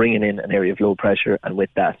bringing in an area of low pressure, and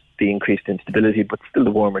with that, the increased instability, but still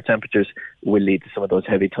the warmer temperatures will lead to some of those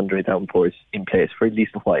heavy thundery downpours in place for at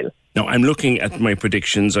least a while. Now, I'm looking at my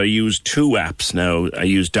predictions. I use 2 apps now. I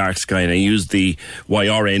use Dark Sky and I use the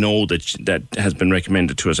YRNO that has been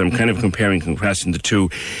recommended to us. I'm kind of comparing and contrasting the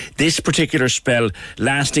two. This particular spell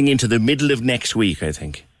lasting into the middle of next week, I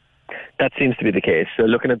think. That seems to be the case. So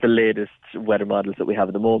looking at the latest weather models that we have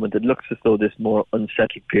at the moment, it looks as though this more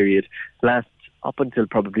unsettled period lasts up until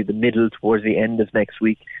probably the middle towards the end of next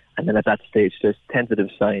week. And then at that stage, there's tentative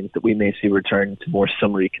signs that we may see return to more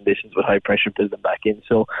summery conditions with high pressure building back in.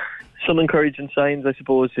 So some encouraging signs, I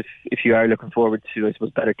suppose, if you are looking forward to, I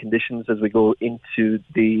suppose, better conditions as we go into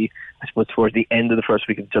towards the end of the first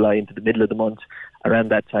week of July into the middle of the month. Around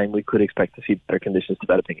that time, we could expect to see better conditions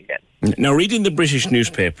developing again. Now, reading the British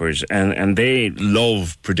newspapers, and they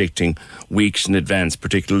love predicting weeks in advance,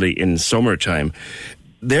 particularly in summertime,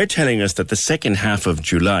 they're telling us that the second half of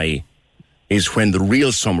July is when the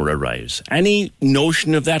real summer arrives. Any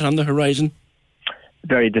notion of that on the horizon?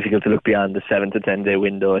 Very difficult to look beyond the 7 to 10 day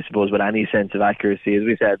window, I suppose, with any sense of accuracy. As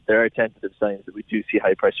we said, there are tentative signs that we do see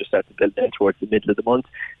high pressure start to build in towards the middle of the month.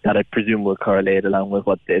 That I presume will correlate along with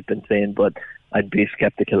what they've been saying, but I'd be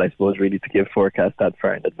sceptical, I suppose, really to give forecast that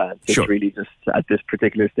far in advance. It's really just, at this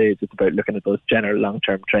particular stage, it's about looking at those general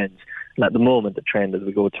long-term trends. And at the moment, the trend as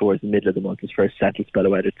we go towards the middle of the month is for a settled spell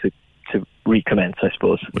of weather to recommence, I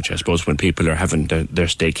suppose. Which I suppose when people are having their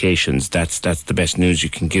staycations, that's the best news you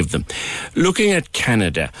can give them. Looking at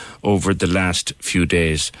Canada over the last few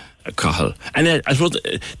days, Cathal, and I suppose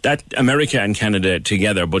that America and Canada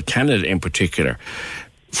together, but Canada in particular,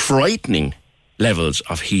 frightening levels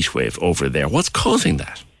of heat wave over there. What's causing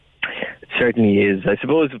that? Certainly is. I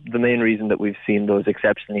suppose the main reason that we've seen those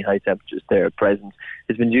exceptionally high temperatures there at present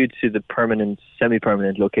has been due to the permanent,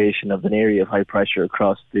 semi-permanent location of an area of high pressure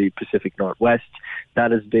across the Pacific Northwest. That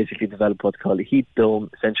has basically developed what's called a heat dome.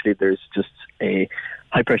 Essentially, there's just a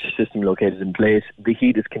high pressure system located in place. The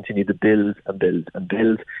heat has continued to build and build and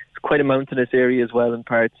build. It's quite a mountainous area as well in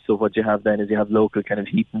parts. So what you have then is you have local kind of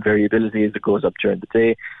heat and variability as it goes up during the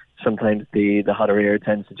day. Sometimes the hotter air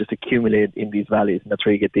tends to just accumulate in these valleys, and that's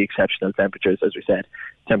where you get the exceptional temperatures, as we said.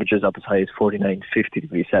 Temperatures up as high as 49, 50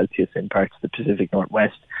 degrees Celsius in parts of the Pacific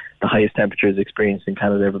Northwest. The highest temperatures experienced in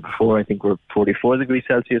Canada ever before, I think, were 44 degrees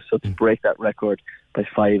Celsius. So to break that record by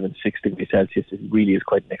 5 and 6 degrees Celsius, it really is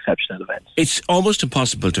quite an exceptional event. It's almost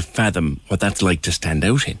impossible to fathom what that's like to stand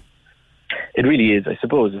out in. It really is. I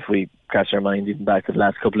suppose if we cast our mind even back to the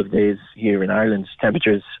last couple of days here in Ireland,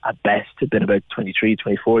 temperatures at best have been about 23,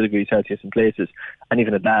 24 degrees Celsius in places. And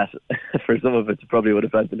even at that, for some of it, it probably would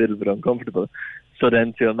have felt a little bit uncomfortable. So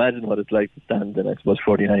then to imagine what it's like to stand in, I suppose,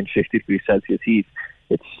 49, 50 degrees Celsius heat,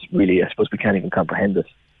 it's really, I suppose, we can't even comprehend it.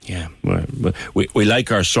 Yeah, well, we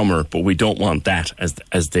like our summer, but we don't want that,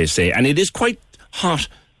 as they say. And it is quite hot.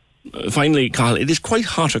 Finally, Cathal, it is quite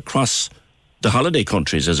hot across the holiday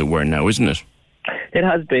countries, as it were, now, isn't it? It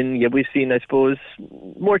has been. Yeah, we've seen, I suppose,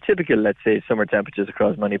 more typical, let's say, summer temperatures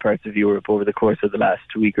across many parts of Europe over the course of the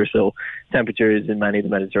last week or so. Temperatures in many of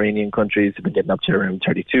the Mediterranean countries have been getting up to around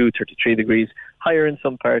 32, 33 degrees. Higher in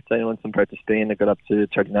some parts. I know in some parts of Spain it got up to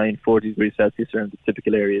 39, 40 degrees Celsius around the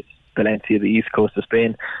typical areas. Valencia, the east coast of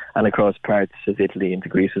Spain, and across parts of Italy into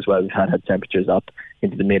Greece as well. We've had temperatures up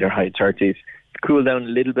into the mid or high 30s. Cool down a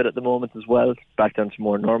little bit at the moment as well, back down to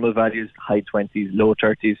more normal values, high 20s, low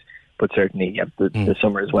 30s, but certainly the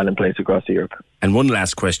summer is well in place across Europe. And one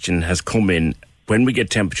last question has come in. When we get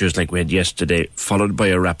temperatures like we had yesterday, followed by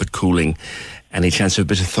a rapid cooling, any chance of a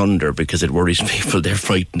bit of thunder, because it worries people, they're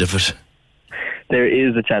frightened of it? There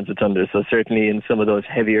is a chance of thunder, so certainly in some of those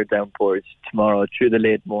heavier downpours tomorrow through the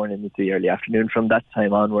late morning into the early afternoon. From that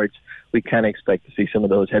time onwards, we can expect to see some of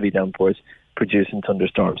those heavy downpours producing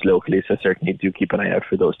thunderstorms locally, so certainly do keep an eye out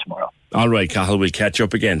for those tomorrow. All right, Cathal, we'll catch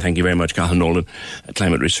up again. Thank you very much, Cathal Nolan, a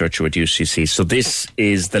climate researcher at UCC. So this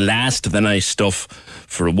is the last of the nice stuff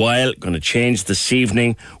for a while. Going to change this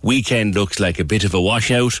evening. Weekend looks like a bit of a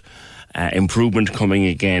washout. Improvement coming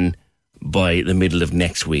again by the middle of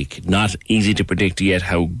next week. Not easy to predict yet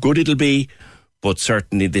how good it'll be, but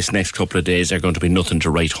certainly this next couple of days are going to be nothing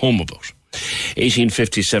to write home about.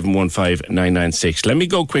 1850 715 996. Let me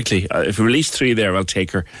go quickly. If we release 3 there, I'll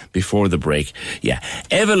take her before the break. Yeah.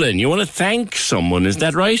 Evelyn, you want to thank someone, is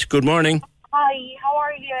that right? Good morning. Hi, how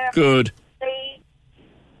are you? Good.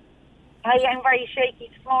 Hi, I'm very shaky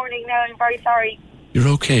this morning now. I'm very sorry. You're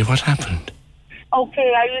okay. What happened?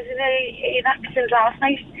 Okay, I was in an accident last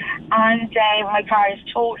night and my car is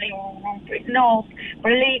totally written off.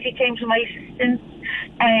 But a lady came to my assistance.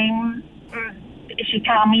 She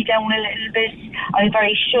calmed me down a little bit. I was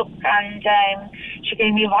very shook and she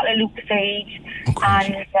gave me a bottle of Lucozade.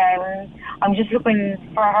 And I'm just looking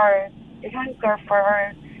for her, to thank her for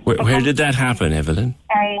her. Where did that happen, Evelyn?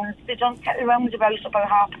 The Dunkettle roundabout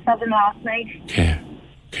about 7:30 last night.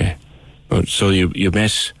 Okay. So you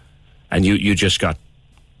met and you just got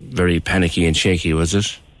very panicky and shaky, was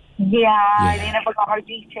it? Yeah. They never got her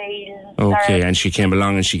details. Okay, and she came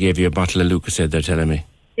along and she gave you a bottle of Lucozade, they're telling me.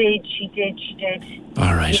 She did.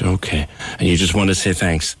 All right, okay. And you just want to say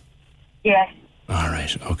thanks? Yes. All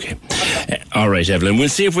right, okay. All right, Evelyn, we'll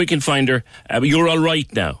see if we can find her. You're all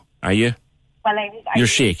right now, are you? Well, You're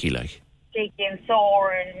shaky, like? shaky and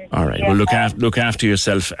sore. And all right. Well, look after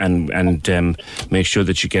yourself and make sure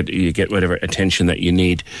that you get whatever attention that you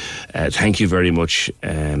need. Thank you very much,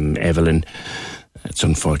 Evelyn. It's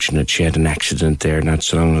unfortunate she had an accident there not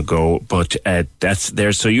so long ago, but that's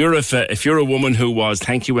there. So if you're a woman who was,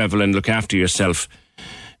 thank you, Evelyn. Look after yourself.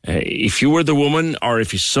 If you were the woman, or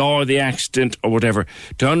if you saw the accident or whatever,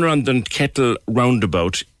 down around the Kettle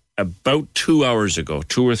roundabout, about 2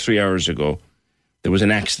 or 3 hours ago, there was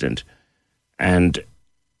an accident, and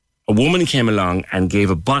a woman came along and gave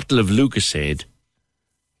a bottle of Lucozade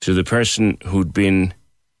to the person who'd been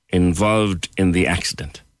involved in the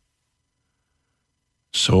accident.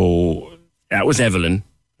 So that was Evelyn.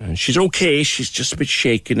 And she's okay. She's just a bit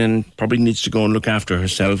shaken and probably needs to go and look after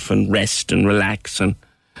herself and rest and relax, and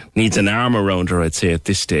needs an arm around her, I'd say, at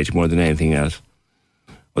this stage more than anything else.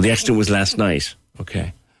 Well, the accident was last night,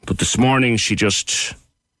 okay. But this morning she just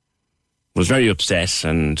was very upset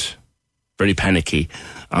and very panicky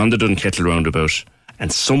on the Dunkettle roundabout,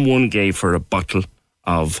 and someone gave her a bottle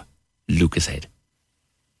of Lucozade.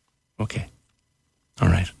 Okay. All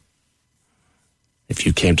right. If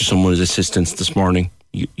you came to someone's assistance this morning,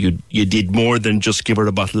 you did more than just give her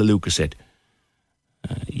a bottle of Lucozade.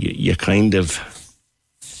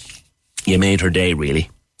 You made her day, really.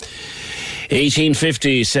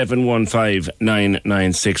 1850 715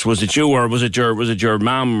 996. Was it you, or was it your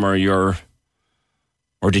mum, or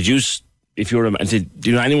did you? If you're do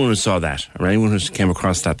you know anyone who saw that, or anyone who came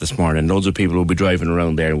across that this morning? Loads of people will be driving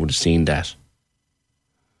around there and would have seen that.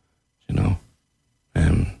 You know.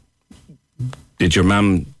 Did your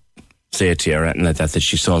mum say it to you or anything like that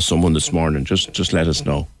she saw someone this morning? Just let us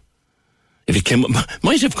know. If it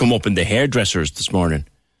might have come up in the hairdressers this morning.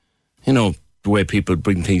 You know, the way people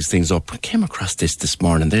bring things up. I came across this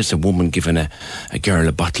morning. There's a woman giving a girl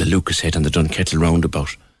a bottle of Lucozade on the Dunkettle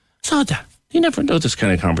roundabout. Saw that. You never know this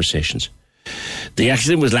kind of conversations. The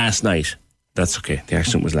accident was last night. That's okay. The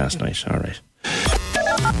accident was last night. All right.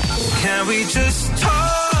 Can we just talk?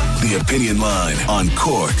 The Opinion Line on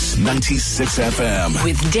Cork's 96 FM.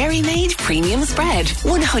 With Dairy Made Premium Spread.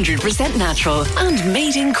 100% natural and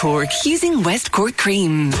made in Cork using West Cork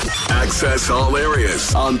cream. Access all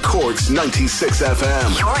areas on Cork's 96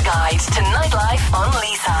 FM. Your guide to nightlife on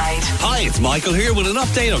Leeside. Hi, it's Michael here with an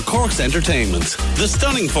update on Cork's entertainment. The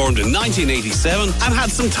Stunning formed in 1987 and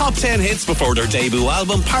had some top 10 hits before their debut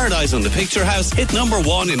album Paradise on the Picture House hit number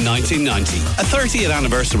 1 in 1990. A 30th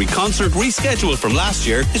anniversary concert rescheduled from last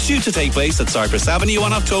year is due to take place at Cypress Avenue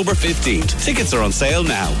on October 15th. Tickets are on sale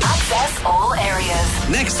now. Access all areas.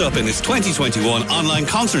 Next up in its 2021 online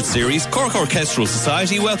concert series, Cork Orchestral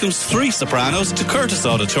Society welcomes 3 sopranos to Curtis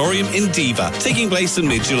Auditorium in Diva, taking place in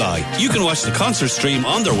mid-July. You can watch the concert stream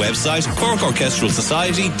on their website,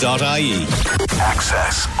 corkorchestralsociety.ie.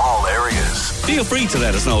 Access all areas. Feel free to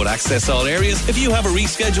let us know at Access All Areas if you have a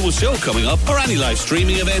rescheduled show coming up or any live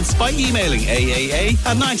streaming events by emailing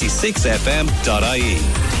aaa@96fm.ie.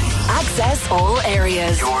 Access all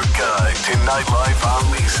areas. Your guide to nightlife on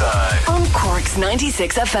Leeside. On Cork's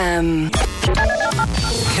 96 FM.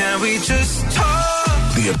 Can we just talk?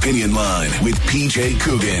 The Opinion Line with PJ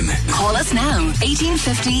Coogan. Call us now,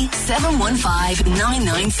 1850 715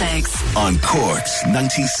 996. On Cork's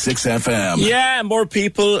 96 FM. Yeah, more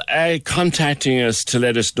people contacting us to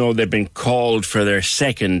let us know they've been called for their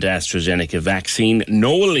second AstraZeneca vaccine.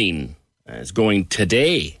 Noeline is going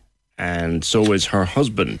today, and so is her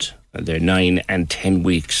husband. They're 9 and 10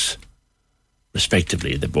 weeks,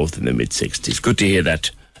 respectively. They're both in the mid-60s. Good to hear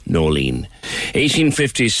that, Noeline.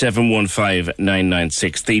 1850 715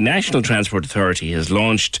 996. The National Transport Authority has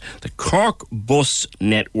launched the Cork Bus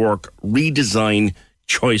Network Redesign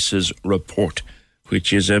Choices Report,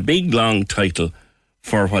 which is a big, long title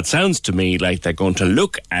for what sounds to me like they're going to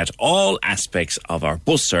look at all aspects of our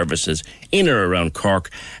bus services in or around Cork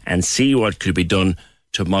and see what could be done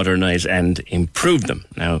to modernise and improve them.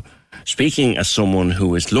 Now, speaking as someone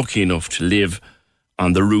who is lucky enough to live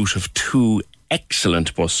on the route of 2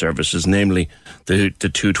 excellent bus services, namely the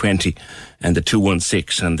 220 and the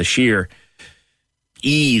 216, and the sheer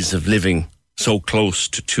ease of living so close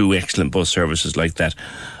to 2 excellent bus services like that,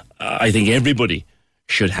 I think everybody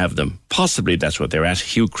should have them. Possibly that's what they're at.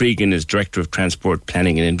 Hugh Cregan is Director of Transport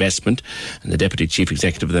Planning and Investment and the Deputy Chief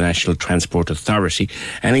Executive of the National Transport Authority,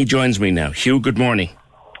 and he joins me now. Hugh, good morning.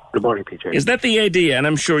 Good morning, PJ. Is that the idea? And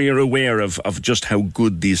I'm sure you're aware of just how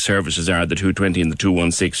good these services are, the 220 and the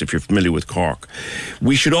 216, if you're familiar with Cork.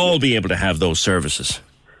 We should all be able to have those services.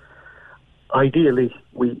 Ideally,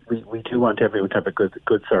 we do want everyone to have a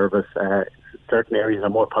good service. Certain areas are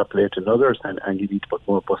more populated than others, and you need to put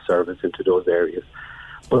more bus service into those areas.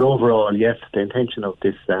 But overall, yes, the intention of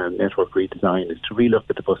this network redesign is to relook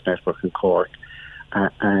at the bus network in Cork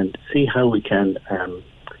and see how we can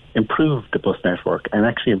improve the bus network and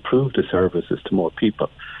actually improve the services to more people.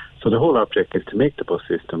 So the whole object is to make the bus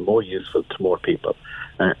system more useful to more people.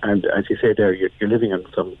 And as you say there, you're living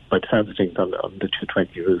on by the sounds of things, on the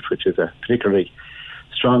 220 route, which is a particularly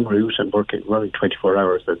strong route and running 24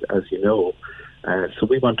 hours, as you know. So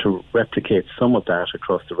we want to replicate some of that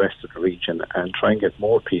across the rest of the region and try and get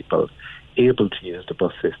more people able to use the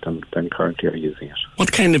bus system than currently are using it.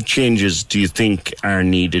 What kind of changes do you think are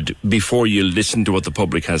needed before you listen to what the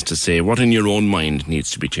public has to say? What in your own mind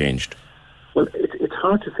needs to be changed? Well, it's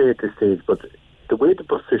hard to say at this stage, but the way the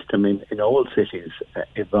bus system in all cities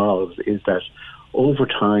evolves is that over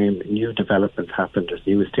time new developments happen. There's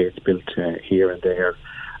new estates built here and there,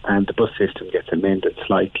 and the bus system gets amended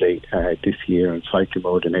slightly this year and slightly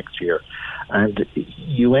more the next year. And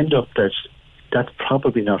you end up that's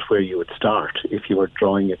probably not where you would start if you were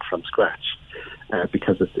drawing it from scratch,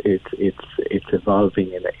 because it's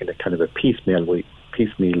evolving in a kind of a piecemeal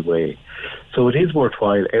way. So it is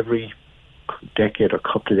worthwhile every decade or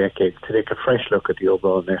couple of decades to take a fresh look at the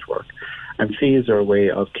overall network and see, is there a way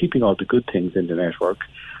of keeping all the good things in the network,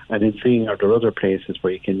 and then seeing, are there other places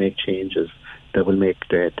where you can make changes that will make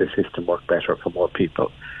the system work better for more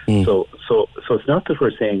people. So it's not that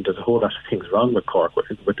we're saying there's a whole lot of things wrong with Cork,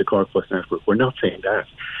 with the Cork Bus Network. We're not saying that.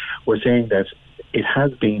 We're saying that it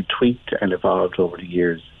has been tweaked and evolved over the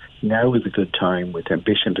years. Now is a good time, with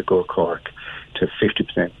ambition to grow Cork to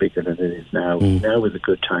 50% bigger than it is now. Now is a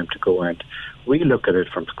good time to go and relook at it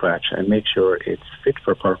from scratch and make sure it's fit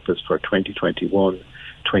for purpose for 2021,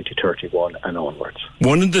 2031 and onwards.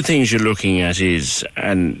 One of the things you're looking at is,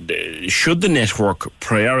 should the network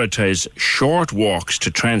prioritise short walks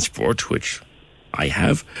to transport, which I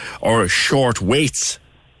have, or short waits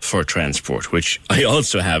for transport, which I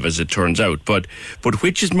also have, as it turns out. But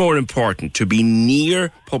which is more important, to be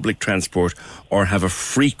near public transport or have a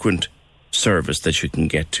frequent service that you can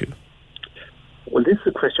get to? Well, this is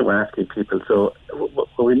a question we're asking people. So what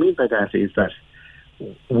we mean by that is that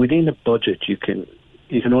within a budget you can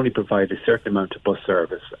only provide a certain amount of bus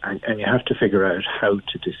service, and you have to figure out how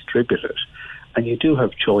to distribute it. And you do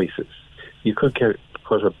have choices. You could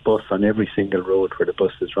put a bus on every single road where the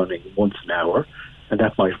bus is running once an hour, and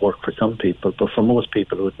that might work for some people, but for most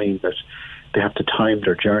people it would mean that they have to time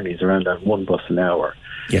their journeys around that one bus an hour.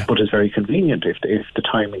 Yeah. But it's very convenient if the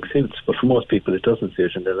timing suits, but for most people it doesn't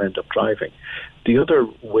suit and they'll end up driving. The other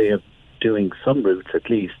way of doing some routes, at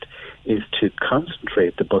least, is to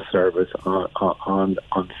concentrate the bus service on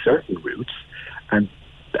certain routes and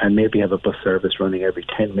maybe have a bus service running every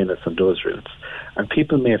 10 minutes on those routes. And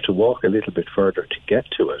people may have to walk a little bit further to get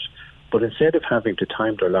to it, but instead of having to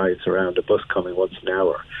time their lives around a bus coming once an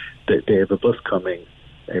hour, they have a bus coming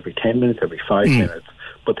every 10 minutes, every 5 minutes,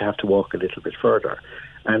 but they have to walk a little bit further.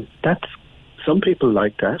 And some people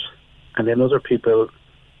like that, and then other people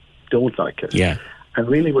don't like it. Yeah. And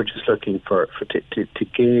really we're just looking to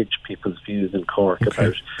gauge people's views in Cork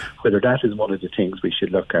about whether that is one of the things we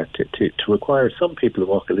should look at, to require some people to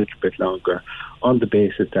walk a little bit longer on the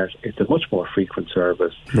basis that it's a much more frequent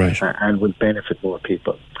service, right, and will benefit more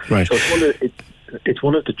people. Right. So it's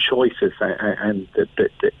one of the choices and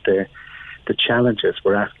the challenges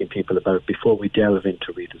we're asking people about before we delve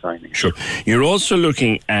into redesigning. Sure. You're also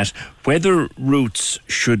looking at whether routes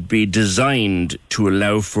should be designed to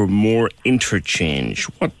allow for more interchange.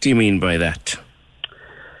 What do you mean by that?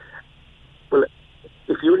 Well,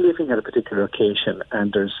 if you're living at a particular location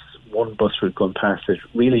and there's one bus route going past it,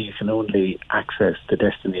 really you can only access the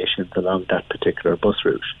destinations along that particular bus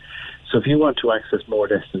route. So if you want to access more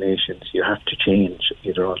destinations, you have to change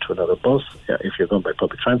either onto another bus, if you're going by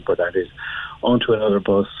public transport, that is, onto another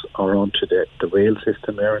bus or onto the rail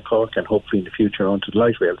system there in Cork, and hopefully in the future onto the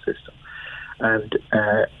light rail system. And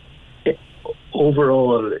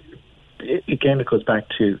overall, again, it goes back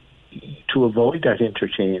to avoid that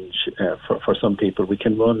interchange for some people. We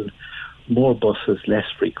can run more buses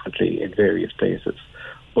less frequently in various places.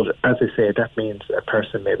 But as I say, that means a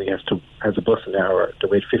person maybe has a bus an hour, they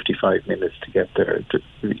wait 55 minutes to get there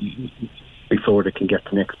before they can get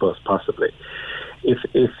the next bus, possibly. If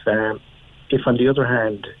on the other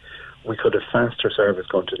hand, we could have faster service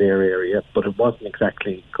going to their area, but it wasn't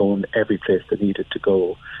exactly going every place they needed to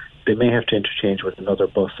go, they may have to interchange with another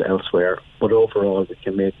bus elsewhere, but overall we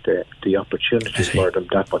can make the opportunities for them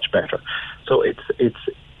that much better. So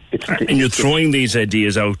and you're throwing these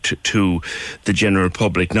ideas out to the general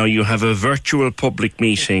public. Now you have a virtual public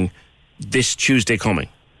meeting this Tuesday coming.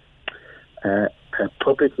 a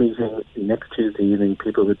public meeting next Tuesday evening.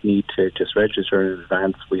 People would need to just register in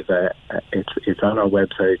advance. It's on our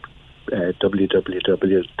website,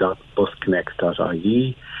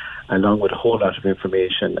 www.busconnects.ie, along with a whole lot of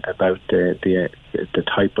information about the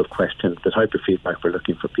type of questions, the type of feedback we're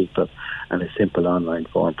looking for people, and a simple online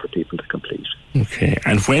form for people to complete. Okay.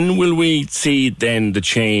 And when will we see then the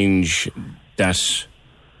change that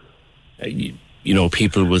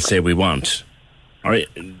people will say we want? Our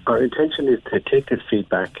intention is to take this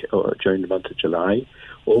feedback during the month of July.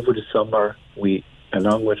 Over the summer, we,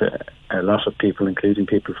 along with a lot of people, including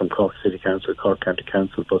people from Cork City Council, Cork County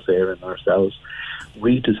Council, Bus Éireann and ourselves,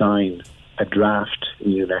 redesign a draft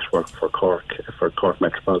new network for Cork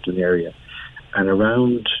metropolitan area. And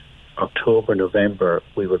around October, November,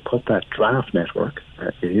 we will put that draft network,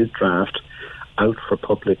 it is draft, out for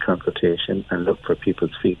public consultation and look for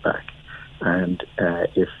people's feedback. And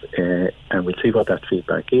we'll see what that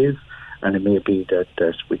feedback is, and it may be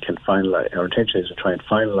that we can finalise. Our intention is to try and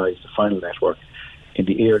finalise the final network in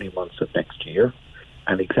the early months of next year.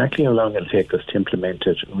 And exactly how long it'll take us to implement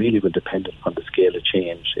it really will depend upon the scale of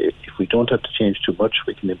change. If we don't have to change too much,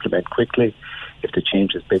 we can implement quickly. If the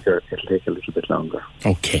change is bigger, it'll take a little bit longer.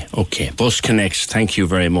 Okay. Bus Connects, thank you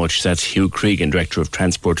very much. That's Hugh Cregan, Director of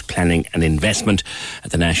Transport Planning and Investment at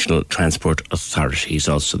the National Transport Authority. He's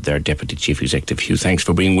also their Deputy Chief Executive. Hugh, thanks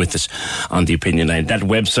for being with us on the Opinion Line. That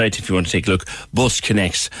website, if you want to take a look,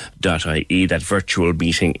 busconnects.ie. That virtual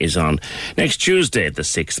meeting is on next Tuesday, the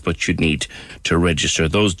 6th, but you'd need to register.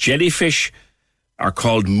 Those jellyfish are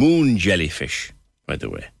called moon jellyfish, by the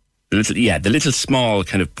way. The little small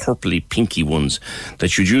kind of purpley pinky ones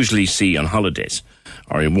that you'd usually see on holidays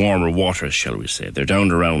or in warmer waters, shall we say. They're down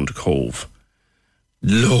around Cove.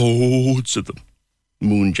 Loads of them.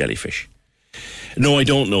 Moon jellyfish. No, I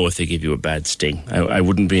don't know if they give you a bad sting. I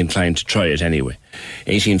wouldn't be inclined to try it anyway.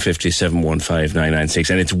 1850 715 996.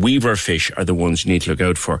 And it's weaver fish are the ones you need to look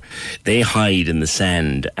out for. They hide in the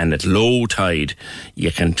sand, and at low tide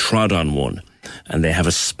you can trod on one, and they have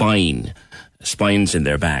a spines in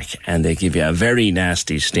their back, and they give you a very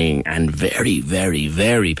nasty sting and very, very,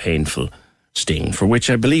 very painful sting, for which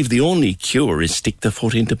I believe the only cure is stick the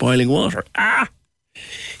foot into boiling water.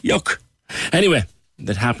 Yuck. Anyway,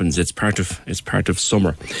 that happens. It's part of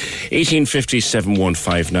summer. 1850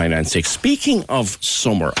 715 996. Speaking of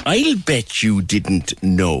summer, I'll bet you didn't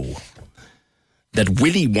know that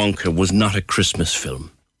Willy Wonka was not a Christmas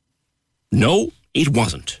film. No, it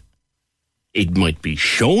wasn't. It might be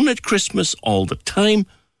shown at Christmas all the time,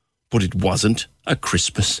 but it wasn't a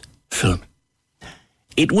Christmas film.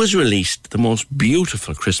 It was released, the most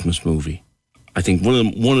beautiful Christmas movie. I think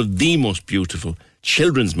one of the most beautiful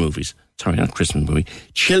children's movies. Sorry, not Christmas movie.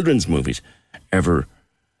 Children's movies ever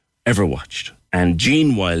watched. And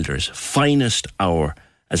Gene Wilder's finest hour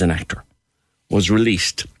as an actor was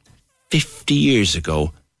released 50 years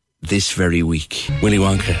ago this very week. Willy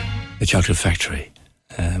Wonka, The Chocolate Factory.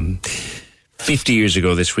 50 years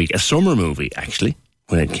ago this week. A summer movie, actually,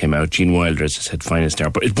 when it came out. Gene Wilder, as I said, finest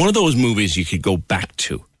hour. But it's one of those movies you could go back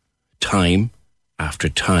to time after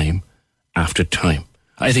time after time.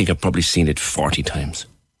 I think I've probably seen it 40 times.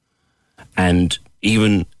 And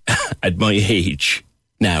even at my age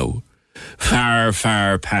now, far,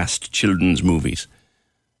 far past children's movies,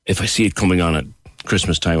 if I see it coming on at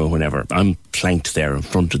Christmas time or whenever, I'm planked there in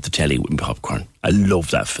front of the telly with my popcorn. I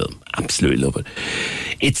love that film. Absolutely love it.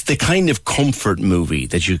 It's the kind of comfort movie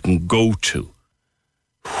that you can go to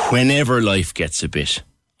whenever life gets a bit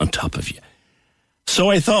on top of you.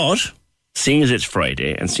 So I thought, seeing as it's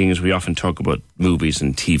Friday and seeing as we often talk about movies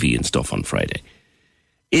and TV and stuff on Friday,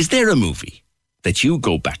 is there a movie that you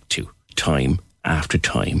go back to time after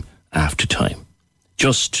time after time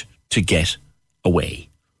just to get away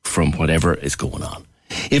from whatever is going on?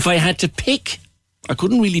 If I had to pick, I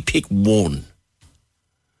couldn't really pick one.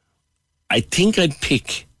 I think I'd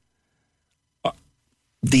pick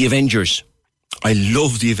The Avengers. I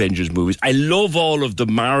love the Avengers movies. I love all of the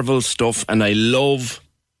Marvel stuff, and I love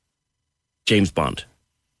James Bond.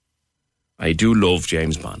 I do love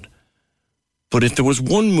James Bond. But if there was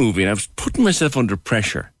one movie, and I was putting myself under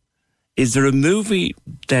pressure, is there a movie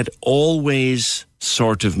that always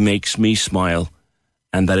sort of makes me smile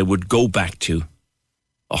and that I would go back to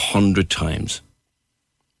 100 times?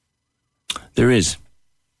 There is.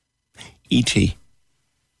 E.T.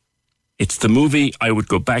 It's the movie I would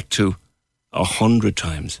go back to 100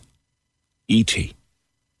 times. E.T.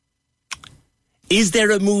 Is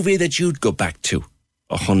there a movie that you'd go back to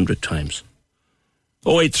 100 times?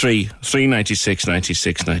 083 396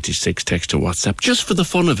 96 96, text to WhatsApp, just for the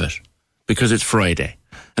fun of it, because it's Friday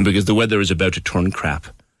and because the weather is about to turn crap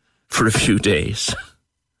for a few days.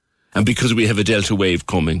 and because we have a Delta wave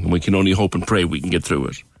coming, and we can only hope and pray we can get through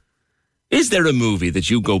it. Is there a movie that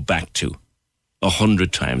you go back to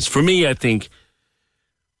 100 times? For me, I think,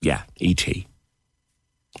 E.T.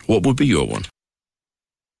 What would be your one?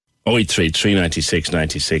 083 396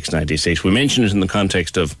 96 96. We mentioned it in the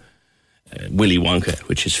context of Willy Wonka,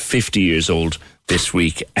 which is 50 years old this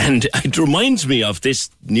week. And it reminds me of this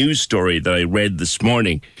news story that I read this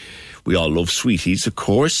morning. We all love sweeties, of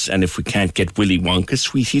course, and if we can't get Willy Wonka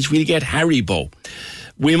sweeties, we'll get Haribo.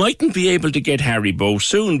 We mightn't be able to get Haribo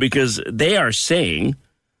soon because they are saying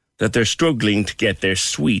that they're struggling to get their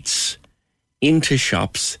sweets into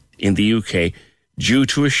shops in the UK due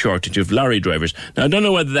to a shortage of lorry drivers. Now, I don't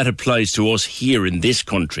know whether that applies to us here in this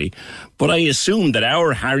country, but I assume that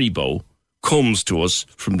our Haribo comes to us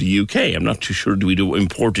from the UK. I'm not too sure, do we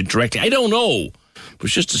import it directly? I don't know, but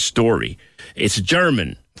it's just a story. It's a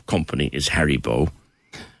German company, is Haribo,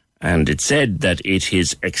 and it said that it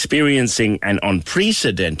is experiencing an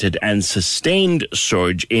unprecedented and sustained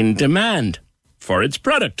surge in demand for its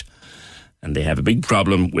product. And they have a big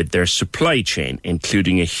problem with their supply chain,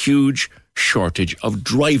 including a huge shortage of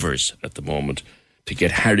drivers at the moment to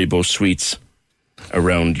get Haribo sweets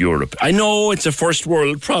around Europe. I know it's a first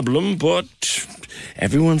world problem, but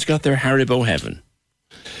everyone's got their Haribo heaven.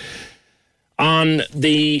 On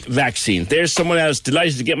the vaccine, there's someone else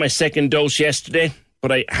delighted to get my second dose yesterday,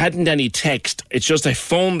 but I hadn't any text. It's just I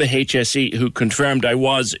phoned the HSE who confirmed I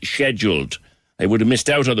was scheduled. I would have missed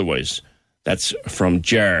out otherwise. That's from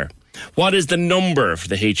Ger. What is the number for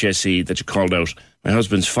the HSE that you called out? My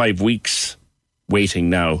husband's 5 weeks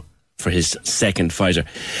waiting now for his second Pfizer.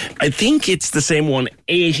 I think it's the same one,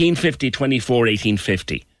 1850 24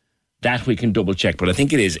 1850. That we can double check, but I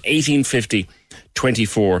think it is 1850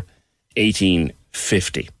 24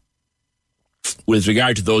 1850. With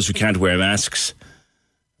regard to those who can't wear masks,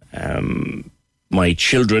 my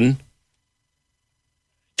children,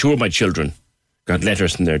 2 of my children, got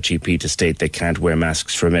letters from their GP to state they can't wear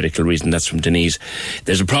masks for a medical reason. That's from Denise.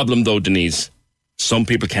 There's a problem though, Denise. Some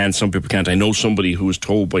people can, some people can't. I know somebody who was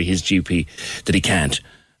told by his GP that he can't,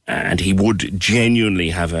 and he would genuinely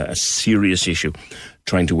have a serious issue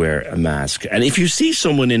trying to wear a mask. And if you see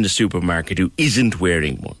someone in the supermarket who isn't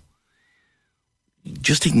wearing one,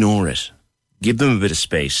 just ignore it. Give them a bit of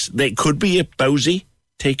space. They could be a bowsy,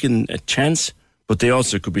 taking a chance, but they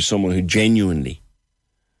also could be someone who genuinely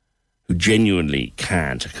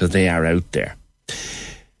can't, because they are out there.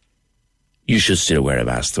 You should still wear a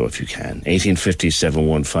mask, though, if you can. 1850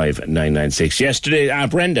 715 996. Yesterday,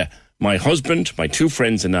 Brenda, my husband, my 2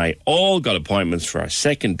 friends and I all got appointments for our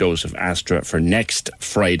second dose of Astra for next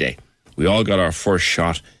Friday. We all got our first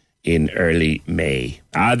shot in early May.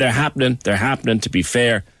 They're happening, to be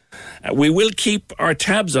fair. We will keep our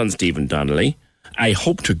tabs on Stephen Donnelly. I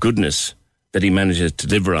hope to goodness that he manages to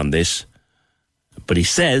deliver on this. But he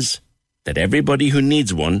says that everybody who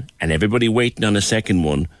needs one and everybody waiting on a second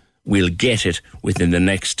one will get it within the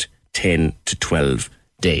next 10 to 12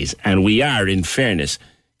 days. And we are, in fairness,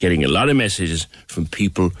 getting a lot of messages from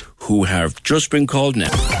people who have just been called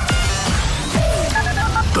now.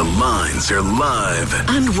 The lines are live.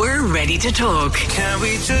 And we're ready to talk. Can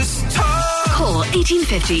we just talk? Call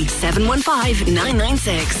 1850 715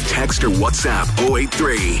 996. Text or WhatsApp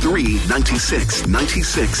 083 396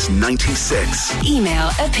 96 96. Email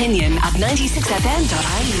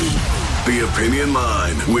opinion@96fm.ie. The Opinion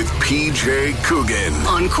Line with PJ Coogan.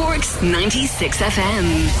 On Cork's 96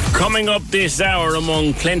 FM. Coming up this hour,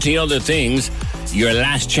 among plenty other things, your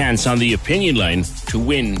last chance on the Opinion Line to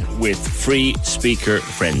win with free Speaker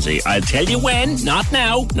Frenzy. I'll tell you when, not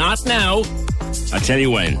now. I'll tell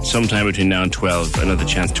you when, sometime between now and 12, another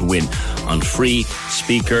chance to win on free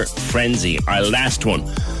Speaker Frenzy, our last one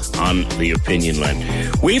on the Opinion Line.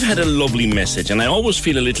 We've had a lovely message, and I always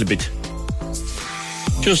feel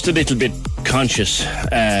just a little bit conscious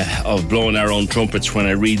of blowing our own trumpets when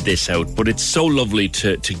I read this out, but it's so lovely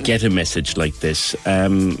to get a message like this.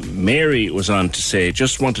 Mary was on to say,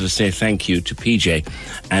 just wanted to say thank you to PJ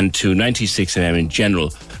and to 96FM in general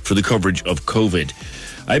for the coverage of COVID.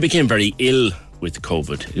 I became very ill with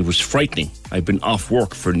COVID. It was frightening. I've been off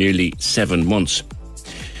work for nearly 7 months.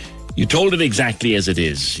 You told it exactly as it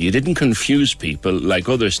is. You didn't confuse people like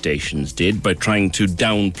other stations did by trying to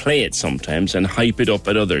downplay it sometimes and hype it up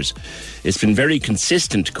at others. It's been very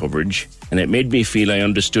consistent coverage, and it made me feel I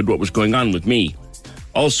understood what was going on with me.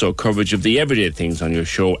 Also, coverage of the everyday things on your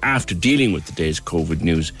show after dealing with the day's COVID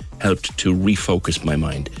news helped to refocus my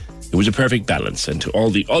mind. It was a perfect balance, and to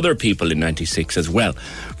all the other people in 96 as well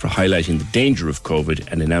for highlighting the danger of COVID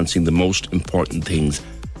and announcing the most important things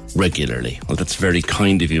regularly. Well, that's very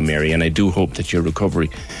kind of you, Mary, and I do hope that your recovery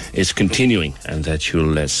is continuing and that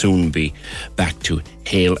you'll soon be back to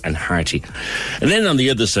hale and hearty. And then on the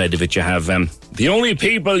other side of it, you have the only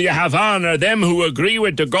people you have on are them who agree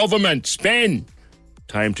with the government. Spain,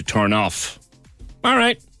 time to turn off. All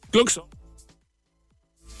right, looks so.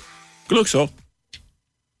 Looks so.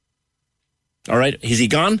 All right, is he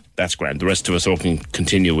gone? That's grand. The rest of us all can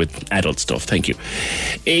continue with adult stuff. Thank you.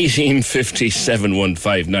 1850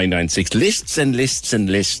 715 996. Lists and lists and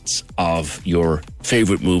lists of your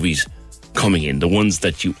favourite movies coming in. The ones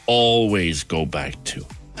that you always go back to.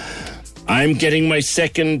 I'm getting my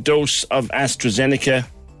second dose of AstraZeneca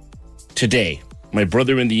today. My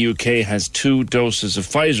brother in the UK has 2 doses of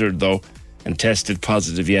Pfizer, though, and tested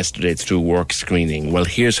positive yesterday through work screening. Well,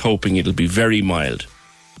 here's hoping it'll be very mild.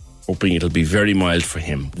 Hoping it'll be very mild for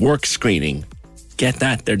him. Work screening. Get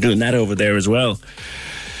that. They're doing that over there as well.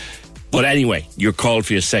 But anyway, you're called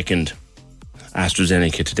for your second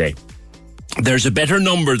AstraZeneca today. There's a better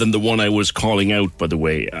number than the one I was calling out, by the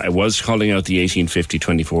way. I was calling out the 1850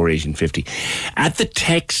 24 1850. At the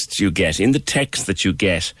text you get, in the text that you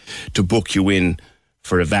get to book you in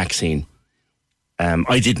for a vaccine,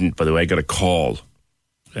 I didn't, by the way. I got a call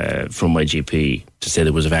from my GP to say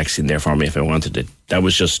there was a vaccine there for me if I wanted it. That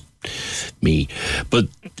was just me. But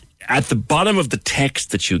at the bottom of the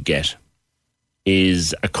text that you get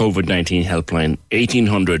is a COVID-19 helpline,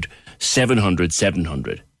 1800 700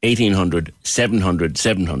 700. 1800 700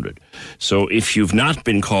 700. So if you've not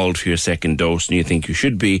been called for your second dose and you think you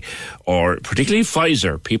should be, or particularly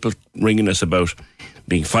Pfizer, people ringing us about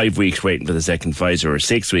being 5 weeks waiting for the second Pfizer or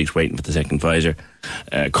 6 weeks waiting for the second Pfizer,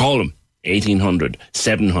 call them. 1800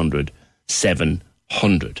 700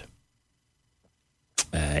 700.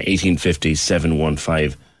 1850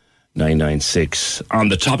 715 996. On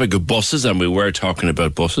the topic of buses, and we were talking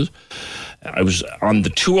about buses, I was on the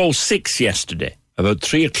 206 yesterday, about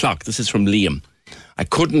 3 o'clock. This is from Liam. I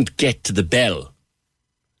couldn't get to the bell,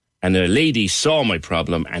 and a lady saw my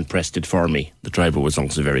problem and pressed it for me. The driver was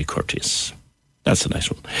also very courteous. That's a nice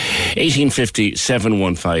one. 1850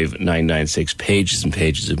 715 996. Pages and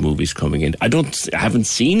pages of movies coming in. I haven't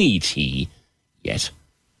seen E.T. yet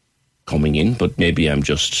coming in, but maybe I'm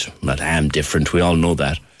different. We all know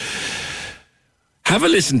that. Have a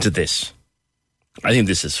listen to this. I think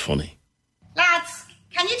this is funny. Lads,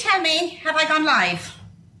 can you tell me, have I gone live?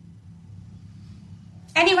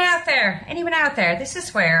 Anyone out there? This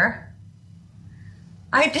is where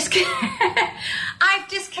I've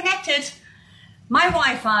disconnected my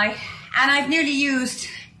Wi-Fi, and I've nearly used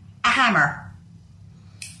a hammer.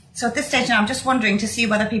 So at this stage now, I'm just wondering to see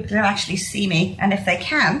whether people can actually see me, and if they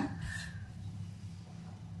can.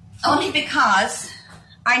 Only because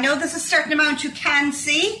I know there's a certain amount you can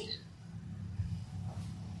see,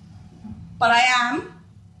 but I am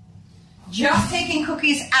just taking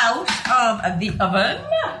cookies out of the oven.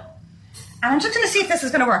 And I'm just going to see if this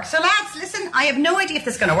is going to work. So lads, listen, I have no idea if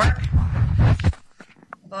this is going to work.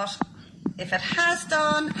 But if it has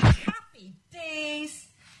done, happy days.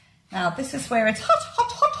 Now, this is where it's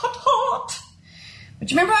hot. But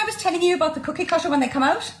you remember I was telling you about the cookie cutter when they come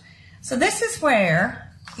out? So this is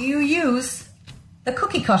where you use the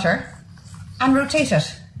cookie cutter and rotate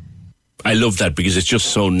it. I love that because it's just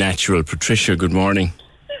so natural. Patricia, good morning.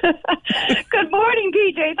 Good morning,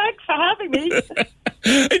 PJ. Thanks for having me.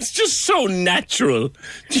 It's just so natural.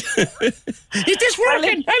 Is this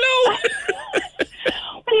working? Hello?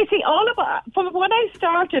 Well, you see, from when I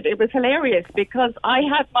started, it was hilarious because I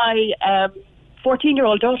had my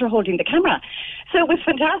 14-year-old daughter holding the camera. So it was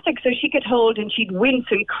fantastic. So she could hold and she'd wince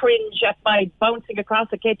and cringe at my bouncing across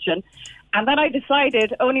the kitchen. And then I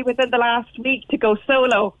decided only within the last week to go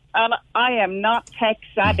solo. And I am not tech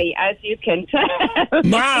savvy, as you can tell.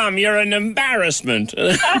 Mom, you're an embarrassment.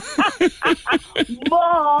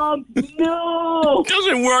 Mom, no. It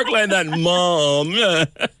doesn't work like that, Mom.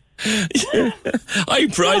 I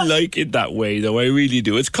like it that way, though. I really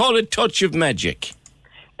do. It's called a touch of magic.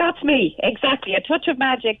 That's me, exactly. A touch of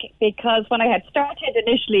magic, because when I had started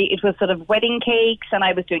initially, it was sort of wedding cakes and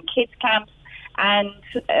I was doing kids camps. And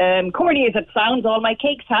corny as it sounds, all my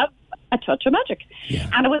cakes have a touch of magic. Yeah.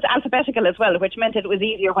 And it was alphabetical as well, which meant it was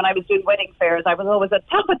easier when I was doing wedding fairs. I was always at the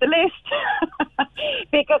top of the list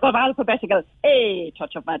because of alphabetical, a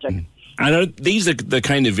touch of magic. And these are the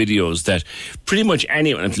kind of videos that pretty much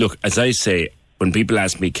anyone, look, as I say, when people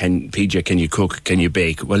ask me, PJ, can you cook, can you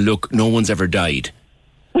bake? Well, look, no one's ever died.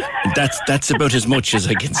 That's about as much as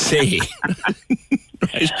I can say.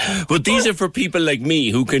 Right? But these are for people like me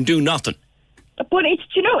who can do nothing. But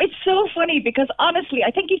it's so funny because honestly,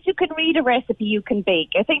 I think if you can read a recipe, you can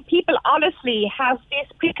bake. I think people honestly have this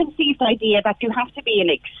preconceived idea that you have to be an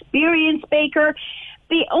experienced baker.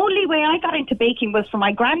 The only way I got into baking was from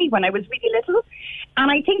my granny when I was really little.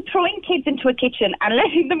 And I think throwing kids into a kitchen and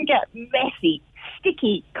letting them get messy,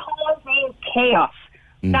 sticky, causing chaos,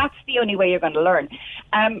 that's the only way you're going to learn.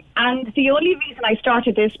 And the only reason I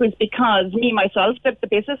started this was because myself, the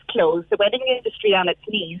business closed, the wedding industry on its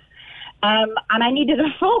knees, and I needed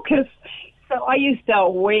a focus. So I used to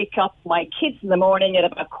wake up my kids in the morning at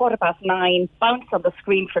about 9:15, bounce on the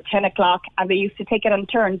screen for 10 o'clock, and they used to take it on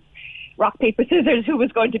turns. Rock, paper, scissors, who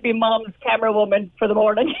was going to be mom's camera woman for the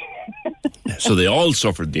morning. So they all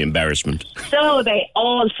suffered the embarrassment. So they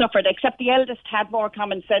all suffered, except the eldest had more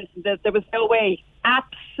common sense. There was no way,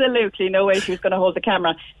 absolutely no way she was going to hold the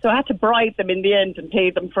camera. So I had to bribe them in the end and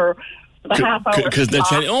pay them for the half hour. Because they're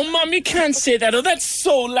saying, oh, Mum, you can't say that. Oh, that's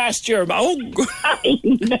so last year. Oh, I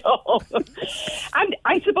know. And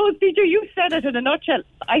I suppose, Peter, you said it in a nutshell.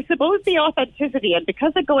 I suppose the authenticity, and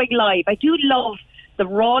because of going live, I do love the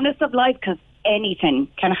rawness of life because anything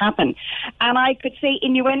can happen. And I could say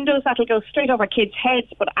innuendos that'll go straight over kids' heads,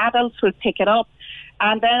 but adults will pick it up.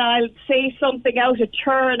 And then I'll say something out of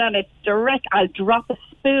turn and it's direct. I'll drop a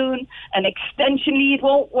spoon, an extension lead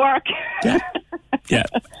won't work. Yeah.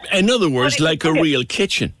 In other words, like a real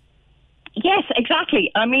kitchen. Yes, exactly.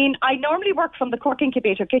 I mean, I normally work from the Cork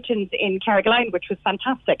Incubator Kitchens in Carrigaline, which was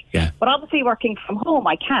fantastic. Yeah. But obviously working from home,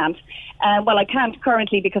 I can't. Well, I can't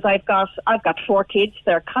currently because I've got 4 kids.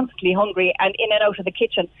 They're constantly hungry and in and out of the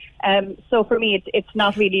kitchen. So for me, it's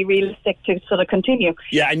not really realistic to sort of continue.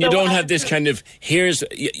 Yeah, and you don't have this kind of,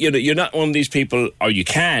 you're not one of these people, or you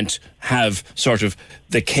can't have sort of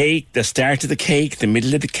the cake, the start of the cake, the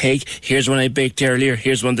middle of the cake. Here's one I baked earlier.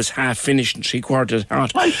 Here's one that's half finished and 3/4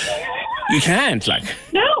 hot. You can't, like.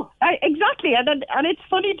 No, exactly. And it's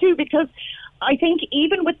funny too because I think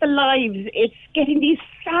even with the lives, it's getting these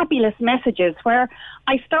fabulous messages where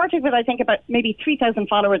I started with, I think, about maybe 3,000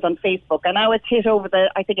 followers on Facebook, and now it's hit over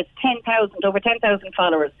it's 10,000, over 10,000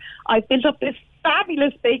 followers. I've built up this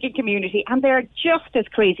fabulous baking community, and they're just as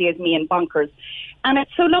crazy as me and bonkers. And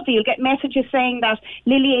it's so lovely. You'll get messages saying that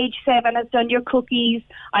Lily, age 7, has done your cookies.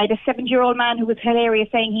 I had a 70-year-old man who was hilarious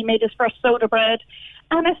saying he made his first soda bread.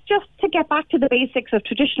 And it's just to get back to the basics of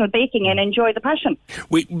traditional baking and enjoy the passion.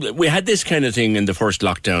 We had this kind of thing in the first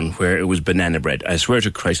lockdown where it was banana bread. I swear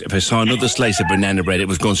to Christ, if I saw another slice of banana bread, it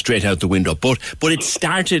was going straight out the window. But it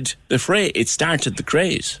started the fray. It started the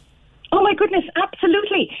craze. Oh my goodness,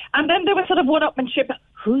 absolutely. And then there was sort of one-upmanship.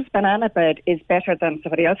 Whose banana bread is better than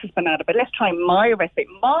somebody else's banana bread? Let's try my recipe.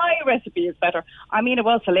 My recipe is better. I mean, it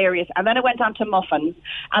was hilarious. And then it went on to muffins.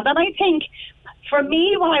 And then I think, for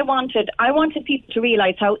me, what I wanted people to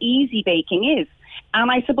realise how easy baking is.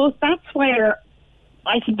 And I suppose that's where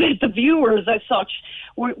the viewers as such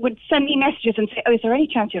would send me messages and say, oh, is there any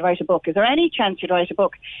chance you'd write a book? Is there any chance you'd write a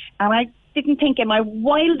book? And I didn't think in my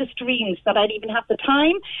wildest dreams that I'd even have the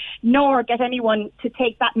time nor get anyone to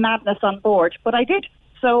take that madness on board. But I did.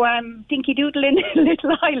 So Dinky Doodle in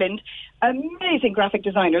Little Island, amazing graphic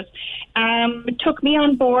designers, took me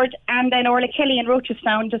on board, and then Orla Kelly in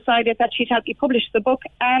Rochestown decided that she'd help me publish the book,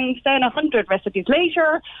 and then 100 recipes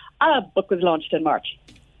later, a book was launched in March.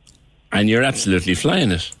 And you're absolutely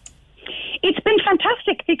flying it. It's been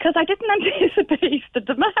fantastic because I didn't anticipate the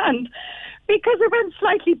demand because it went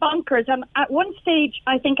slightly bonkers. And at one stage,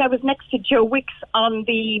 I think I was next to Joe Wicks on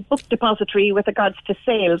the book depository with regards to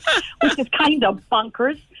sales, which is kind of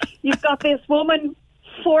bonkers. You've got this woman,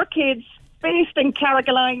 4 kids, based in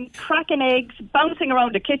Carrigaline, cracking eggs, bouncing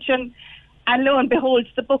around the kitchen, and lo and behold,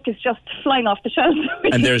 the book is just flying off the shelves.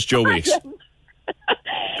 And there's Joe Wicks.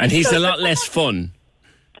 And he's a lot less fun.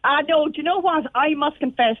 No, do you know what? I must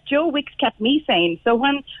confess, Joe Wicks kept me sane. So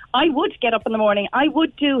when I would get up in the morning, I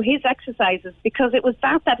would do his exercises because it was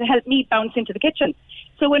that helped me bounce into the kitchen.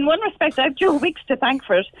 So in one respect, I have Joe Wicks to thank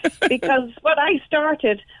for it because when I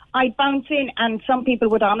started, I'd bounce in and some people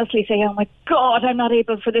would honestly say, oh my God, I'm not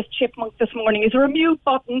able for this chipmunk this morning. Is there a mute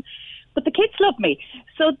button? But the kids love me.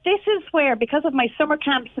 So this is where, because of my summer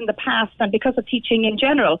camps in the past and because of teaching in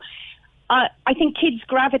general, I think kids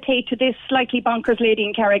gravitate to this slightly bonkers lady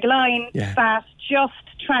in Carrigaline that just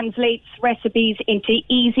translates recipes into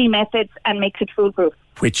easy methods and makes it foolproof.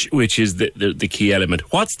 Which is the key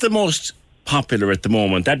element. What's the most popular at the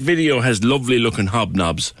moment? That video has lovely looking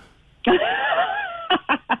hobnobs. Well,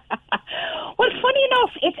 funny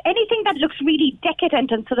enough, it's anything that looks really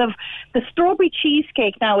decadent and sort of the strawberry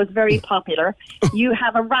cheesecake now is very popular. You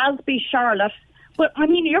have a raspberry charlotte. But, I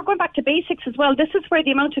mean, you're going back to basics as well. This is where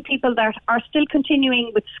the amount of people that are still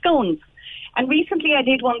continuing with scones. And recently I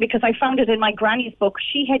did one because I found it in my granny's book.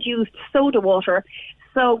 She had used soda water,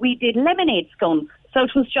 so we did lemonade scones. So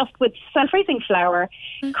it was just with self-raising flour,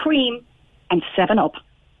 cream, and 7-Up,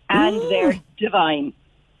 and they're divine.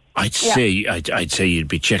 I'd say you'd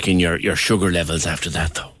be checking your sugar levels after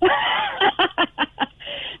that, though.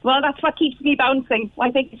 Well, that's what keeps me bouncing. I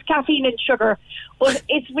think it's caffeine and sugar. But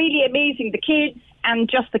it's really amazing, the kids and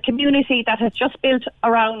just the community that has just built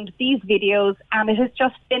around these videos, and it has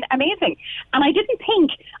just been amazing. And I didn't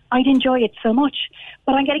think I'd enjoy it so much,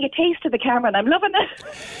 but I'm getting a taste of the camera and I'm loving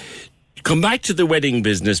it. Come back to the wedding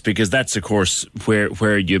business, because that's, of course,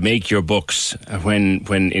 where you make your bucks when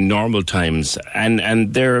in normal times.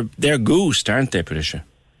 And they're goosed, aren't they, Patricia?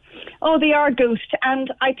 Oh, they are goosed.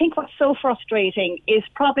 And I think what's so frustrating is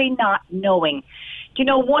probably not knowing. You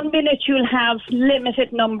know, 1 minute you'll have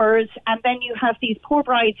limited numbers, and then you have these poor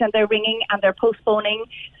brides and they're ringing and they're postponing.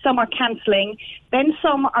 Some are cancelling. Then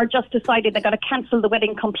some are just deciding they're going to cancel the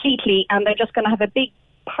wedding completely and they're just going to have a big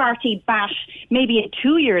party bash maybe in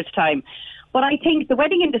 2 years' time. But I think the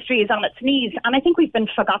wedding industry is on its knees, and I think we've been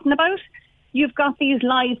forgotten about. You've got these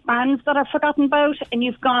live bands that are forgotten about, and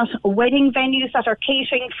you've got wedding venues that are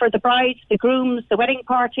catering for the brides, the grooms, the wedding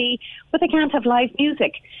party, but they can't have live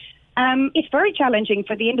music. It's very challenging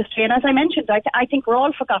for the industry, and as I mentioned, I think we're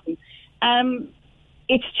all forgotten.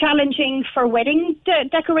 It's challenging for wedding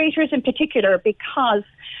decorators in particular, because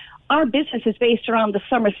our business is based around the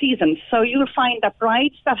summer season. So you'll find that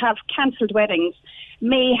brides that have cancelled weddings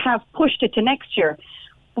may have pushed it to next year.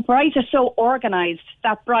 But brides are so organised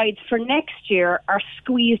that brides for next year are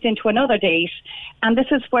squeezed into another date. And this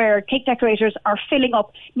is where cake decorators are filling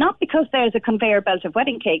up, not because there's a conveyor belt of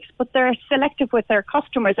wedding cakes, but they're selective with their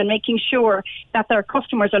customers and making sure that their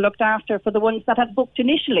customers are looked after for the ones that have booked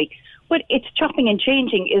initially. But it's chopping and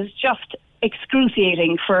changing is just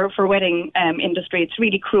excruciating for wedding industry. It's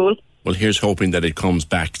really cruel. Well, here's hoping that it comes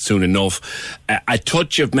back soon enough. A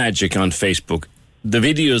touch of magic on Facebook. The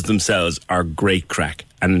videos themselves are great crack,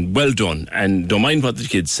 and well done. And don't mind what the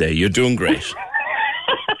kids say. You're doing great.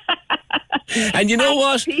 And you know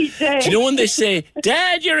what? Do you know when they say,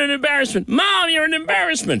 Dad, you're an embarrassment. Mom, you're an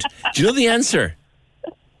embarrassment. Do you know the answer?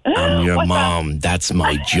 I'm your mom. That's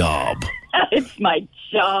my job. It's my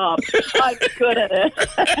job. I'm good at it.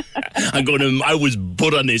 I was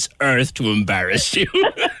put on this earth to embarrass you.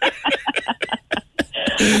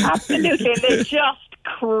 Absolutely. And they just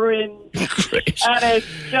cringe. Great. And it's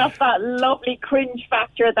just that lovely cringe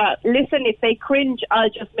factor that, listen, if they cringe, I'll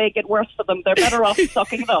just make it worse for them. They're better off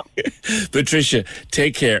sucking it up. Patricia,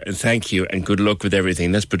 take care and thank you and good luck with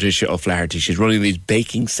everything. That's Patricia O'Flaherty. She's running these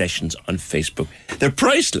baking sessions on Facebook. They're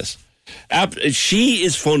priceless. She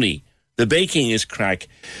is funny. The baking is crack,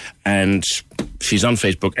 and she's on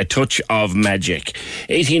Facebook. A touch of magic.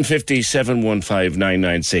 1850 715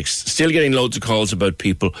 996. Still getting loads of calls about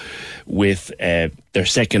people with their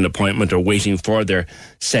second appointment or waiting for their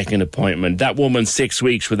second appointment. That woman 6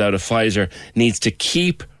 weeks without a Pfizer needs to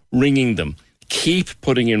keep ringing them, keep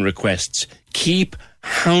putting in requests, keep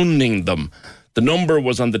hounding them. The number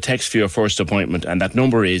was on the text for your first appointment, and that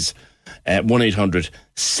number is 1-800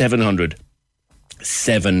 700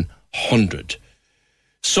 700.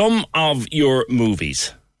 Some of your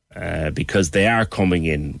movies, because they are coming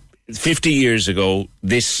in. 50 years ago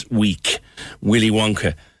this week, Willy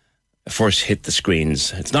Wonka first hit the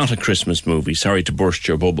screens. It's not a Christmas movie, sorry to burst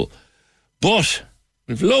your bubble, but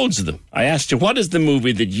we've loads of them. I asked you, what is the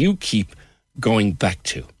movie that you keep going back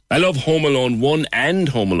to? I love Home Alone 1 and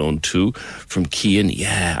Home Alone 2 from Keane.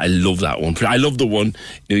 Yeah, I love that one. I love the one,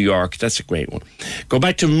 New York. That's a great one. Go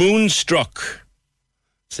back to Moonstruck.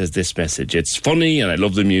 Says this message. It's funny and I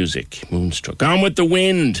love the music. Moonstruck. Gone with the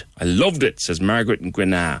Wind. I loved it, says Margaret in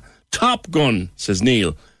Grenagh. Top Gun, says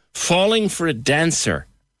Neil. Falling for a Dancer.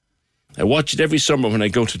 I watch it every summer when I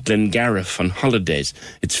go to Glengariff on holidays.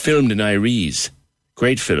 It's filmed in Iries.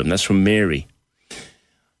 Great film. That's from Mary.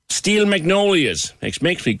 Steel Magnolias.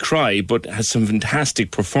 Makes me cry, but has some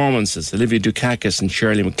fantastic performances. Olivia Dukakis and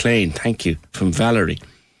Shirley MacLaine. Thank you. From Valerie.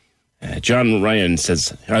 John Ryan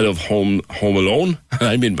says, I love Home Alone.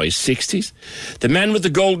 I'm in my 60s. The Man with the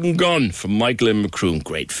Golden Gun from Michael M. McCroom.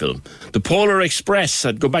 Great film. The Polar Express.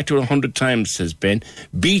 I'd go back to it 100 times, says Ben.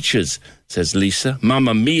 Beaches, says Lisa.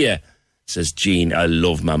 Mamma Mia, says Jean. I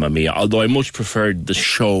love Mamma Mia, although I much preferred the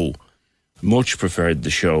show.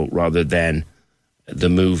 Rather than the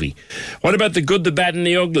movie. What about The Good, the Bad and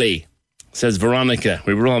the Ugly, says Veronica.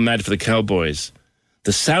 We were all mad for the Cowboys.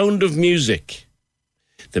 The Sound of Music.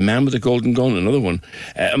 The Man with the Golden Gun, another one.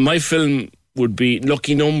 My film would be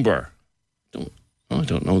Lucky Number. Oh, I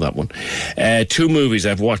don't know that one. 2 movies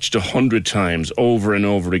I've watched 100 times over and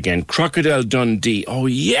over again. Crocodile Dundee. Oh,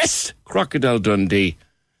 yes! Crocodile Dundee.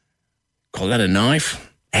 Call that a knife?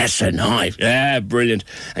 That's a knife. Ah, brilliant.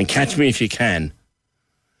 And Catch Me If You Can.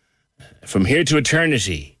 From Here to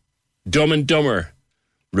Eternity. Dumb and Dumber.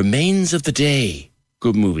 Remains of the Day.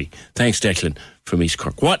 Good movie. Thanks, Declan, from East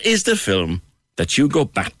Cork. What is the film that you go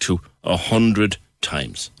back to 100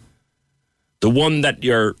 times? The one that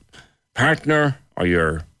your partner or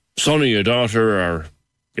your son or your daughter or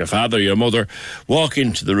your father or your mother walk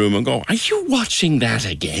into the room and go, are you watching that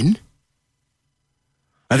again?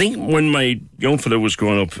 I think when my young fella was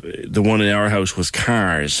growing up, the one in our house was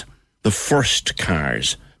Cars. The first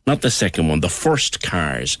Cars. Not the second one, the first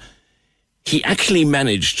Cars. He actually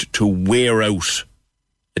managed to wear out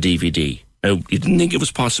a DVD. Now, you didn't think it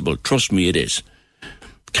was possible. Trust me, it is.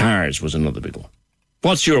 Cars was another big one.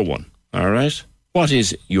 What's your one? All right? What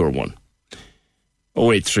is your one?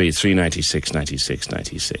 083 396 96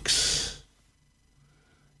 96.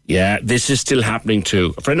 Yeah, this is still happening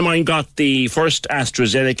too. A friend of mine got the first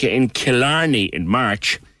AstraZeneca in Killarney in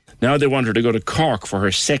March. Now they want her to go to Cork for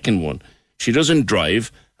her second one. She doesn't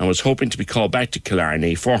drive and was hoping to be called back to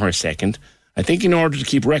Killarney for her second. I think in order to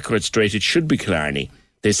keep records straight, it should be Killarney.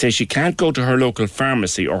 They say she can't go to her local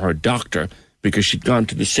pharmacy or her doctor because she'd gone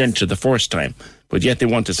to the centre the first time. But yet they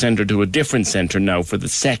want to send her to a different centre now for the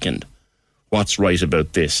second. What's right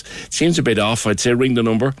about this? It seems a bit off. I'd say ring the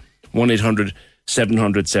number,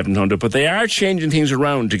 1-800-700-700. But they are changing things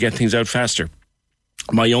around to get things out faster.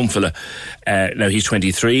 My young fella, now he's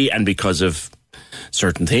 23, and because of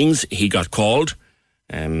certain things, he got called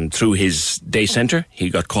through his day centre. He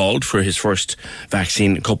got called for his first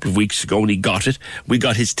vaccine a couple of weeks ago, and he got it. We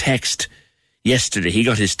got his text yesterday. He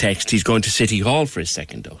got his text. He's going to City Hall for his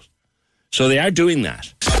second dose. So they are doing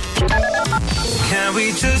that. Can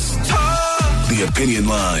we just talk? The Opinion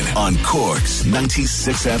Line on Cork's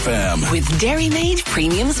 96 FM. With Dairymaid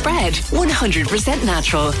Premium Spread. 100%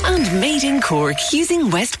 natural and made in Cork using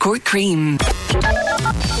West Cork cream.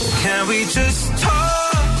 Can we just talk?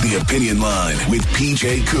 The Opinion Line with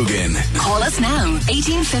PJ Coogan. Call us now,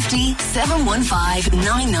 1850 715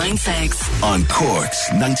 996. On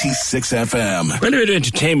Cork's 96 FM. Well, a bit of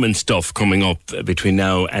entertainment stuff coming up between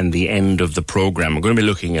now and the end of the programme. We're going to be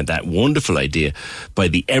looking at that wonderful idea by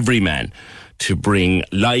the Everyman to bring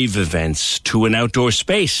live events to an outdoor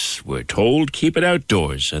space. We're told keep it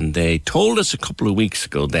outdoors, and they told us a couple of weeks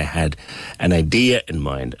ago they had an idea in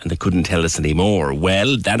mind and they couldn't tell us anymore.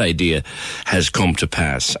 Well, that idea has come to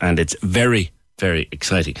pass, and it's very, very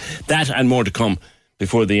exciting. That and more to come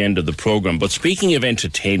before the end of the programme. But speaking of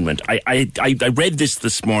entertainment, I read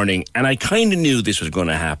this morning and I kind of knew this was going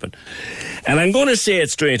to happen. And I'm going to say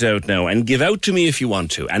it straight out now, and give out to me if you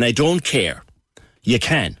want to, and I don't care. You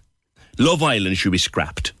can. Love Island should be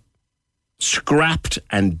scrapped. Scrapped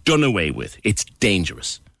and done away with. It's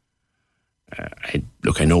dangerous. I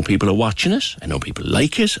know people are watching it. I know people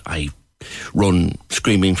like it. I run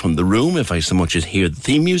screaming from the room if I so much as hear the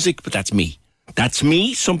theme music, but that's me. That's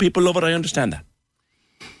me. Some people love it. I understand that.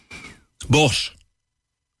 But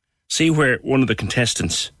see where one of the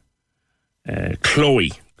contestants,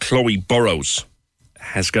 Chloe Burrows,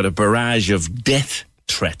 has got a barrage of death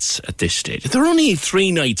threats at this stage. They're only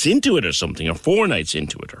 3 nights into it or something, or 4 nights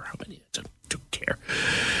into it, or how many? I don't care.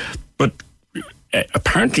 But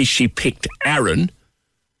apparently she picked Aaron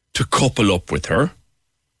to couple up with her,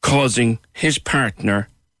 causing his partner,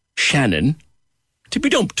 Shannon, to be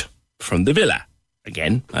dumped from the villa.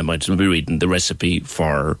 Again, I might as well be reading the recipe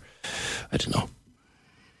for, I don't know,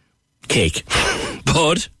 cake.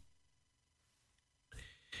 But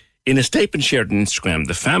in a statement shared on Instagram,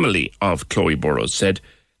 the family of Chloe Burrows said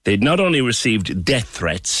they'd not only received death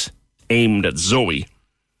threats aimed at Zoe,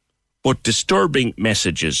 but disturbing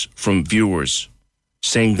messages from viewers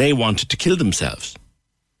saying they wanted to kill themselves.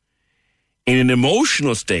 In an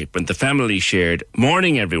emotional statement, the family shared,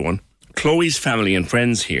 "Morning, everyone. Chloe's family and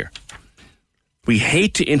friends here. We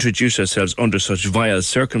hate to introduce ourselves under such vile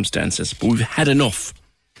circumstances, but we've had enough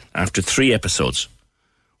after 3 episodes.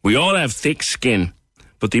 We all have thick skin,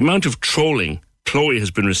 but the amount of trolling Chloe has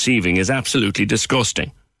been receiving is absolutely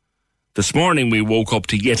disgusting. This morning we woke up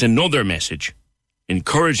to yet another message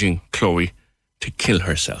encouraging Chloe to kill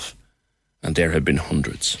herself. And there have been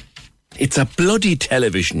hundreds. It's a bloody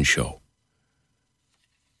television show.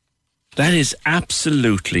 That is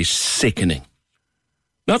absolutely sickening.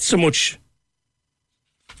 Not so much...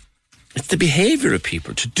 it's the behaviour of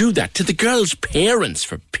people to do that to the girl's parents,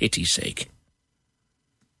 for pity's sake.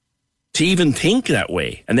 To even think that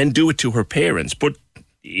way and then do it to her parents. But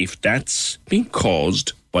if that's been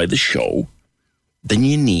caused by the show, then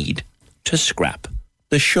you need to scrap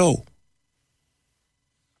the show.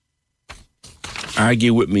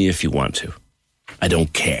 Argue with me if you want to. I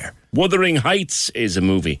don't care. Wuthering Heights is a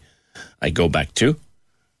movie I go back to.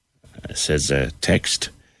 Says a text.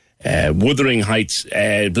 Wuthering Heights,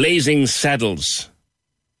 Blazing Saddles.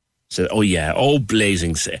 Said,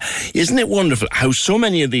 Blazing Saddles. Isn't it wonderful how so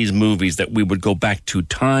many of these movies that we would go back to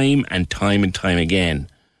time and time again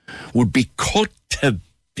would be cut to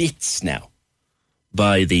bits now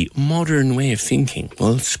by the modern way of thinking.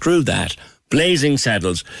 Well, screw that. Blazing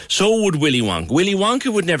Saddles. So would Willy Wonka. Willy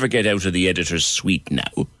Wonka would never get out of the editor's suite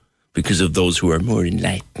now because of those who are more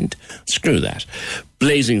enlightened. Screw that.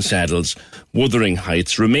 Blazing Saddles, Wuthering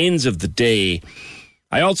Heights, Remains of the Day.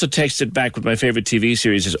 I also texted back with my favourite TV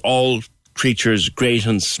series is All Creatures Great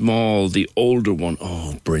and Small, the older one.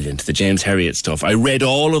 Oh, brilliant. The James Herriot stuff. I read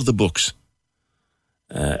all of the books.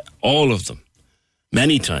 All of them.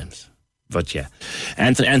 Many times. But yeah,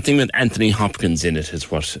 anything with Anthony Hopkins in it is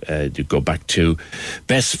what you go back to.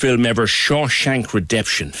 Best film ever, Shawshank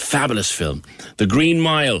Redemption. Fabulous film. The Green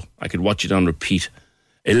Mile, I could watch it on repeat.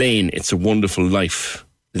 Elaine, It's a Wonderful Life.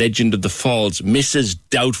 Legend of the Falls, Mrs.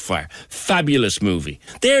 Doubtfire. Fabulous movie.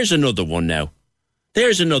 There's another one now.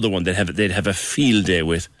 There's another one they'd have a field day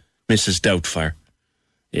with, Mrs. Doubtfire.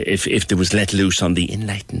 If there was let loose on the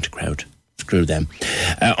enlightened crowd. Screw them.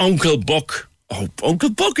 Uncle Buck. Oh,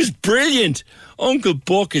 Uncle Buck is brilliant. Uncle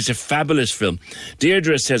Buck is a fabulous film.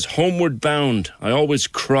 Deirdre says, Homeward Bound. I always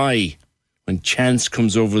cry when Chance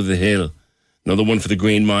comes over the hill. Another one for the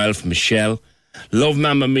Green Mile from Michelle. Love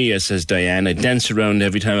Mamma Mia, says Diane. I dance around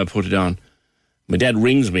every time I put it on. My dad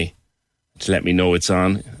rings me to let me know it's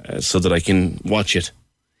on so that I can watch it.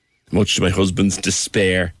 Much to my husband's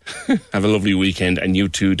despair. Have a lovely weekend, and you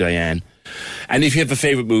too, Diane. And if you have a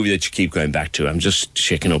favourite movie that you keep going back to, I'm just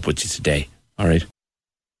checking up with you today. All right.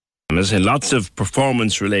 As I said, lots of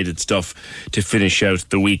performance-related stuff to finish out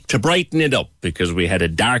the week, to brighten it up, because we had a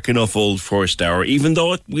dark enough old first hour. Even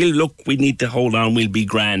though we need to hold on, we'll be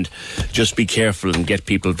grand. Just be careful and get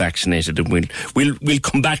people vaccinated, and we'll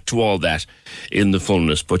come back to all that in the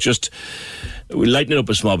fullness. But just we'll lighten it up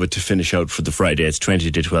a small bit to finish out for the Friday. It's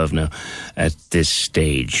 20 to 12 now at this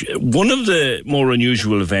stage. One of the more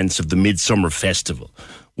unusual events of the Midsummer Festival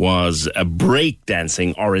was a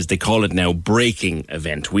breakdancing, or as they call it now, breaking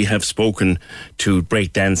event. We have spoken to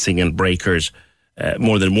breakdancing and breakers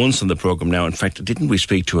more than once on the programme now. In fact, didn't we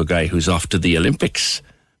speak to a guy who's off to the Olympics?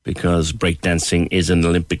 Because breakdancing is an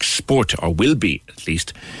Olympic sport, or will be, at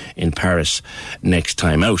least, in Paris next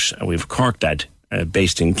time out. And we've Cork Dad,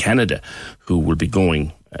 based in Canada, who will be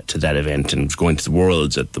going to that event and is going to the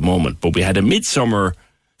Worlds at the moment. But we had a Midsummer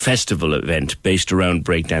Festival event based around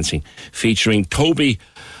breakdancing, featuring Toby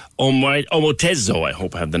Omotezo, I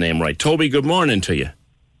hope I have the name right. Toby, good morning to you.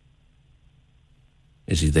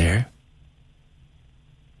 Is he there?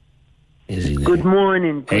 Good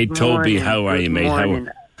morning. Hey, Toby, how are you, mate?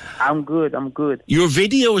 I'm good. Your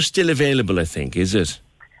video is still available, I think, is it?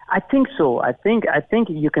 I think so. I think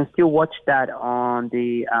you can still watch that on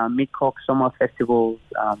the Mid-Cork Summer Festival's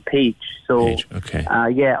page. So, okay.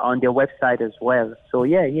 On their website as well. So,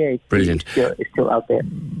 it's brilliant. It's still out there.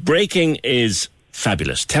 Breaking is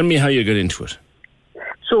fabulous. Tell me how you got into it.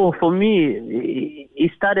 So, for me,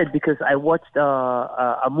 it started because I watched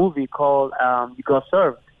a movie called You Got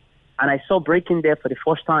Served, and I saw breaking there for the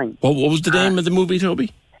first time. What was the name of the movie,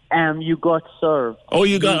 Toby? You Got Served. Oh,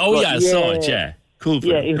 I saw it, yeah. Cool.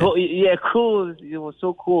 Cool. It was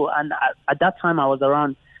so cool. And at that time, I was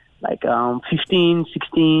around 15,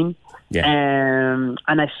 16. Yeah. And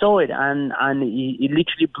I saw it, and it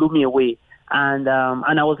literally blew me away. And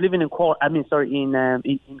I was living in Carlow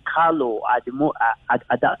at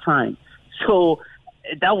that time. So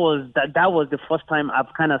that was the first time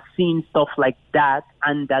I've kind of seen stuff like that,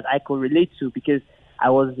 and that I could relate to, because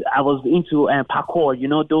I was into parkour. You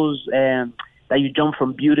know, those that you jump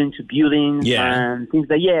from building to building and things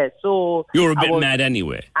like So you were a bit mad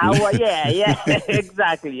anyway.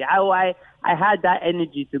 Exactly. I had that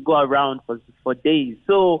energy to go around for days.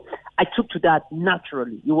 So I took to that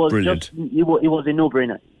naturally. It was brilliant. It was a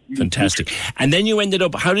no-brainer. Fantastic. And then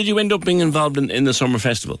how did you end up being involved in the Summer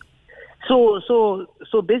Festival? So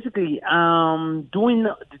basically, doing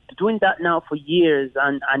that now for years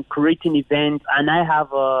and creating events, and I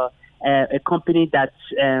have a company that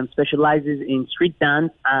specializes in street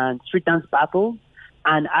dance battles,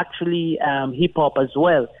 and actually hip hop as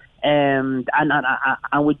well. And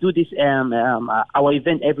we do this our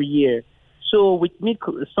event every year. So with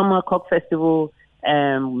Summer Cork Festival,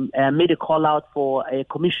 made a call out for a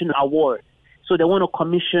commission award. So they want to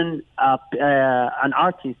commission an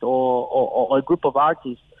artist or a group of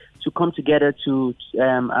artists come together to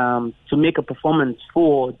make a performance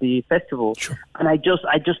for the festival. Sure. And I just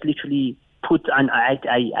literally put, and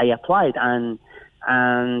I applied, and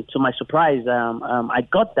to my surprise, I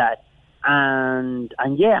got that. And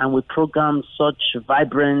we programmed such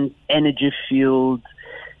vibrant, energy-filled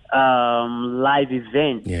live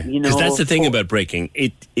event. Yeah, you know, because that's the thing about breaking.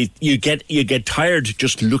 You get tired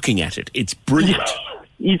just looking at it. It's brilliant.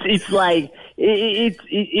 It's like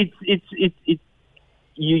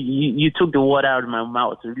you took the word out of my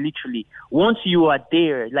mouth. Literally, once you are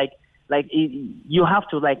there, you have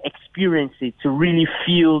to experience it to really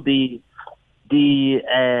feel the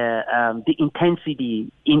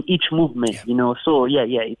intensity in each movement. You know, so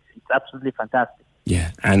it's absolutely fantastic.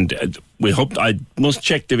 Yeah, and we hope, I must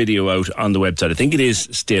check the video out on the website. I think it is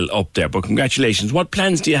still up there, but congratulations. What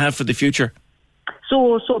plans do you have for the future?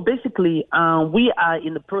 So basically, we are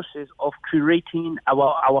in the process of curating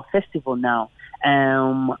our festival now.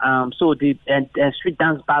 So the Street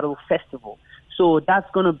Dance Battle Festival. So that's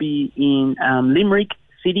going to be in Limerick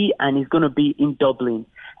City, and it's going to be in Dublin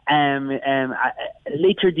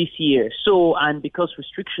later this year. So, and because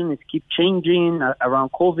restrictions keep changing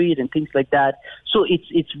around COVID and things like that, so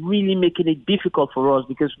it's really making it difficult for us,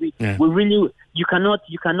 because we really, you cannot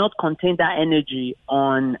contain that energy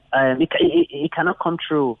on it cannot come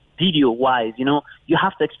through video wise. You know, you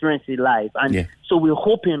have to experience it live, and so we're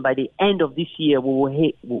hoping by the end of this year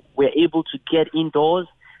we're able to get indoors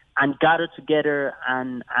and gather together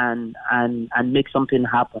and make something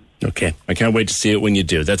happen. Okay, I can't wait to see it when you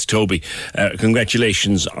do. That's Toby.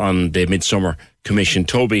 Congratulations on the Midsummer Commission.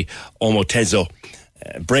 Toby Omotezo,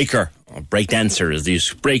 breaker, or break dancer as they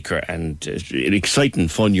use, breaker, and an exciting,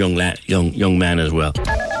 fun young man as well.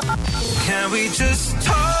 Can we just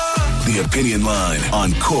talk? The Opinion Line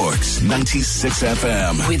on Cork's 96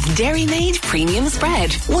 FM. With Dairy Made Premium Spread,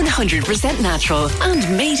 100% natural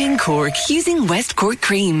and made in Cork using West Cork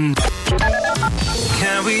cream.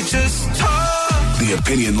 Can we just talk? The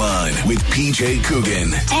Opinion Line with PJ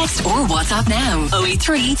Coogan. Text or WhatsApp now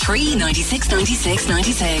 083 396 96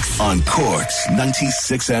 96. On Cork's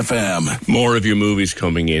 96 FM. More of your movies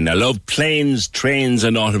coming in. I love Planes, Trains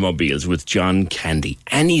and Automobiles with John Candy.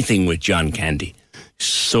 Anything with John Candy.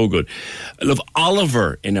 So good. I love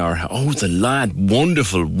Oliver in our... Oh, the lad.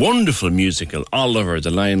 Wonderful, wonderful musical. Oliver, the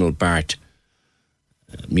Lionel Bart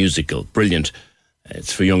musical. Brilliant.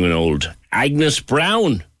 It's for young and old. Agnes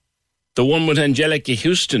Brown, the one with Angelica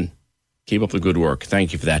Houston. Keep up the good work.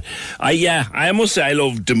 Thank you for that. I must say I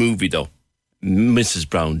love the movie, though. Mrs.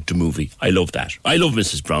 Brown, the movie. I love that. I love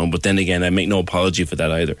Mrs. Brown, but then again, I make no apology for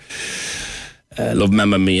that either. Love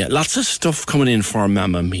Mamma Mia. Lots of stuff coming in for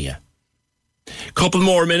Mamma Mia. Couple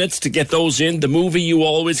more minutes to get those in. The movie you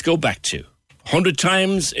always go back to. 100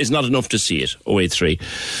 times is not enough to see it. 083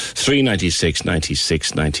 396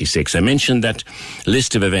 96 96. I mentioned that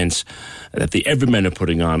list of events that the Everymen are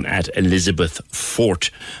putting on at Elizabeth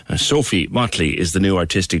Fort. Sophie Motley is the new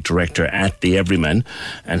artistic director at the Everymen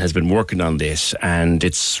and has been working on this, and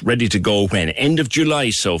it's ready to go when? End of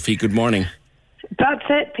July, Sophie. Good morning. That's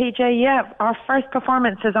it, PJ. Yeah, our first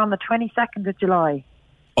performance is on the 22nd of July.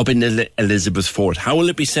 Up in Elizabeth Fort. How will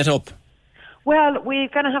it be set up? Well, we're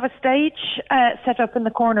going to have a stage set up in the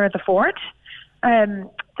corner of the fort.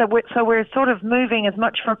 So we're sort of moving as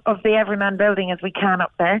much of the Everyman building as we can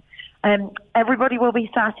up there. Everybody will be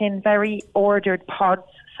sat in very ordered pods,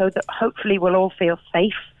 so that hopefully we'll all feel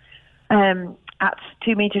safe at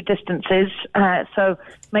 2 meter distances. So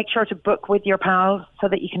make sure to book with your pals so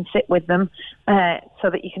that you can sit with them, so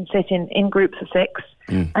that you can sit in groups of 6.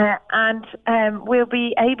 And we'll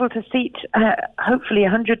be able to seat hopefully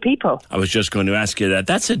 100 people. I was just going to ask you that.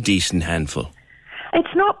 That's a decent handful.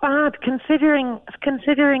 It's not bad considering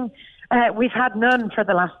we've had none for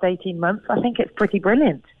the last 18 months. I think it's pretty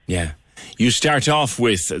brilliant. Yeah. You start off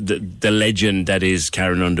with the legend that is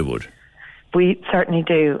Karen Underwood. We certainly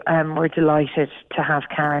do. We're delighted to have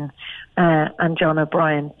Karen and John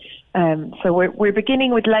O'Brien. So we're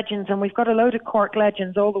beginning with legends, and we've got a load of Cork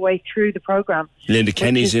legends all the way through the programme. Linda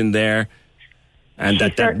Kenny's in there, and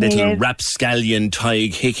that little rapscallion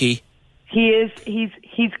Tig Hickey. He is.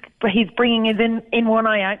 He's bringing it in one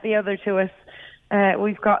eye out the other to us.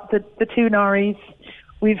 We've got the two Norries.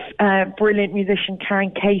 We've brilliant musician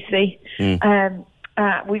Karen Casey.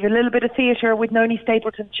 We've a little bit of theatre with Noni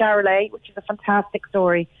Stapleton Charolais, which is a fantastic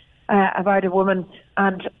story about a woman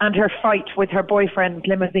and her fight with her boyfriend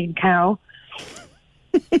Limousine Cow.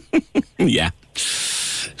 Yeah,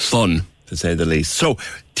 fun to say the least. So,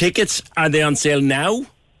 tickets, are they on sale now?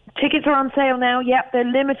 Tickets are on sale now. Yep, they're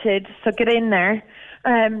limited, so get in there.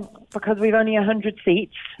 Because we've only 100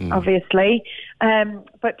 seats, obviously.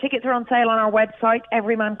 But tickets are on sale on our website,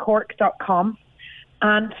 everymancork.com.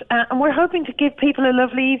 And we're hoping to give people a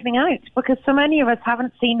lovely evening out, because so many of us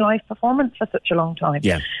haven't seen live performance for such a long time.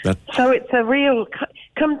 Yeah. So it's a real,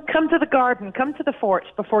 come to the garden, come to the fort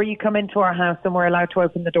before you come into our house, and we're allowed to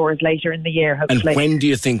open the doors later in the year, hopefully. And when do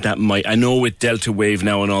you think that might, I know with Delta Wave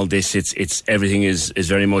now and all this, it's everything is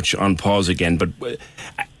very much on pause again, but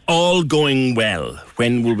all going well,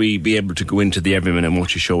 when will we be able to go into the Everyman and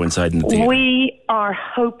watch a show inside in the theatre? We are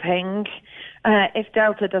hoping, if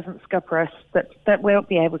Delta doesn't scupper us, that we'll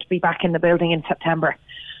be able to be back in the building in September.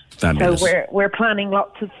 Fabulous. So we're planning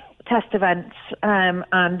lots of test events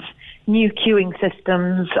and new queuing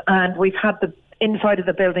systems, and we've had the inside of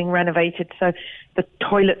the building renovated, so the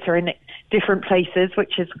toilets are in different places,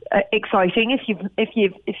 which is exciting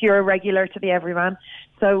if you're a regular to the Everyman.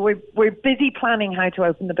 So we're busy planning how to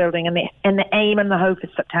open the building, and the aim and the hope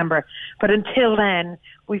is September. But until then,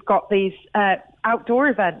 we've got these outdoor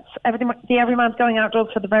events. The Everyman's going outdoors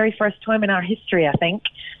for the very first time in our history, I think.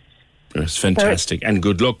 It's fantastic, and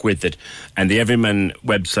good luck with it. And the Everyman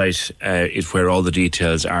website is where all the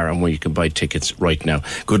details are and where you can buy tickets right now.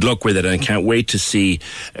 Good luck with it, and I can't wait to see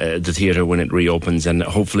the theatre when it reopens, and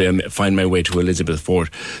hopefully I'll find my way to Elizabeth Fort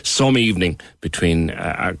some evening during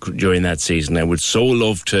that season. I would so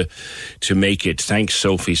love to make it. Thanks,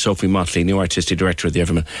 Sophie Motley, new artistic director of the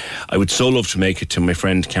Everyman. I would so love to make it to my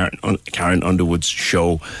friend Karen Underwood's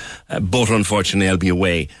show. But unfortunately I'll be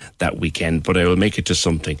away that weekend, but I will make it to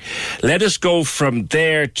something. Let us go from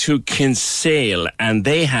there to Kinsale, and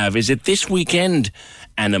they have, is it this weekend,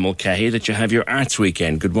 Anna Mulcahy, that you have your arts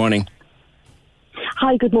weekend? Good morning.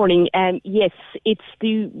 Hi, good morning. Yes, it's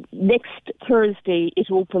the next Thursday. It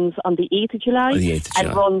opens on the 8th of July,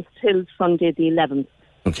 and runs till Sunday the 11th.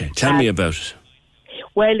 Okay, tell me about it.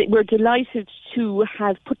 Well, we're delighted to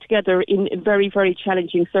have put together in very, very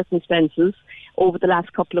challenging circumstances over the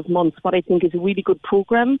last couple of months what I think is a really good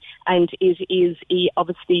programme, and it is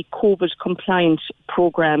obviously COVID-compliant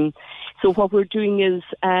programme. So what we're doing is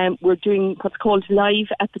we're doing what's called Live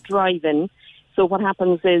at the Drive-In. So what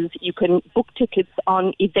happens is you can book tickets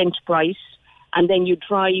on Eventbrite, and then you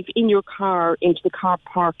drive in your car into the car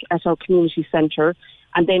park at our community centre,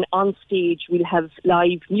 and then on stage we'll have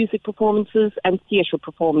live music performances and theatre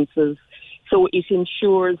performances. So it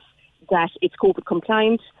ensures that it's COVID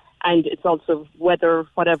compliant, and it's also weather,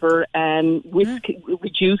 whatever, risk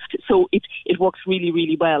reduced. So it works really,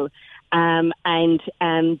 really well. And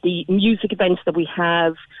the music events that we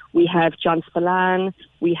have John Spillane,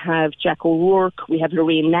 we have Jack O'Rourke, we have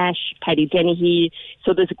Lorraine Nash, Paddy Dennehy.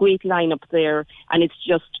 So there's a great lineup there, and it's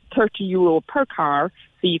just €30 per car.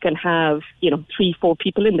 So you can have, 3-4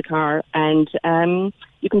 people in the car, and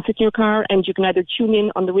you can sit in your car and you can either tune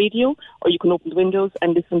in on the radio or you can open the windows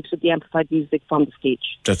and listen to the amplified music from the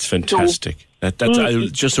stage. That's fantastic. So,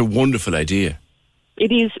 that's just a wonderful idea.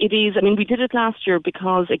 It is. I mean, we did it last year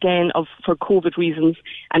because, again, for COVID reasons,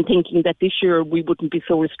 and thinking that this year we wouldn't be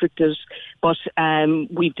so restricted. But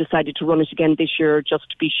we've decided to run it again this year just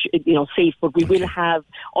to be, safe. But we will have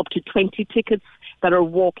up to 20 tickets that are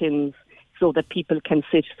walk-ins, so that people can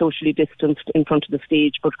sit socially distanced in front of the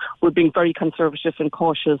stage. But we're being very conservative and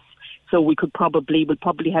cautious. So we'll probably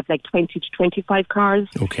have like 20 to 25 cars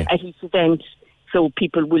at each event. So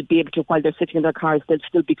people will be able to, while they're sitting in their cars, they'll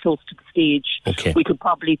still be close to the stage. Okay. We could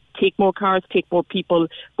probably take more cars, take more people,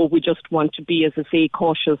 but we just want to be, as I say,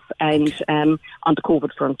 cautious and on the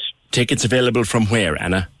COVID front. Tickets available from where,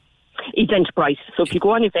 Anna? Eventbrite. So if you go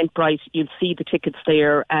on Eventbrite, you'll see the tickets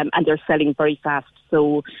there, and they're selling very fast.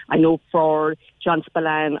 So I know for John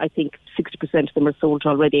Spillane, I think 60% of them are sold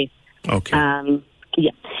already. Okay.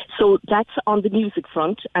 Yeah. So that's on the music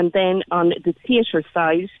front. And then on the theatre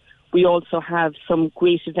side, we also have some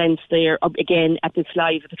great events there, again, at this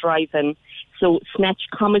Live at the Drive-In. So Snatch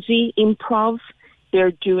Comedy Improv,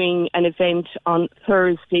 they're doing an event on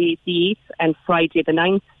Thursday the 8th and Friday the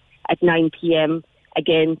 9th at 9 p.m.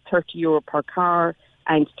 Again, €30 per car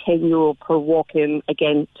and €10 per walk-in.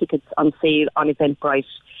 Again, tickets on sale on Eventbrite.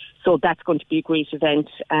 So that's going to be a great event.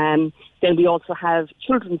 Then we also have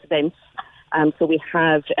children's events. So we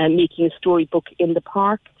have Making a Storybook in the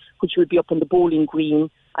Park, which will be up on the bowling green,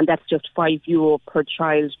 and that's just €5 per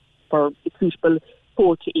child for suitable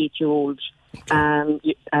 4 to 8 year olds.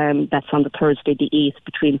 That's on the Thursday the 8th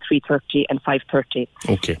between 3:30 and 5:30.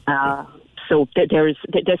 Okay. So there's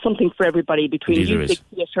something for everybody between music,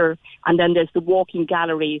 theatre, and then there's the walking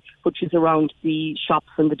gallery, which is around the shops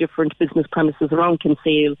and the different business premises around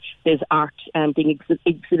Kinsale. There's art being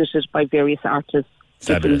exhibited by various artists.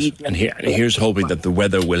 Fabulous. And here's hoping that the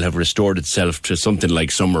weather will have restored itself to something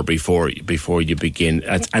like summer before you begin.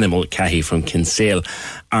 That's Animal Cahy from Kinsale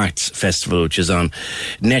Arts Festival, which is on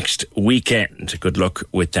next weekend. Good luck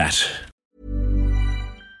with that.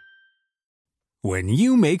 When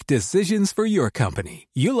you make decisions for your company,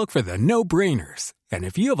 you look for the no-brainers. And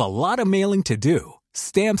if you have a lot of mailing to do,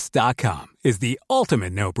 Stamps.com is the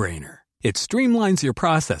ultimate no-brainer. It streamlines your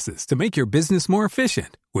processes to make your business more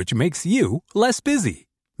efficient, which makes you less busy.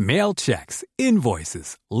 Mail checks,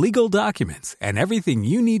 invoices, legal documents, and everything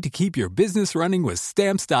you need to keep your business running with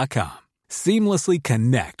Stamps.com. Seamlessly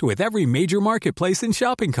connect with every major marketplace and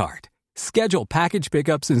shopping cart. Schedule package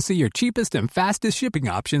pickups and see your cheapest and fastest shipping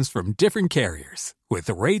options from different carriers, with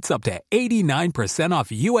rates up to 89% off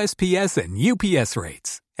USPS and UPS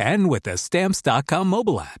rates. And with the Stamps.com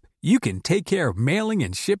mobile app, you can take care of mailing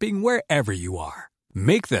and shipping wherever you are.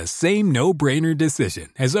 Make the same no-brainer decision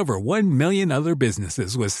as over 1 million other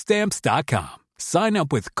businesses with Stamps.com. Sign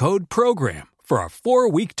up with code PROGRAM for a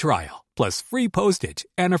 4-week trial, plus free postage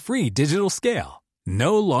and a free digital scale.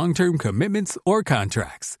 No long-term commitments or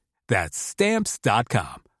contracts. That's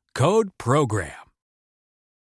Stamps.com. Code PROGRAM.